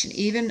your patient,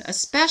 even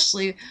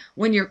especially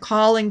when you're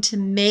calling to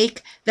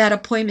make that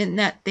appointment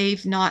that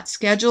they've not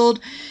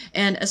scheduled,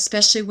 and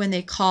especially when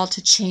they call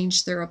to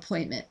change their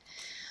appointment.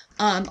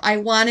 I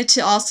wanted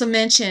to also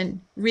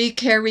mention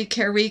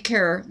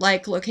recare,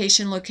 like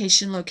location,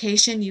 location,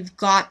 location. You've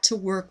got to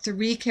work the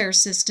recare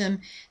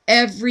system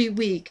every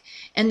week.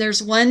 And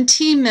there's one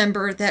team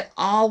member that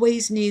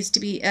always needs to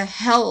be they're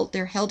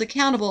held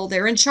accountable,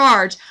 they're in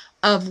charge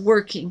of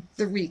working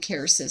the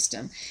recare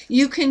system.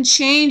 You can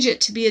change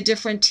it to be a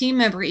different team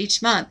member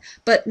each month,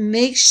 but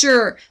make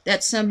sure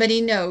that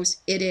somebody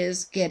knows it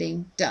is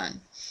getting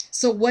done.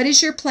 So what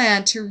is your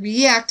plan to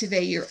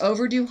reactivate your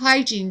overdue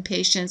hygiene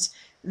patients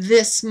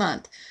this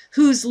month?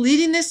 Who's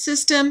leading this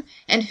system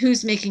and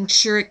who's making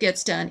sure it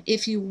gets done?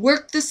 If you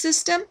work the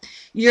system,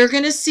 you're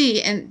going to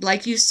see, and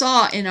like you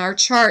saw in our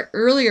chart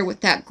earlier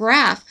with that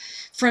graph,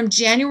 from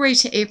January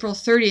to April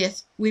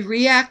 30th, we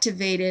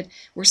reactivated.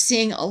 We're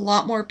seeing a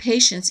lot more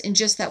patients in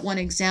just that one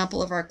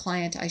example of our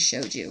client I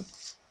showed you.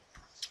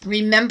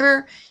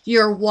 Remember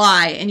your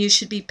why, and you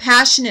should be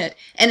passionate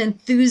and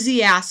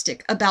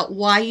enthusiastic about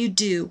why you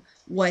do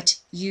what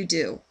you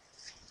do.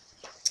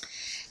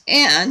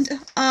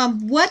 And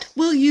what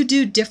will you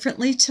do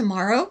differently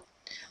tomorrow?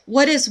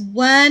 What is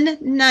one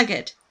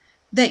nugget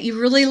that you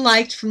really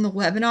liked from the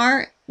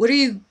webinar? What are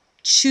you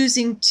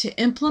choosing to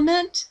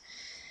implement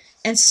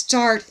and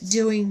start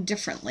doing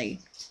differently?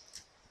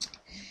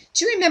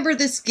 Do you remember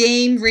this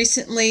game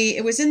recently?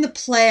 It was in the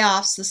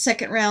playoffs, the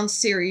second round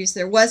series.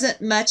 There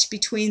wasn't much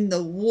between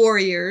the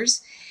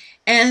Warriors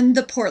and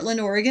the Portland,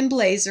 Oregon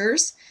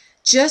Blazers.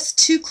 Just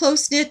two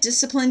close-knit,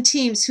 disciplined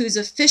teams whose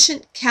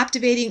efficient,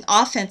 captivating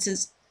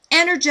offenses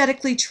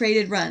energetically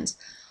traded runs,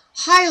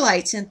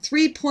 highlights, and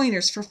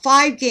three-pointers for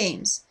 5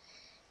 games.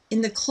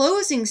 In the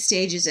closing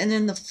stages and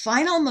in the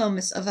final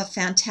moments of a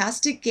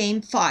fantastic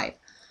Game 5,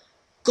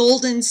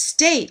 Golden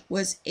State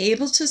was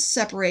able to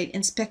separate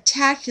in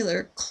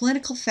spectacular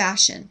clinical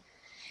fashion.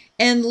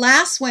 And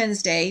last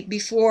Wednesday,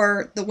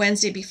 the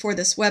Wednesday before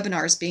this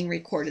webinar is being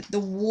recorded,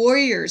 the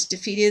Warriors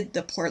defeated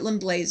the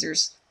Portland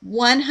Blazers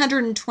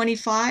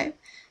 125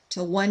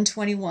 to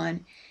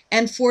 121.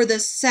 And for the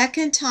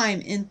second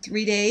time in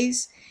 3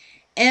 days,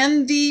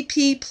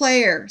 MVP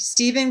player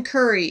Stephen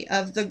Curry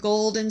of the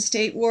Golden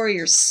State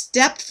Warriors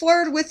stepped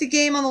forward with the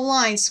game on the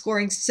line,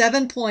 scoring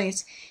 7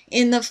 points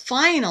in the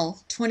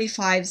final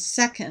 25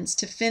 seconds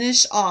to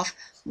finish off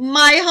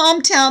my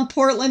hometown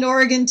Portland,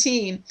 Oregon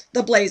team,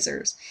 the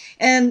Blazers,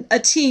 and a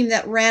team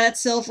that ran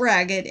itself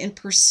ragged in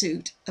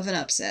pursuit of an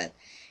upset.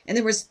 And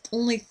there was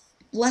only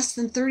less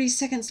than 30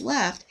 seconds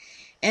left,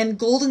 and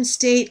Golden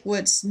State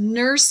was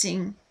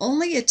nursing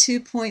only a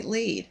 2-point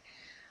lead.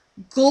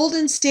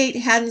 Golden State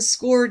hadn't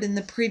scored in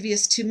the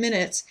previous 2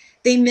 minutes.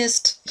 They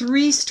missed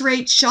 3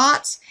 straight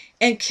shots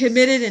and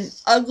committed an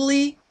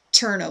ugly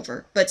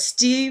turnover. But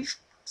Steph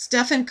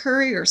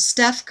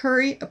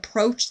Curry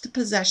approached the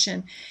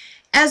possession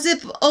as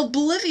if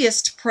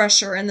oblivious to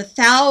pressure and the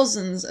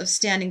thousands of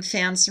standing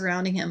fans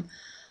surrounding him,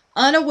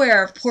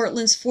 unaware of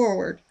Portland's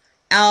forward,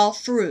 Al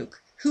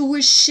Farouk, who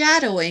was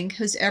shadowing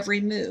his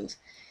every move.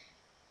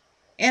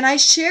 And I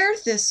share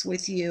this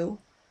with you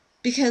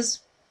because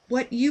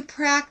what you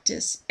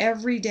practice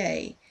every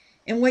day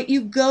and what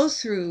you go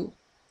through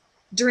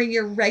during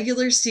your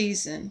regular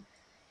season,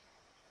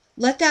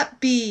 let that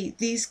be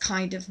these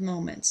kind of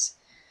moments.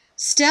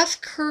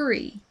 Steph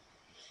Curry,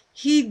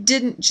 he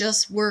didn't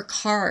just work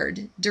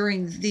hard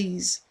during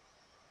these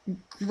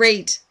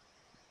great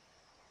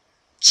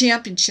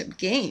championship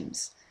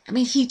games. I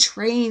mean, he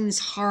trains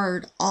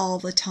hard all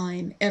the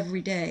time,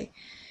 every day.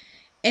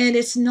 And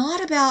it's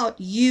not about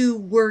you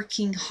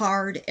working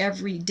hard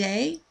every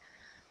day,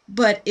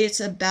 but it's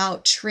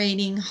about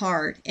training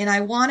hard. And I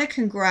want to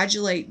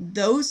congratulate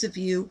those of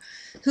you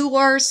who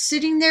are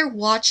sitting there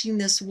watching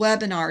this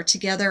webinar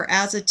together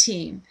as a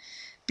team,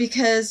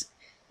 because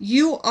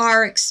you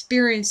are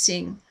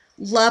experiencing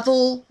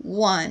level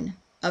 1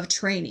 of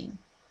training.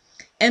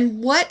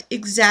 And what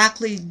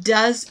exactly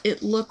does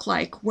it look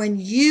like when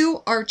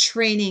you are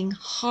training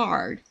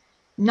hard?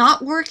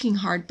 Not working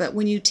hard, but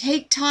when you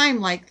take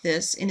time like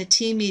this in a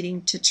team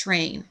meeting to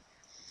train.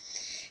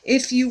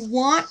 If you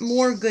want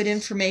more good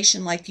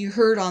information like you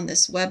heard on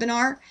this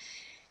webinar,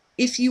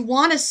 if you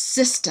want a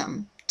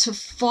system to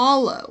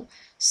follow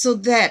so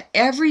that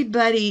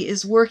everybody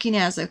is working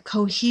as a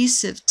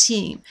cohesive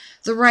team,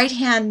 the right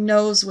hand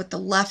knows what the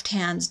left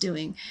hand's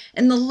doing,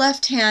 and the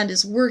left hand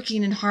is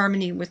working in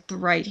harmony with the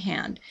right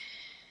hand.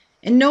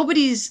 And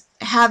nobody's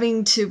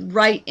having to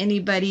write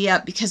anybody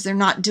up because they're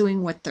not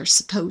doing what they're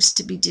supposed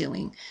to be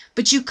doing.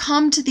 But you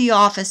come to the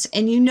office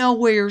and you know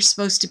where you're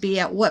supposed to be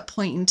at what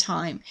point in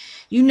time.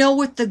 You know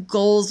what the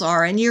goals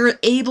are, and you're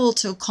able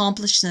to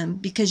accomplish them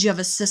because you have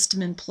a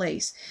system in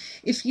place.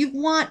 If you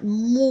want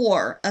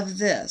more of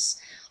this,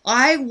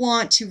 I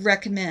want to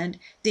recommend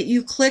that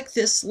you click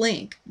this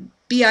link,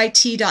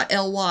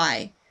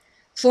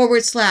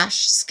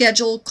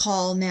 bit.ly/schedule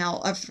call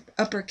now of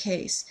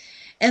uppercase.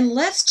 And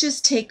let's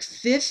just take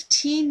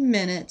 15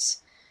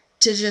 minutes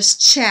to just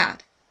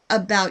chat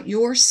about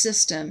your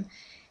system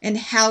and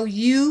how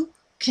you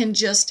can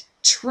just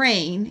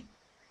train,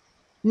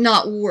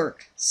 not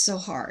work so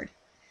hard.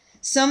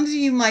 Some of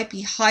you might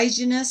be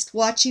hygienists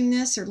watching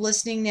this or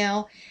listening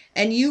now,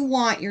 and you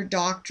want your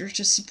doctor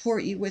to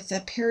support you with a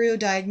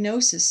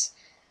periodiagnosis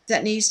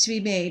that needs to be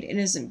made and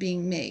isn't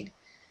being made.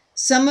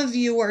 Some of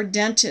you are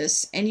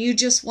dentists and you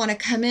just want to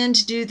come in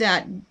to do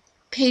that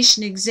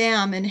patient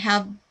exam and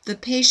have the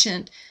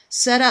patient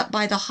set up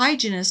by the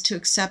hygienist to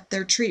accept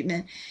their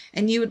treatment,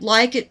 and you would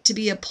like it to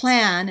be a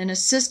plan and a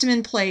system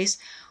in place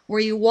where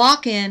you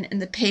walk in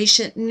and the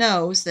patient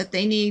knows that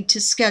they need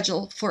to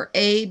schedule for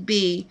A,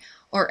 B,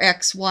 or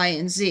X, Y,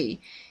 and Z.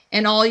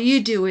 And all you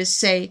do is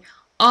say,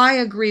 I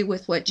agree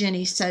with what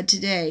Jenny said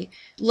today.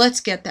 Let's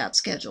get that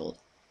scheduled.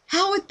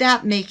 How would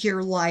that make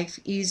your life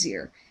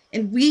easier?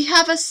 And we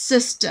have a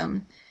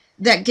system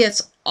that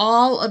gets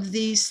all of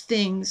these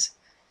things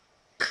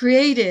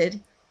created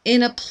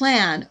in a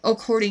plan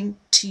according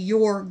to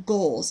your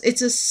goals.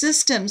 It's a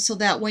system so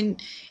that when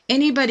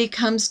anybody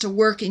comes to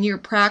work in your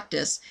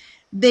practice,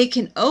 they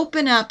can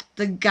open up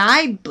the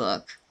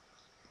guidebook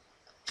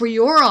for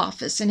your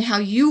office and how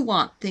you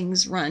want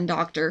things run,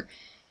 doctor,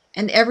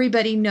 and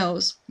everybody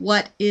knows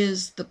what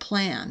is the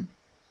plan.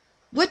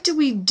 What do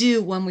we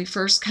do when we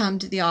first come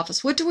to the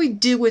office? What do we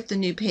do with the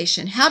new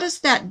patient? How does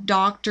that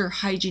doctor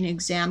hygiene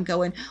exam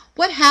go? And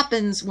what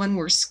happens when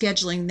we're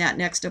scheduling that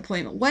next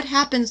appointment? What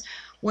happens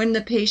when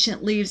the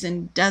patient leaves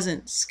and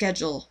doesn't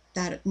schedule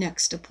that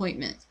next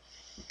appointment?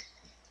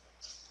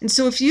 And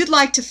so if you'd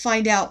like to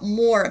find out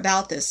more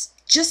about this,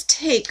 just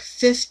take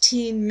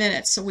 15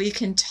 minutes so we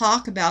can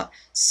talk about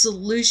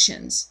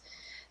solutions.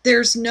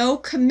 There's no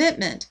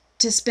commitment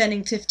to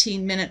spending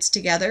 15 minutes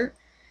together.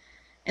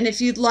 And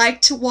if you'd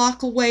like to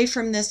walk away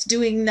from this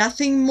doing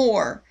nothing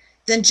more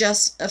than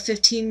just a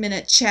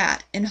 15-minute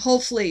chat, and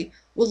hopefully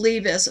we'll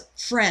leave as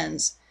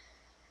friends,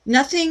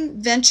 nothing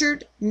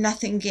ventured,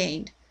 nothing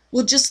gained.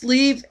 We'll just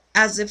leave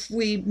as if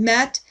we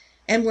met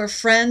and we're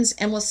friends,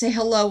 and we'll say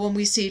hello when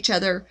we see each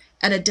other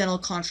at a dental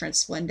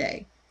conference one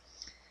day.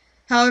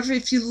 However,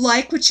 if you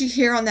like what you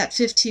hear on that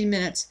 15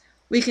 minutes,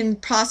 we can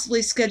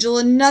possibly schedule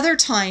another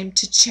time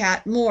to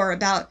chat more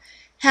about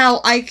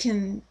how I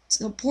can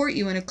support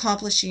you in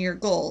accomplishing your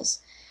goals.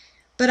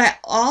 But I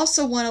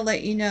also want to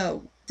let you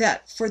know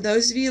that for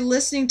those of you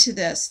listening to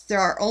this, there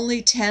are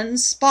only 10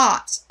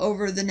 spots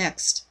over the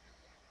next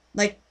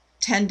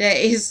 10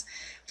 days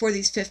for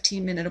these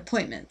 15-minute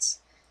appointments.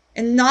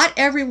 And not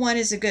everyone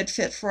is a good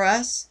fit for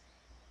us,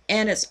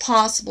 and it's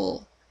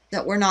possible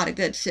that we're not a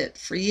good fit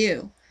for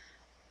you.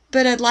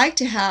 But I'd like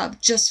to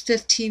have just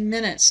 15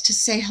 minutes to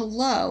say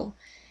hello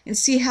and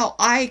see how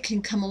I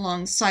can come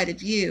alongside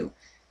of you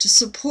to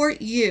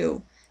support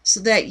you so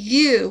that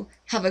you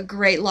have a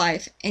great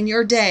life and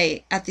your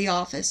day at the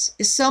office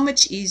is so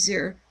much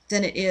easier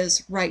than it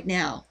is right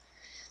now.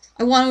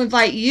 I want to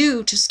invite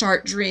you to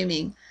start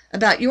dreaming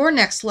about your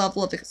next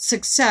level of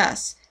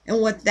success and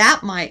what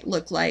that might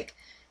look like,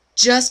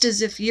 just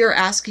as if you're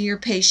asking your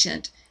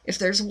patient if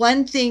there's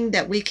one thing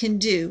that we can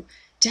do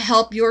to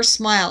help your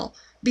smile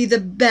be the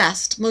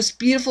best, most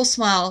beautiful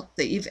smile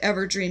that you've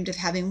ever dreamed of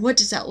having. What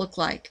does that look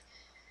like?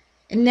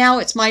 And now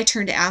it's my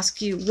turn to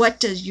ask you, what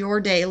does your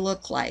day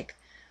look like?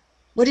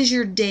 What does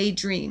your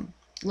daydream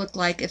look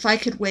like if I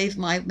could wave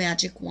my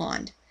magic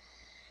wand?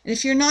 And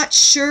if you're not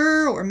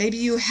sure, or maybe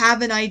you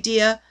have an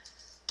idea,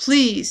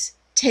 please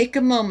take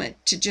a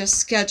moment to just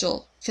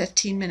schedule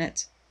 15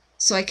 minutes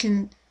so I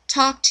can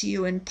talk to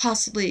you and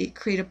possibly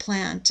create a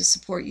plan to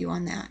support you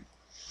on that.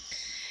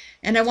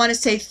 And I want to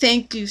say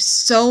thank you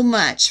so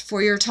much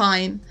for your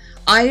time.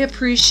 I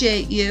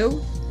appreciate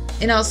you,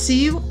 and I'll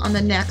see you on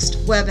the next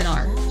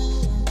webinar.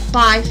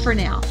 Bye for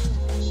now.